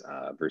students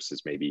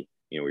versus maybe,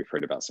 you know, we've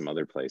heard about some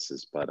other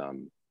places, but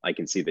I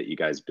can see that you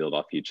guys build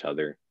off each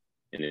other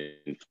and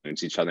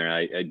influence each other.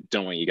 And I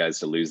don't want you guys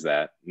to lose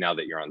that now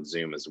that you're on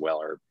Zoom as well,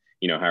 or,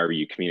 you know, however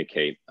you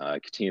communicate,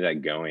 continue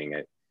that going.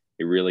 It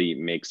really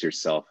makes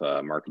yourself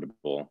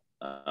marketable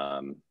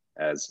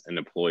as an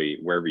employee,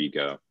 wherever you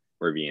go,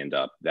 wherever you end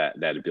up,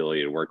 that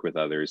ability to work with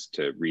others,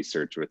 to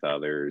research with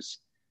others,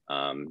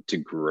 to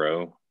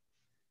grow,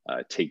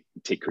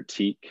 take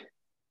critique.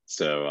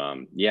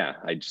 So yeah,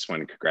 I just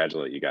want to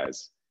congratulate you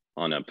guys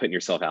on putting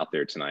yourself out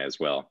there tonight as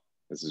well.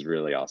 This is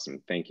really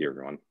awesome. Thank you,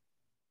 everyone.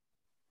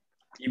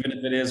 Even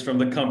if it is from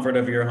the comfort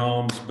of your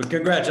homes, but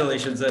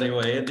congratulations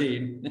anyway,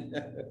 indeed.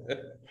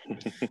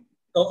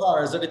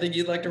 Kohar, is there anything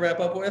you'd like to wrap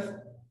up with?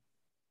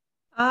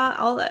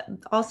 I'll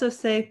also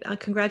say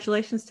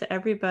congratulations to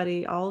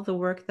everybody. All of the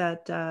work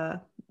that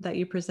that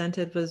you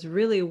presented was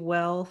really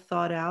well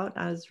thought out.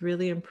 I was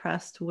really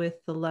impressed with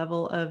the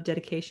level of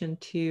dedication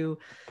to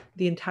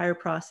the entire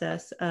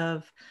process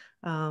of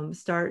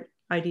start,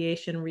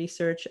 ideation,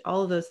 research.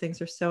 All of those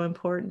things are so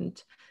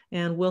important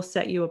and will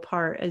set you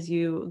apart as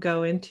you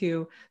go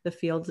into the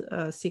field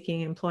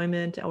seeking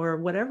employment or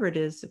whatever it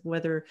is,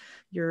 whether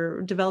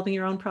you're developing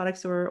your own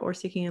products or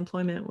seeking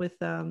employment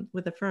with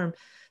a firm.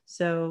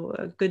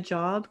 So good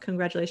job,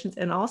 congratulations.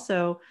 And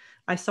also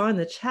I saw in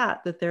the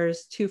chat that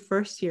there's 2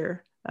 first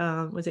year,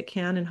 was it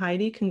Can and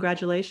Heidi?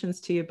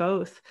 Congratulations to you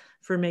both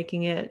for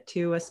making it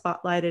to a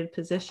spotlighted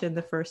position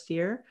the first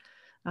year.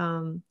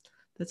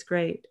 That's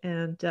great.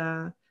 And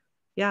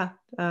yeah,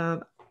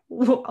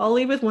 I'll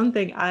leave with one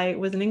thing. I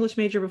was an English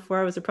major before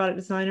I was a product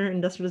designer,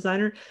 industrial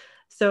designer.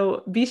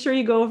 So be sure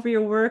you go over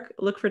your work,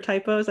 look for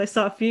typos. I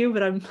saw a few,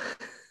 but I'm,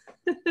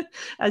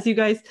 as you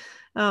guys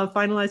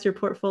finalize your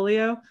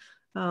portfolio,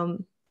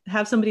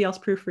 have somebody else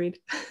proofread.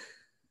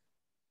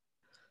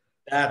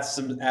 That's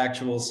some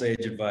actual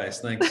sage advice.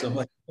 Thanks so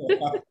much.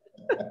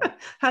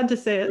 Had to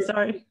say it,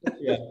 sorry.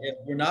 Yeah,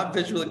 we're not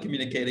visually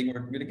communicating.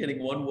 We're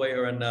communicating one way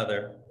or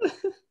another.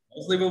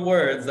 Mostly with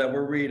words that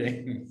we're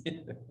reading.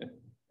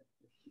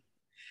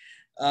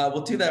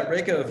 Well, to that,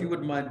 Reiko, if you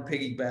wouldn't mind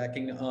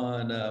piggybacking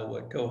on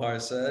what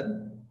Kohar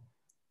said.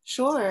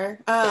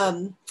 Sure.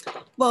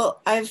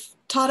 Well, I've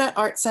taught at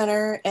Art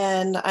Center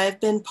and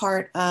I've been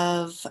part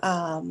of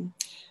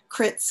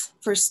crits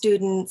for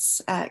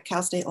students at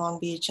Cal State Long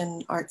Beach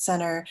and Art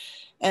Center.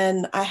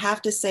 And I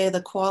have to say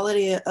the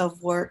quality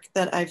of work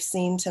that I've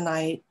seen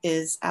tonight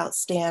is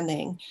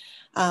outstanding.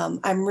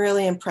 I'm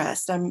really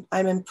impressed. I'm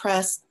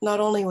impressed not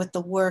only with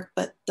the work,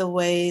 but the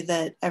way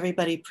that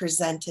everybody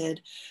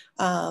presented.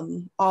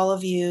 All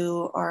of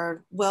you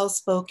are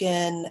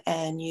well-spoken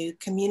and you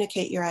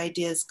communicate your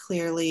ideas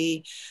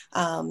clearly.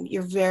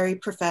 You're very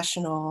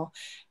professional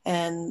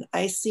and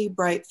I see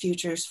bright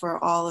futures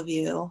for all of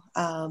you.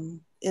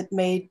 It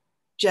made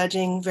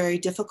judging very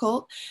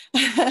difficult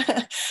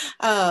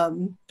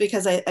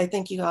because I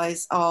think you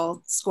guys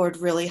all scored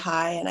really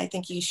high and I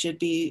think you should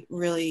be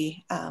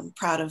really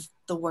proud of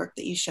the work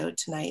that you showed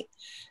tonight.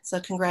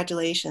 So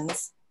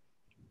congratulations.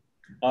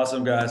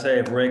 Awesome, guys. Hey,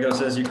 if Reiko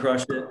says you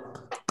crushed it,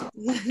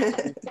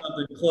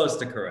 something close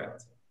to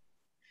correct.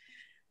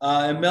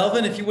 And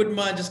Melvin, if you wouldn't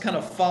mind just kind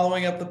of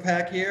following up the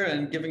pack here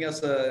and giving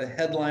us a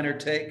headliner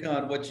take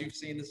on what you've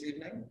seen this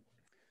evening.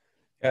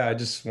 Yeah, I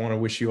just want to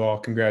wish you all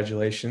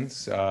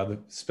congratulations,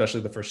 especially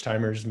the first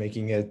timers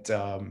making it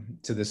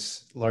to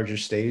this larger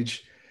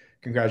stage.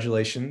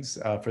 Congratulations.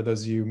 For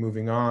those of you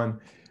moving on,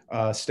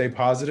 stay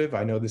positive.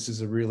 I know this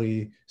is a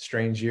really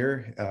strange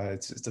year.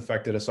 It's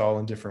affected us all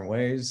in different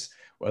ways,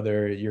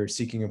 whether you're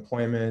seeking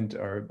employment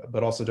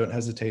but also don't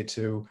hesitate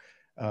to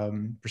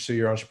pursue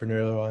your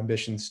entrepreneurial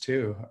ambitions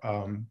too.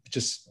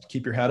 Just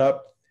keep your head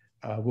up.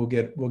 We'll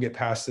get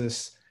past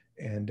this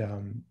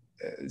and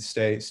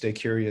stay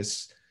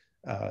curious.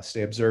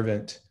 Stay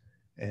observant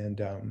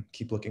and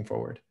keep looking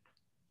forward.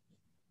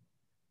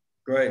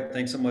 Great.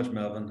 Thanks so much,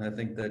 Melvin. I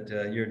think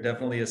that you're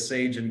definitely a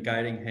sage and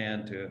guiding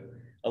hand to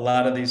a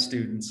lot of these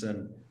students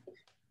and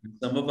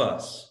some of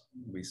us.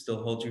 We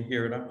still hold you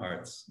here in our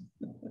hearts.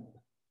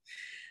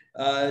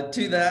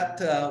 To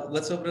that,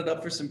 let's open it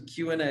up for some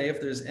Q&A.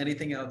 If there's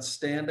anything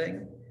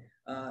outstanding,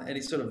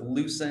 any sort of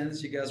loose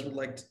ends you guys would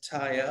like to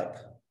tie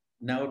up,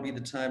 now would be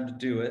the time to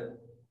do it.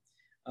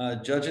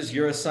 Judges,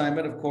 your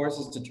assignment, of course,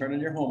 is to turn in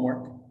your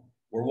homework.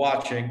 We're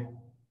watching.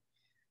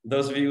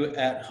 Those of you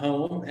at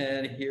home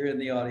and here in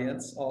the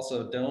audience,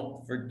 also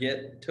don't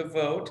forget to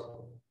vote.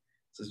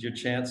 This is your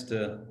chance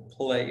to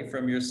play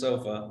from your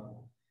sofa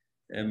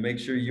and make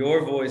sure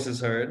your voice is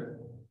heard.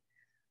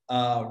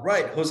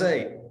 Right,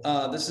 Jose,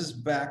 this is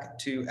back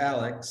to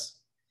Alex.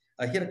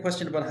 I had a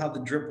question about how the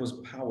drip was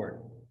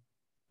powered.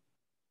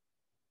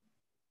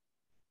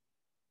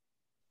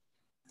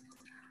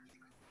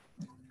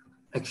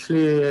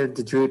 Actually,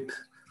 the drip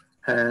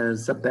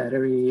has a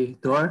battery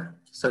door.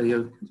 So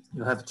you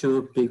have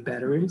two big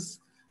batteries.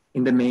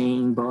 In the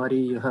main body,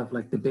 you have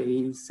like the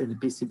base and the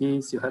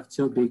PCBs. You have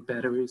two big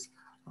batteries.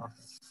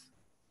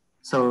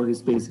 So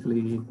it's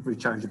basically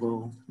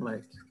rechargeable,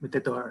 like with the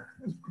door.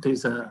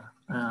 There's a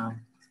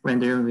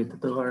rendering with the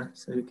door,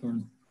 so you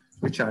can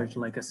recharge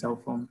like a cell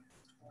phone.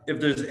 If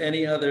there's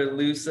any other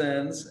loose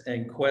ends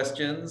and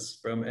questions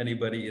from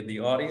anybody in the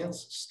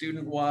audience,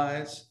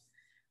 student-wise,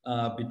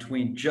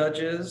 between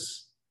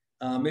judges,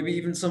 maybe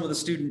even some of the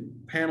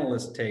student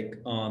panelists' take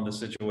on the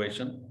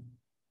situation.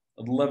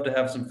 I'd love to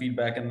have some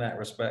feedback in that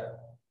respect.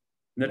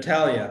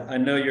 Natalia, I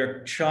know you're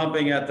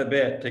chomping at the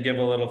bit to give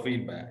a little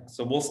feedback,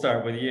 so we'll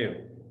start with you.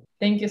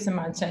 Thank you so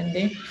much,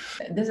 Andy.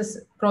 This is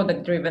a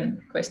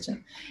product-driven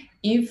question.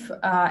 If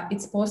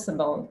it's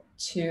possible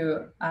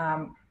to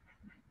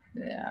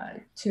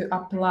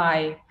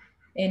apply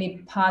any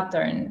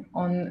pattern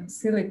on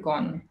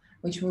silicone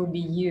which will be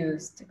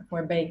used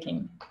for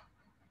baking.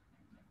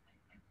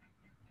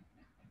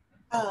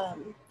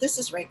 This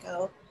is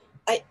Reiko.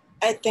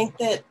 I think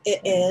that it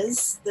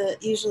is,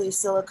 that usually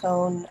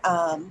silicone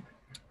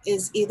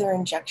is either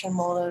injection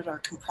molded or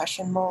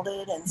compression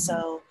molded. And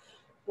so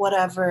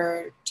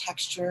whatever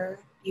texture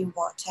you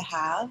want to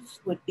have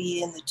would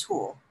be in the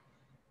tool.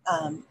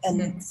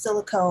 And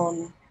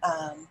silicone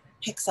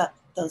picks up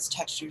those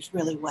textures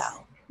really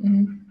well.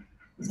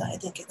 So I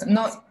think it's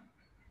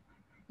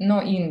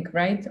no ink,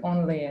 right?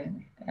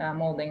 Only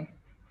molding.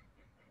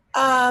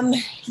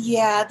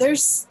 Yeah,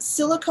 there's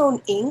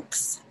silicone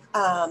inks,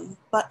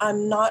 but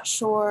I'm not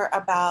sure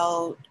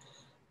about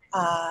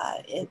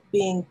it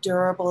being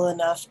durable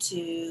enough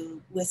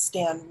to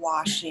withstand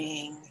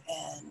washing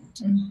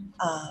and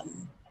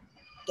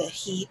the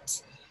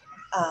heat.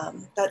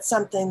 That's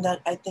something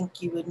that I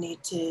think you would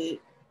need to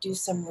do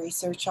some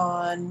research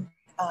on.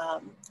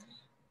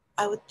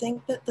 I would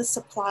think that the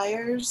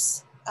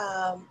suppliers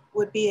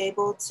would be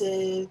able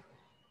to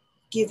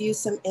give you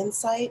some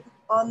insight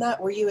on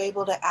that. Were you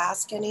able to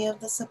ask any of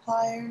the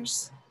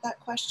suppliers that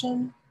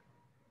question?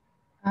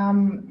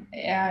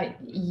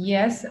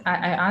 Yes, I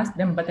asked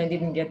them, but I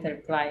didn't get a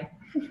reply.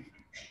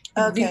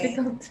 Okay.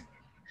 Difficult.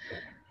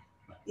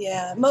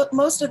 Yeah,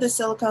 most of the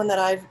silicone that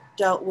I've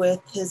dealt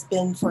with has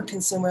been for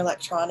consumer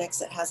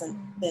electronics. It hasn't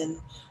been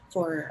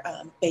for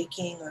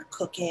baking or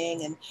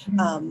cooking.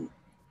 And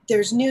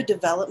there's new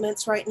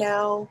developments right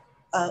now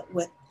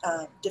with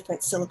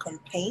different silicone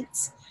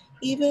paints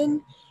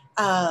even,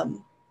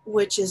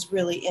 which is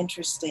really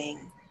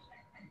interesting.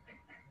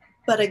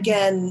 But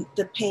again,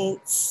 the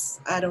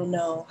paints, I don't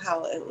know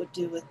how it would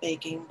do with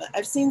baking, but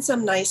I've seen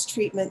some nice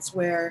treatments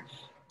where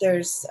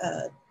there's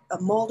a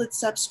molded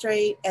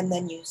substrate and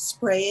then you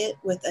spray it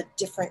with a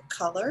different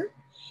color,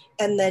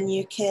 and then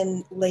you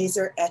can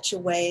laser etch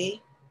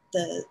away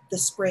the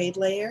sprayed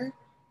layer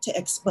to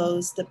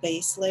expose the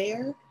base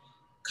layer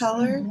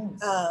color.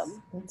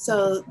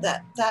 So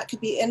that could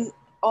be, and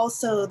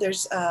also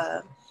there's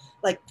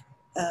like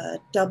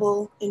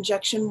double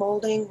injection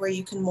molding where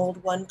you can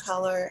mold one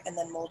color and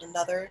then mold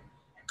another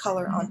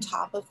color on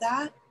top of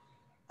that.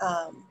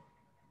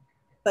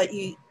 But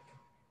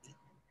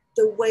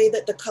the way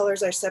that the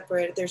colors are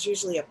separated, there's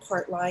usually a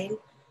part line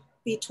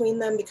between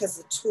them because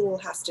the tool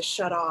has to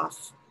shut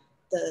off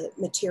the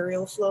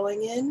material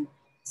flowing in.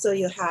 So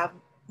you have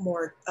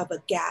more of a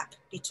gap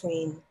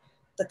between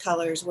the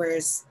colors,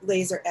 whereas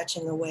laser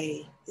etching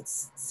away,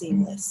 it's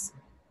seamless.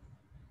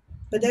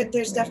 But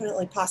there's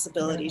definitely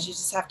possibilities. You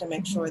just have to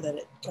make sure that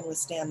it can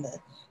withstand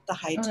the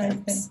high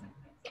temps.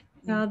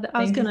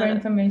 Thank you for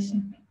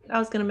information. I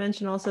was going to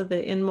mention also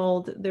the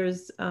in-mold.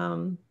 There's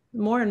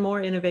more and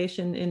more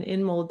innovation in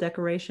in-mold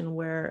decoration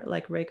where,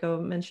 like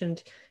Reiko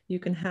mentioned, you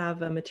can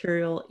have a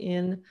material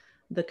in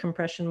the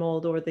compression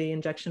mold or the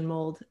injection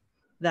mold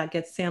that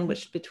gets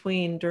sandwiched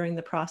between during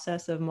the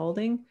process of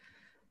molding.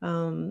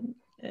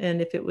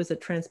 And if it was a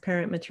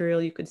transparent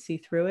material, you could see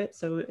through it.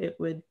 So it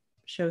would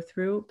show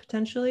through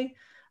potentially.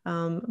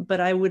 But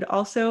I would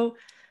also,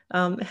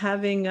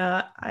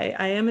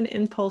 I am an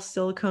impulse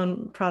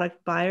silicone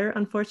product buyer,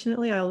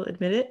 unfortunately, I'll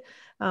admit it.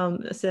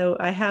 So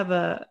I have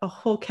a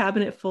whole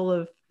cabinet full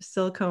of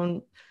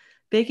silicone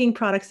baking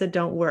products that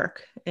don't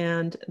work.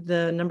 And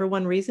the number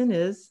one reason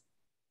is,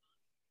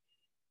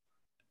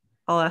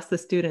 I'll ask the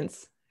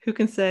students, who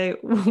can say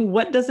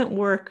what doesn't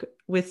work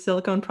with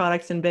silicone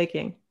products in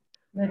baking?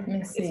 Let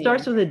me see. It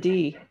starts with a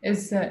D.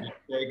 It's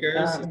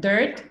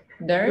dirt.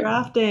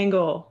 Draft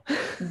angle.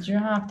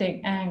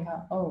 Drafting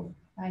angle. Oh,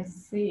 I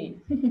see.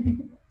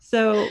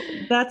 So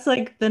that's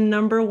like the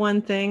number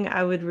one thing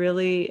I would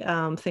really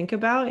think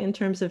about in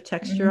terms of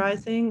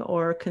texturizing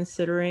or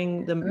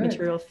considering the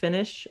material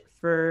finish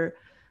for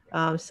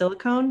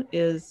silicone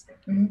is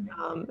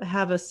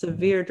have a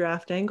severe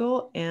draft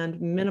angle and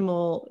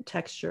minimal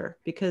texture,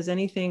 because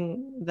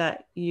anything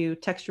that you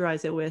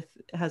texturize it with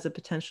has a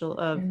potential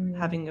of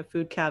having a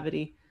food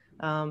cavity,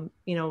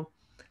 you know,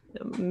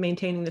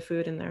 maintaining the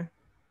food in there.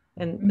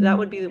 And that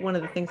would be one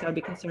of the things I would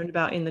be concerned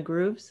about in the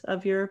grooves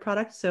of your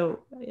product. So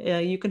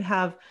you can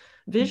have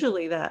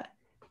visually that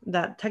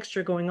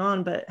texture going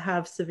on, but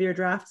have severe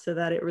draft so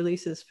that it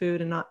releases food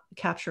and not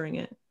capturing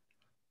it.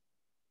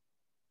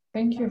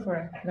 Thank you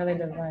for valid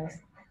advice.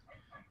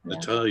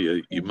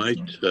 Natalia, you might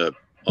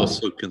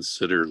also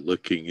consider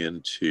looking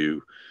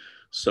into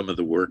some of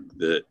the work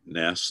that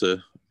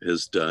NASA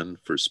has done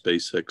for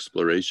space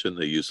exploration.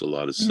 They use a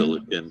lot of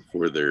silicon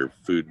for their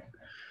food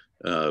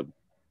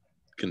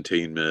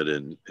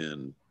containment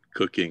and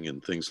cooking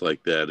and things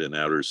like that in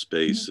outer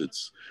space.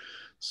 It's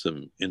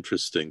some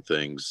interesting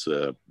things.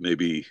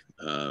 Maybe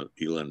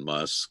Elon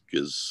Musk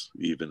has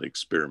even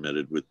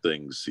experimented with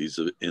things. He's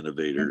an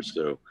innovator.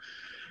 So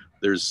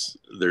there's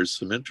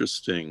some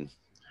interesting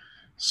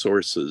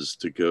sources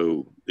to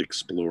go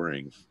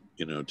exploring,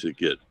 you know, to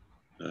get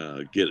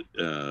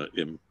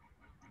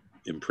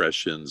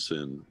impressions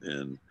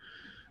and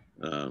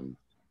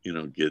you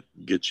know,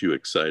 get you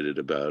excited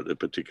about a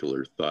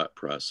particular thought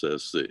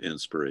process, the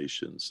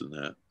inspirations and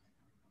that.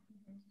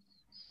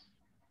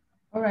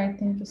 All right,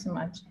 thank you so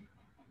much.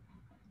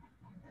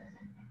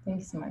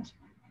 Thanks so much,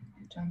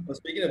 John. Well,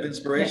 speaking of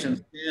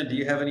inspirations, Dan, do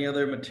you have any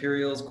other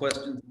materials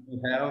questions you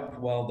have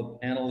while the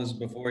panel is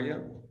before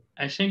you?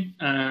 I think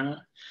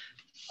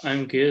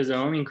I'm good. The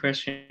only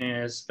question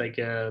is like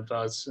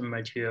about some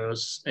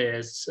materials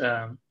is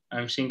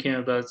I'm thinking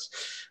about,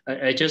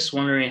 I just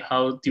wondering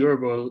how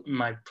durable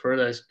my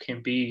products can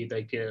be,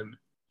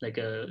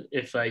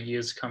 if I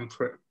use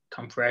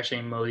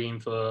compression molding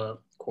for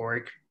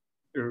cork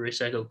or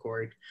recycled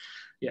cork.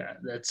 Yeah,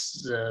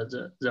 that's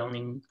the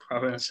only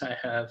problems I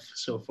have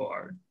so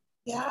far.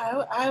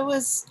 Yeah, I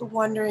was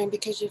wondering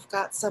because you've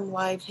got some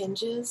live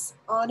hinges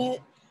on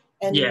it,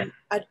 and yeah.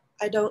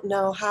 I don't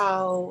know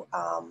how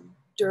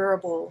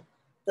durable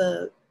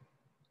the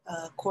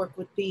cork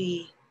would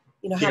be,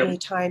 you know, how many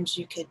times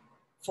you could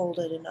fold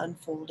it and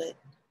unfold it.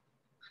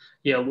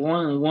 Yeah,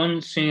 one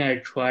thing I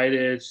tried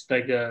is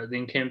like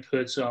then can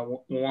put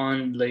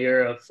one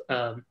layer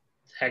of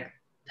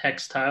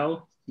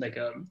textile, like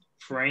a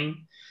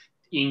frame,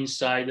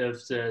 inside of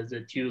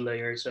the two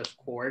layers of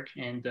cork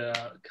and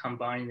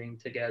combining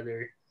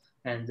together,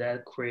 and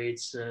that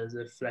creates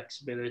the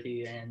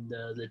flexibility and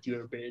the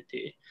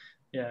durability.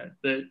 Yeah,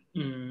 but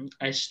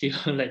I still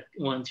like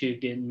want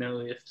to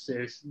know if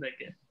there's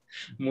like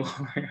more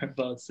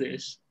about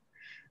this.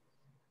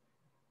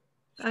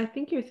 I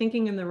think you're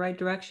thinking in the right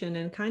direction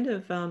and kind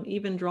of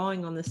even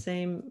drawing on the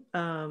same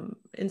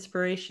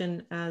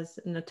inspiration as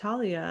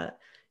Natalia.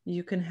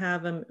 You can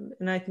have them,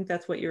 and I think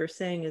that's what you were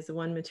saying is the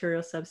one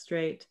material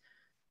substrate.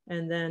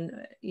 And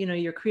then, you know,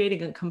 you're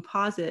creating a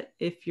composite.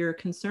 If you're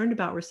concerned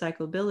about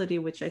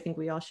recyclability, which I think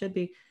we all should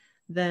be,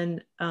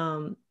 then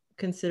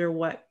consider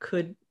what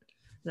could,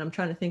 and I'm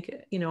trying to think,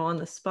 you know, on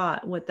the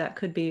spot, what that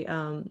could be,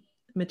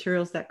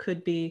 materials that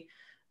could be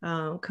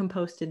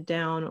composted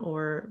down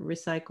or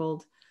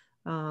recycled.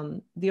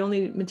 The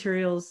only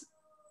materials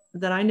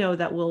that I know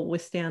that will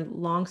withstand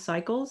long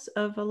cycles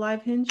of a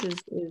live hinge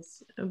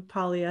is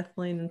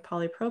polyethylene and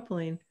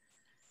polypropylene.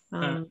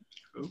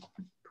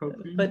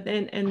 But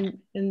and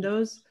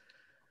those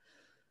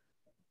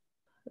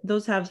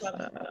have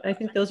I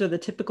think those are the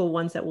typical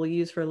ones that we'll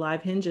use for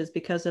live hinges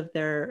because of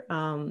their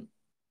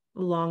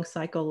long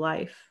cycle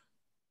life.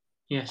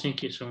 Yeah,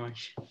 thank you so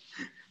much.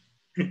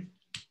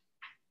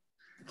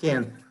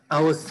 Ken,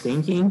 I was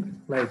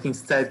thinking, like,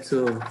 instead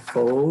to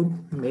fold,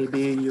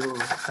 maybe you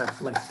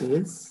have like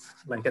this,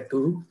 like a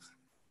tube.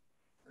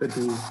 Could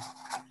be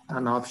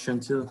an option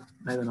too.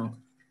 I don't know.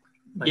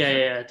 Like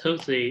yeah,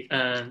 totally.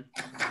 The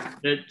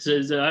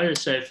other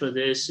side for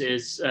this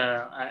is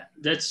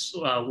that's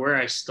where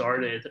I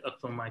started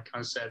from my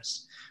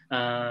concepts.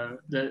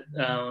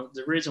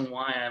 The reason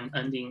why I'm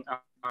ending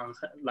on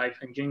live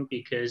hinging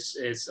because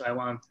I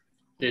want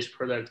this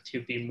product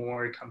to be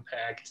more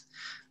compact,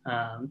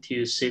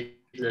 to save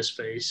the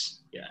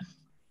space. Yeah.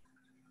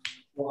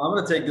 Well, I'm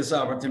going to take this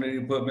opportunity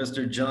to put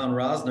Mr. John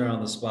Rosner on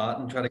the spot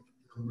and try to get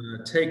some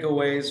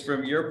takeaways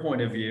from your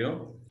point of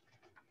view.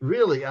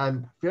 Really,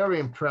 I'm very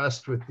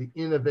impressed with the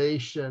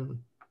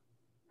innovation,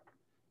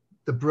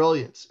 the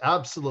brilliance,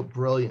 absolute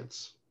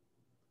brilliance.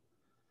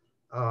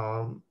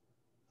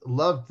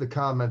 Loved the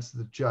comments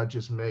the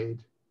judges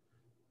made.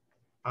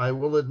 I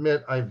will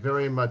admit I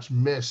very much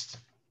missed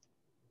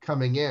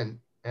coming in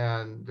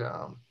and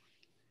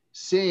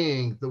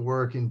seeing the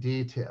work in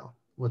detail,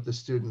 what the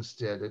students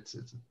did. It's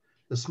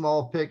the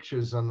small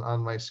pictures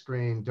on my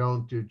screen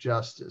don't do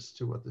justice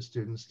to what the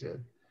students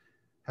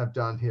have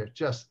done here.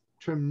 Just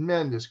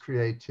tremendous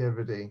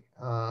creativity.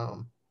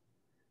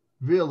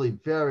 Really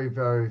very,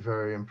 very,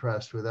 very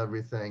impressed with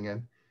everything.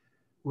 And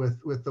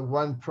with the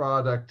one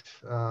product,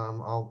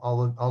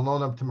 I'll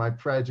own up to my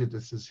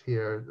prejudices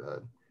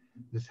here.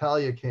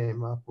 Natalia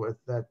came up with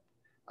that.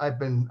 I've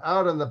been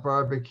out on the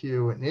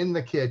barbecue and in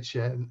the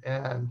kitchen,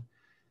 and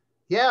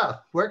yeah,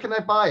 where can I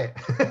buy it?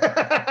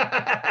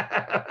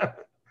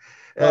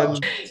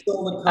 And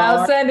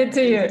I'll send it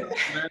to you.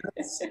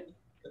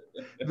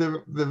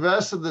 The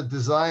rest of the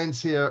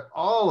designs here,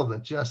 all of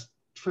them just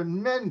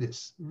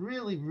tremendous,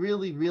 really,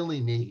 really,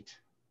 really neat.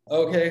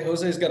 Okay,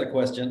 Jose's got a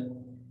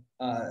question.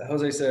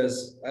 Jose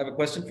says, I have a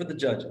question for the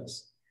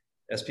judges.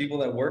 As people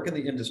that work in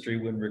the industry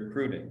when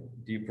recruiting,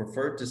 do you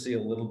prefer to see a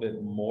little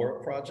bit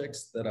more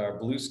projects that are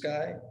blue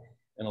sky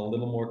and a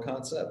little more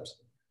concept?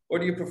 Or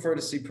do you prefer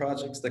to see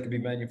projects that can be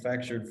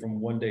manufactured from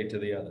one day to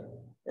the other,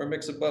 or a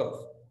mix of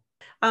both?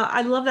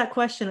 I love that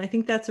question. I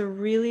think that's a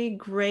really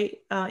great,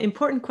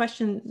 important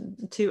question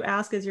to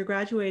ask as you're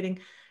graduating.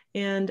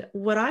 And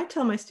what I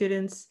tell my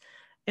students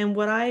and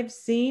what I've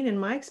seen in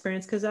my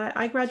experience, because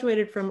I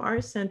graduated from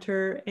Art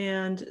Center,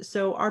 and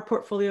so our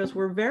portfolios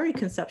were very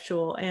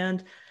conceptual.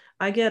 And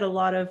I get a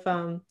lot of,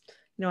 you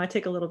know, I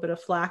take a little bit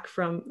of flack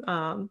from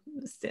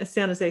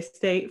San Jose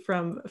State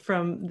from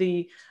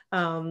the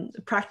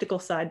practical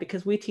side,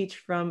 because we teach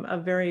from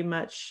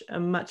a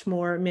much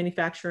more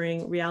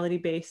manufacturing,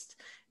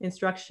 reality-based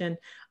instruction.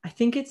 I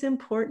think it's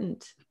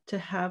important to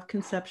have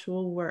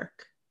conceptual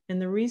work.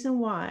 And the reason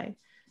why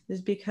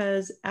is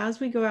because as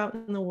we go out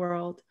in the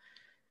world,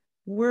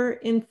 we're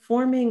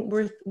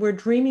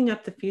dreaming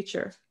up the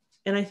future.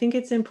 And I think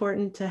it's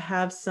important to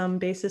have some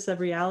basis of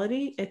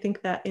reality. I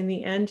think that in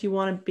the end, you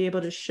want to be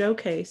able to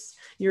showcase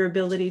your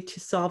ability to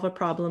solve a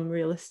problem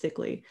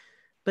realistically.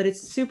 But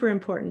it's super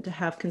important to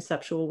have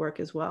conceptual work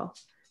as well,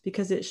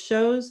 because it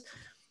shows,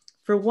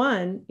 for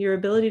one, your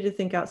ability to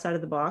think outside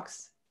of the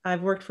box.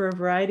 I've worked for a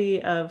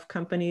variety of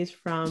companies,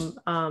 from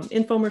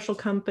infomercial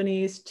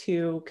companies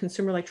to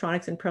consumer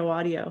electronics and pro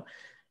audio.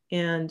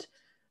 And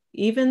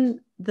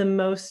even the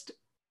most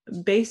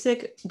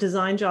basic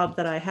design job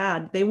that I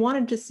had, they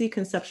wanted to see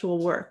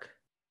conceptual work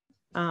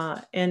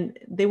and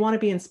they want to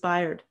be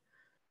inspired.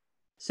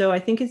 So I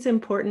think it's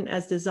important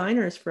as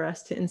designers for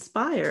us to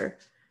inspire,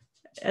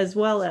 as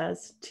well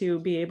as to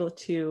be able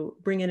to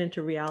bring it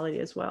into reality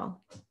as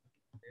well.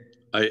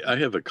 I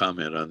have a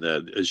comment on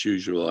that. As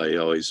usual, I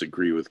always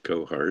agree with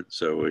Cohart,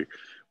 so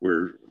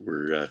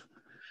we're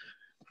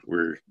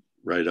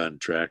right on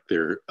track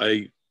there.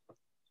 I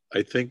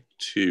think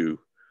too,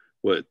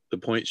 what the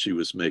point she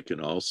was making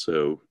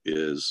also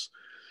is,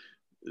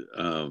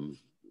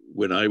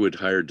 when I would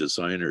hire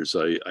designers,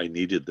 I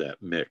needed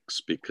that mix,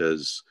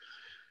 because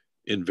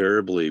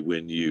invariably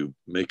when you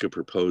make a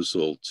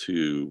proposal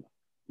to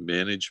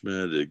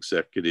management,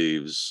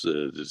 executives,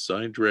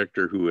 design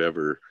director,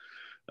 whoever,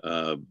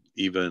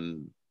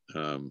 even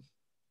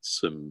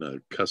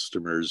some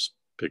customers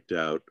picked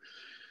out,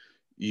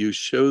 you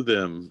show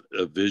them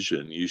a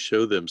vision, you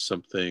show them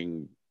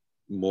something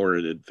more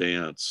in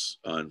advance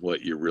on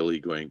what you're really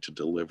going to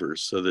deliver,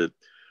 so that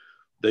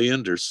they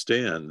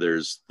understand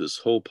there's this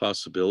whole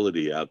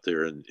possibility out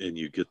there, and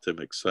you get them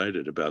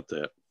excited about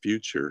that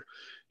future.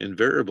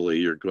 Invariably,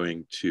 you're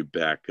going to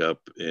back up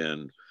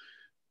and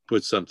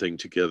put something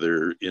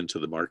together into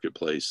the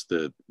marketplace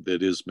that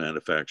is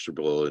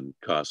manufacturable and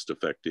cost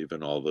effective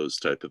and all those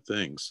type of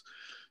things.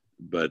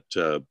 But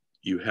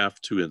you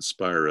have to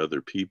inspire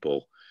other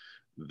people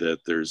that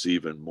there's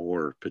even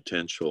more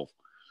potential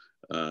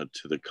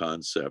to the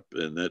concept,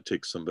 and that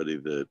takes somebody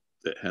that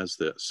has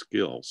that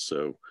skill.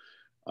 So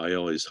I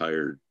always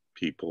hired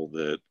people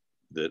that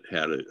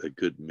had a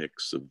good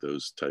mix of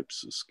those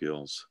types of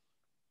skills.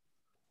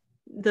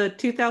 The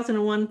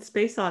 2001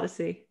 Space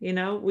Odyssey, you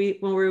know,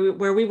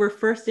 where we were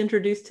first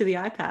introduced to the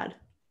iPad.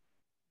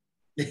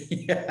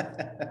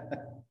 Yeah.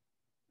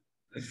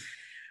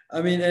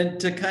 I mean, and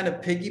to kind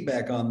of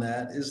piggyback on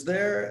that, is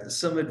there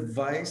some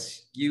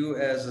advice you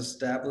as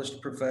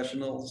established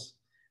professionals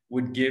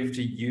would give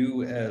to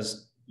you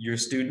as your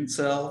student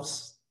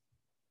selves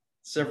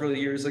several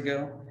years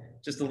ago?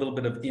 Just a little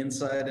bit of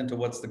insight into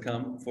what's to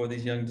come for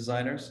these young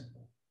designers?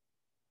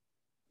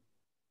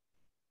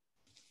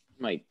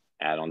 Might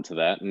add on to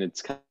that, and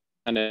it's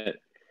kind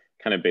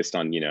of based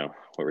on, you know,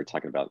 what we're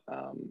talking about,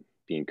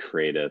 being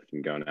creative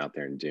and going out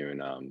there and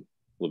doing a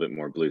little bit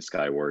more blue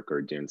sky work,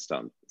 or doing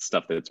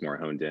stuff that's more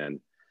honed in.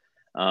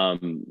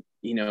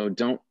 You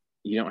know,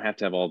 you don't have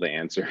to have all the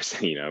answers.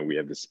 You know, we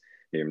have this,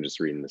 I'm just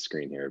reading the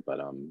screen here, but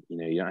you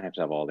know, you don't have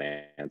to have all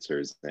the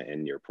answers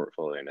in your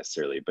portfolio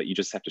necessarily, but you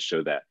just have to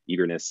show that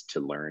eagerness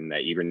to learn,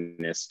 that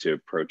eagerness to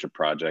approach a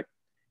project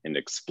and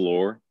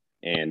explore,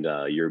 and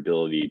your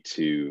ability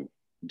to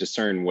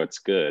discern what's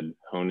good,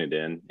 hone it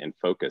in, and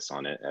focus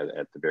on it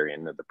at the very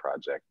end of the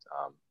project.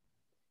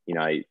 You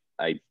know,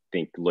 I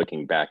think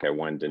looking back, I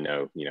wanted to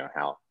know, you know,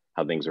 how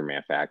things are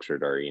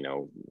manufactured, or, you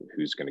know,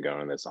 who's going to go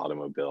in this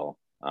automobile.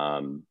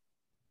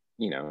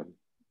 You know,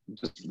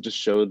 just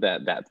show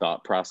that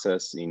thought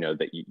process, you know,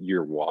 that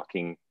you're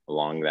walking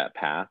along that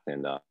path.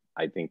 And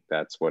I think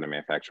that's what a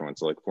manufacturer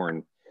wants to look for.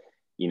 And,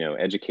 you know,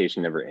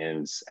 education never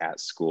ends at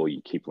school.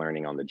 You keep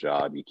learning on the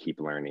job, you keep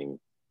learning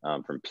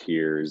from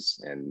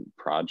peers and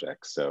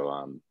projects.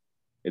 So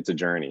it's a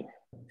journey.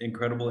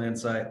 Incredible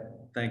insight.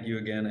 Thank you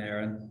again,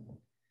 Aaron.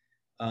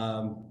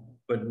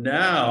 But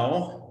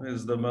now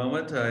is the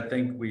moment I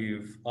think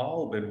we've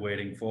all been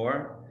waiting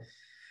for.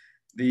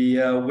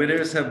 The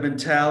winners have been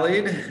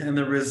tallied, and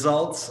the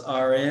results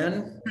are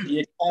in.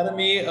 The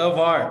Academy of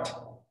Art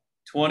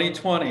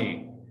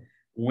 2020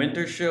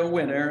 Winter Show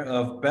winner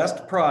of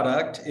Best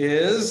Product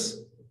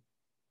is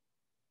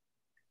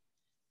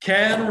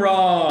Ken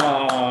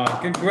Raw.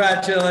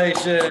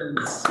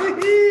 Congratulations.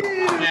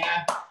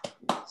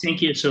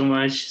 Thank you so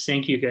much.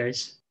 Thank you,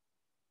 guys.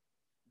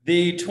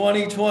 The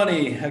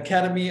 2020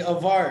 Academy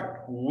of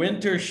Art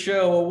Winter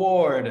Show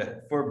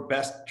Award for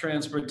Best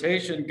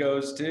Transportation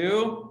goes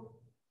to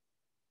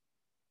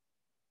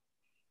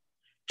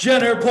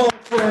Jenner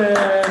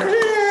Polfred.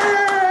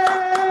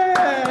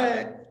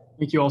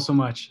 Thank you all so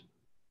much.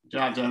 Good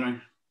job,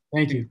 Jenner.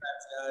 Thank you.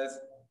 Thanks, guys.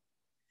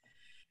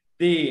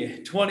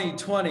 The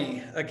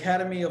 2020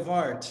 Academy of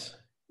Art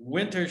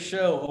Winter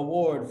Show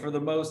Award for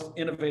the most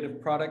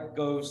innovative product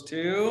goes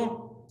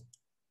to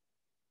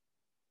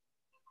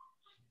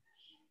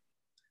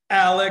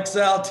Alex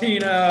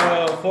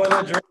Altino for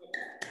the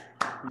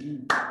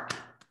drink.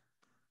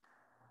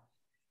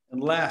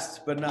 And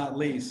last but not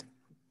least,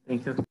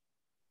 Thank you.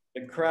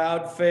 the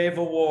Crowd Fave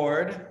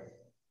Award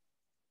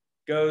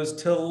goes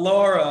to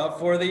Laura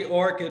for the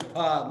Orchid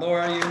Pot.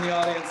 Laura, are you in the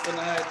audience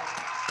tonight?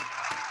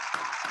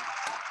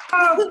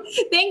 Oh,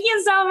 thank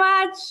you so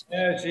much.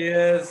 There she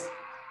is.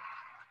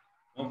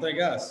 Don't thank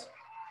us.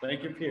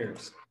 Thank your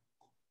peers.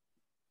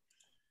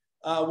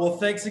 Well,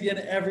 thanks again,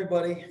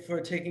 everybody,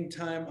 for taking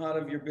time out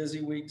of your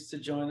busy weeks to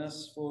join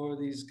us for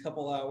these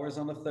couple hours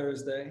on a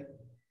Thursday.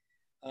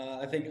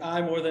 I think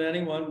I, more than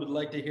anyone, would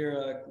like to hear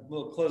a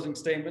little closing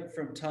statement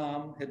from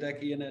Tom,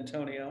 Hideki, and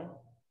Antonio.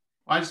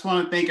 I just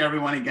want to thank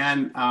everyone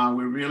again.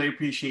 We really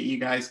appreciate you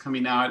guys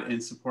coming out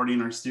and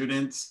supporting our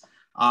students.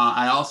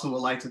 I also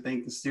would like to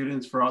thank the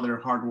students for all their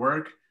hard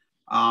work.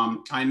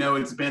 I know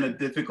it's been a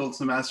difficult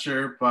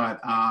semester,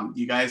 but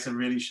you guys have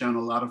really shown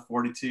a lot of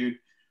fortitude.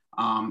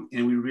 And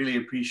we really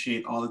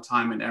appreciate all the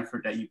time and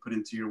effort that you put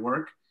into your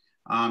work.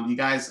 You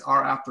guys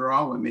are, after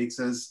all, what makes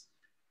us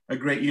a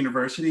great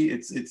university.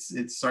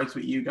 It starts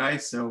with you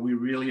guys. So we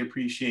really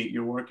appreciate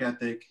your work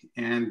ethic.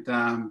 And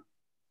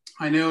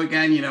I know,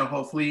 again, you know,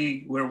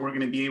 hopefully we're going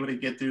to be able to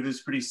get through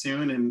this pretty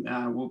soon,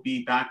 and we'll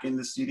be back in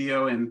the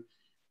studio and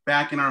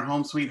back in our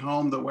home sweet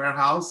home, the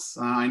warehouse.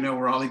 I know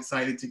we're all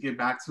excited to get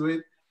back to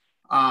it.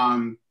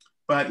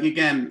 But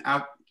again,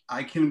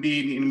 I couldn't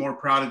be any more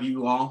proud of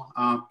you all.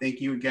 Thank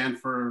you again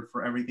for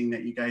everything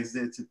that you guys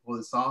did to pull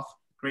this off.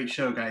 Great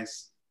show,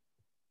 guys.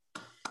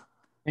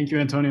 Thank you,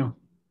 Antonio.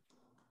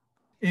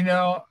 You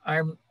know,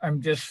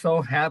 I'm just so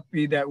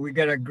happy that we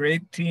got a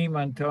great team,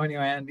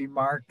 Antonio, Andy,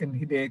 Mark, and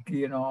Hideki,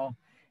 you know,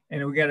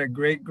 and we got a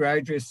great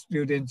graduate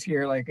students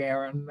here like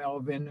Aaron,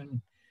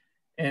 Melvin,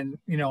 and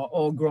you know,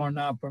 all grown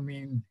up. I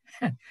mean,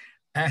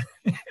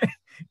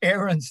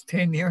 Aaron's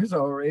 10 years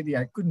already.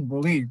 I couldn't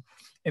believe.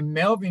 And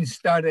Melvin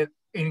started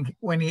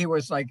when he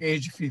was like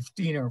age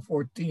 15 or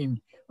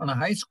 14 on a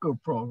high school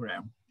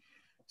program.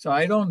 So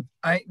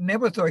I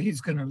never thought he's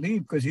going to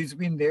leave because he's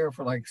been there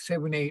for like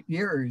 7, 8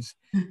 years.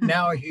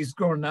 Now he's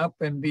grown up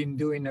and been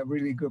doing a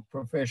really good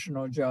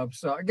professional job.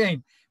 So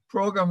again,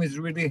 program is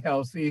really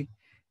healthy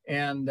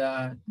and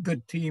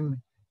good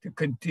team to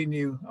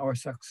continue our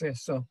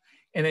success. So,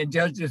 and the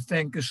judges,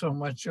 thank you so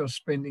much for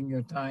spending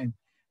your time.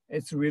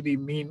 It's really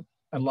mean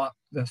a lot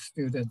to the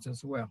students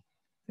as well.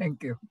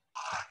 Thank you.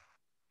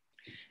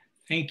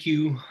 Thank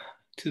you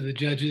to the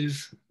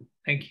judges.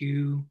 Thank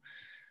you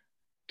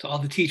to all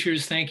the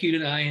teachers. Thank you to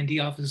the IND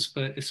office,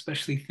 but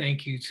especially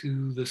thank you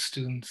to the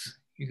students.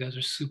 You guys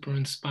are super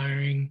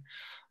inspiring.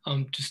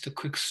 Just a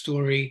quick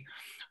story.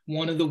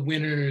 One of the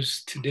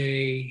winners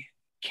today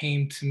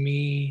came to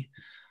me,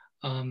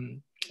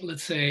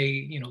 let's say,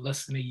 you know,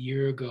 less than a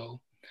year ago.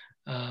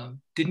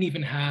 Didn't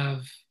even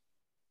have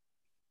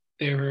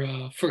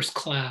their first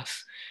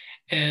class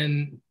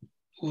and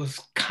was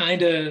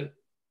kind of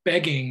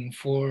begging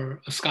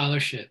for a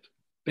scholarship,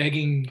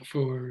 begging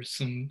for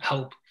some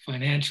help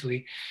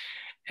financially.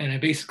 And I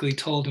basically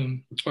told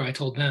him, or I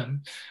told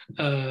them,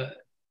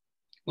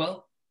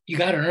 well, you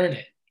got to earn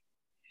it.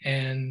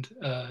 And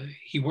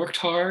he worked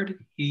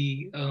hard,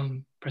 he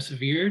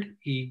persevered,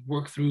 he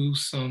worked through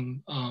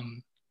some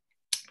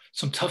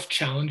tough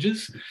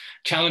challenges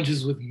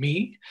with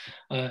me,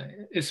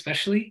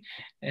 especially.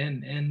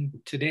 And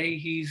today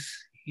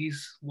he's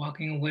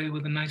walking away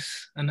with a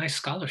nice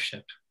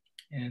scholarship.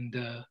 And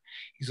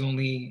he's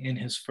only in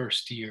his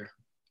first year.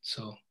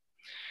 So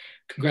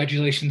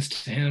congratulations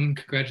to him.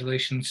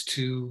 Congratulations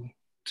to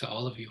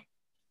all of you.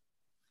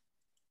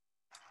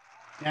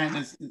 Yeah,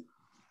 and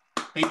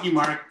thank you,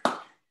 Mark.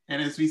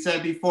 And as we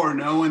said before,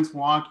 no one's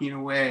walking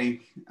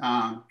away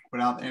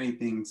without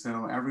anything.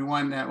 So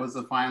everyone that was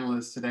a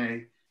finalist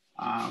today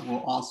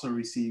will also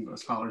receive a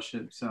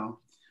scholarship. So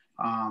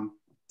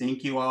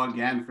thank you all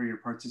again for your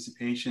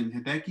participation.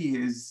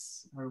 Hideki, is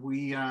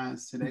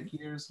Hideki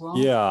here as well?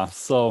 Yeah,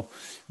 so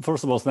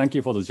first of all, thank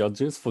you for the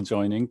judges for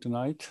joining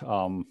tonight.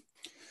 And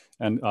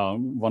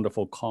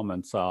wonderful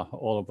comments.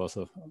 All of us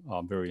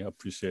are very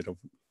appreciative of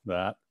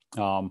that.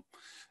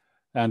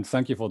 And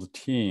thank you for the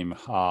team.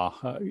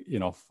 You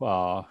know,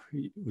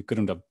 we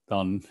couldn't have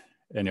done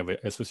any of it,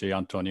 especially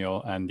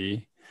Antonio,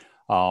 Andy.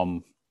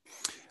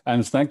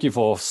 And thank you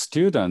for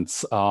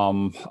students.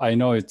 I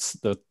know it's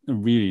the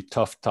really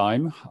tough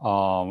time.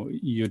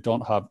 You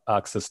don't have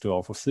access to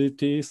our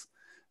facilities,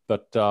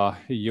 but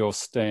you're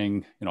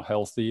staying,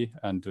 healthy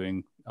and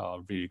doing a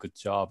really good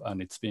job.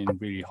 And it's been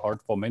really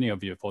hard for many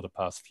of you for the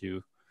past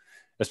few,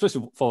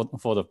 especially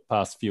for the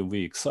past few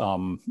weeks.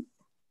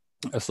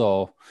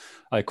 So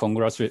I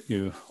congratulate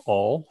you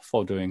all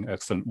for doing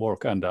excellent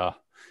work, and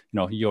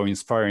you're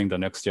inspiring the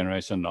next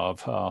generation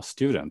of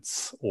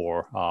students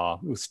or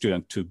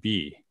student to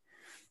be.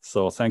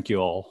 So thank you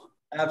all.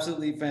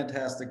 Absolutely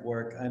fantastic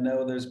work. I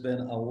know there's been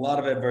a lot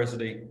of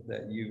adversity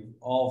that you've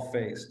all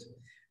faced,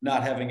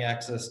 not having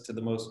access to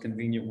the most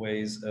convenient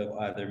ways of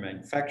either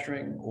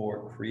manufacturing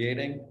or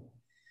creating.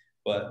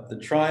 But the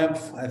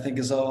triumph, I think,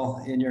 is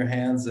all in your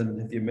hands. And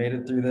if you made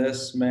it through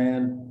this,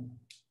 man,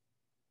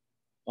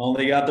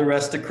 only got the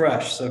rest to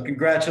crush. So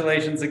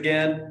congratulations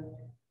again.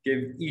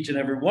 Give each and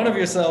every one of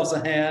yourselves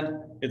a hand.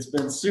 It's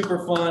been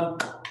super fun.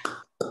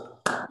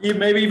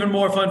 Maybe even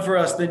more fun for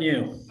us than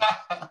you.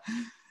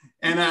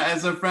 And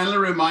as a friendly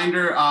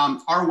reminder,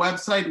 our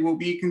website will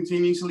be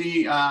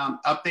continuously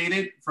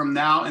updated from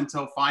now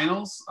until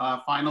finals.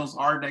 Finals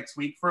are next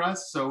week for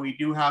us. So we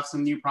do have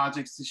some new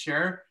projects to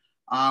share.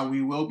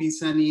 We will be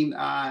sending,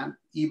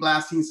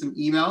 e-blasting some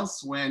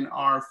emails when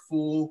our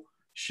full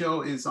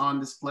show is on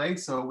display.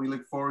 So we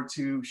look forward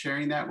to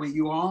sharing that with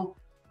you all.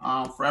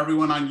 For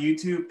everyone on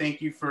YouTube,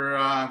 thank you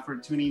for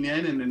tuning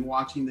in and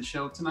watching the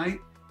show tonight.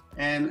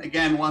 And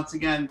again, once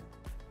again,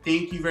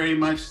 thank you very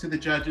much to the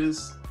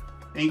judges.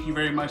 Thank you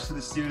very much to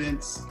the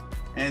students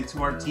and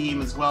to our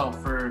team as well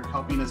for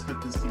helping us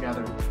put this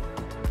together.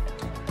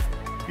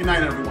 Good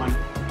night, everyone.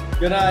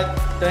 Good night.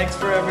 Thanks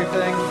for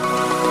everything.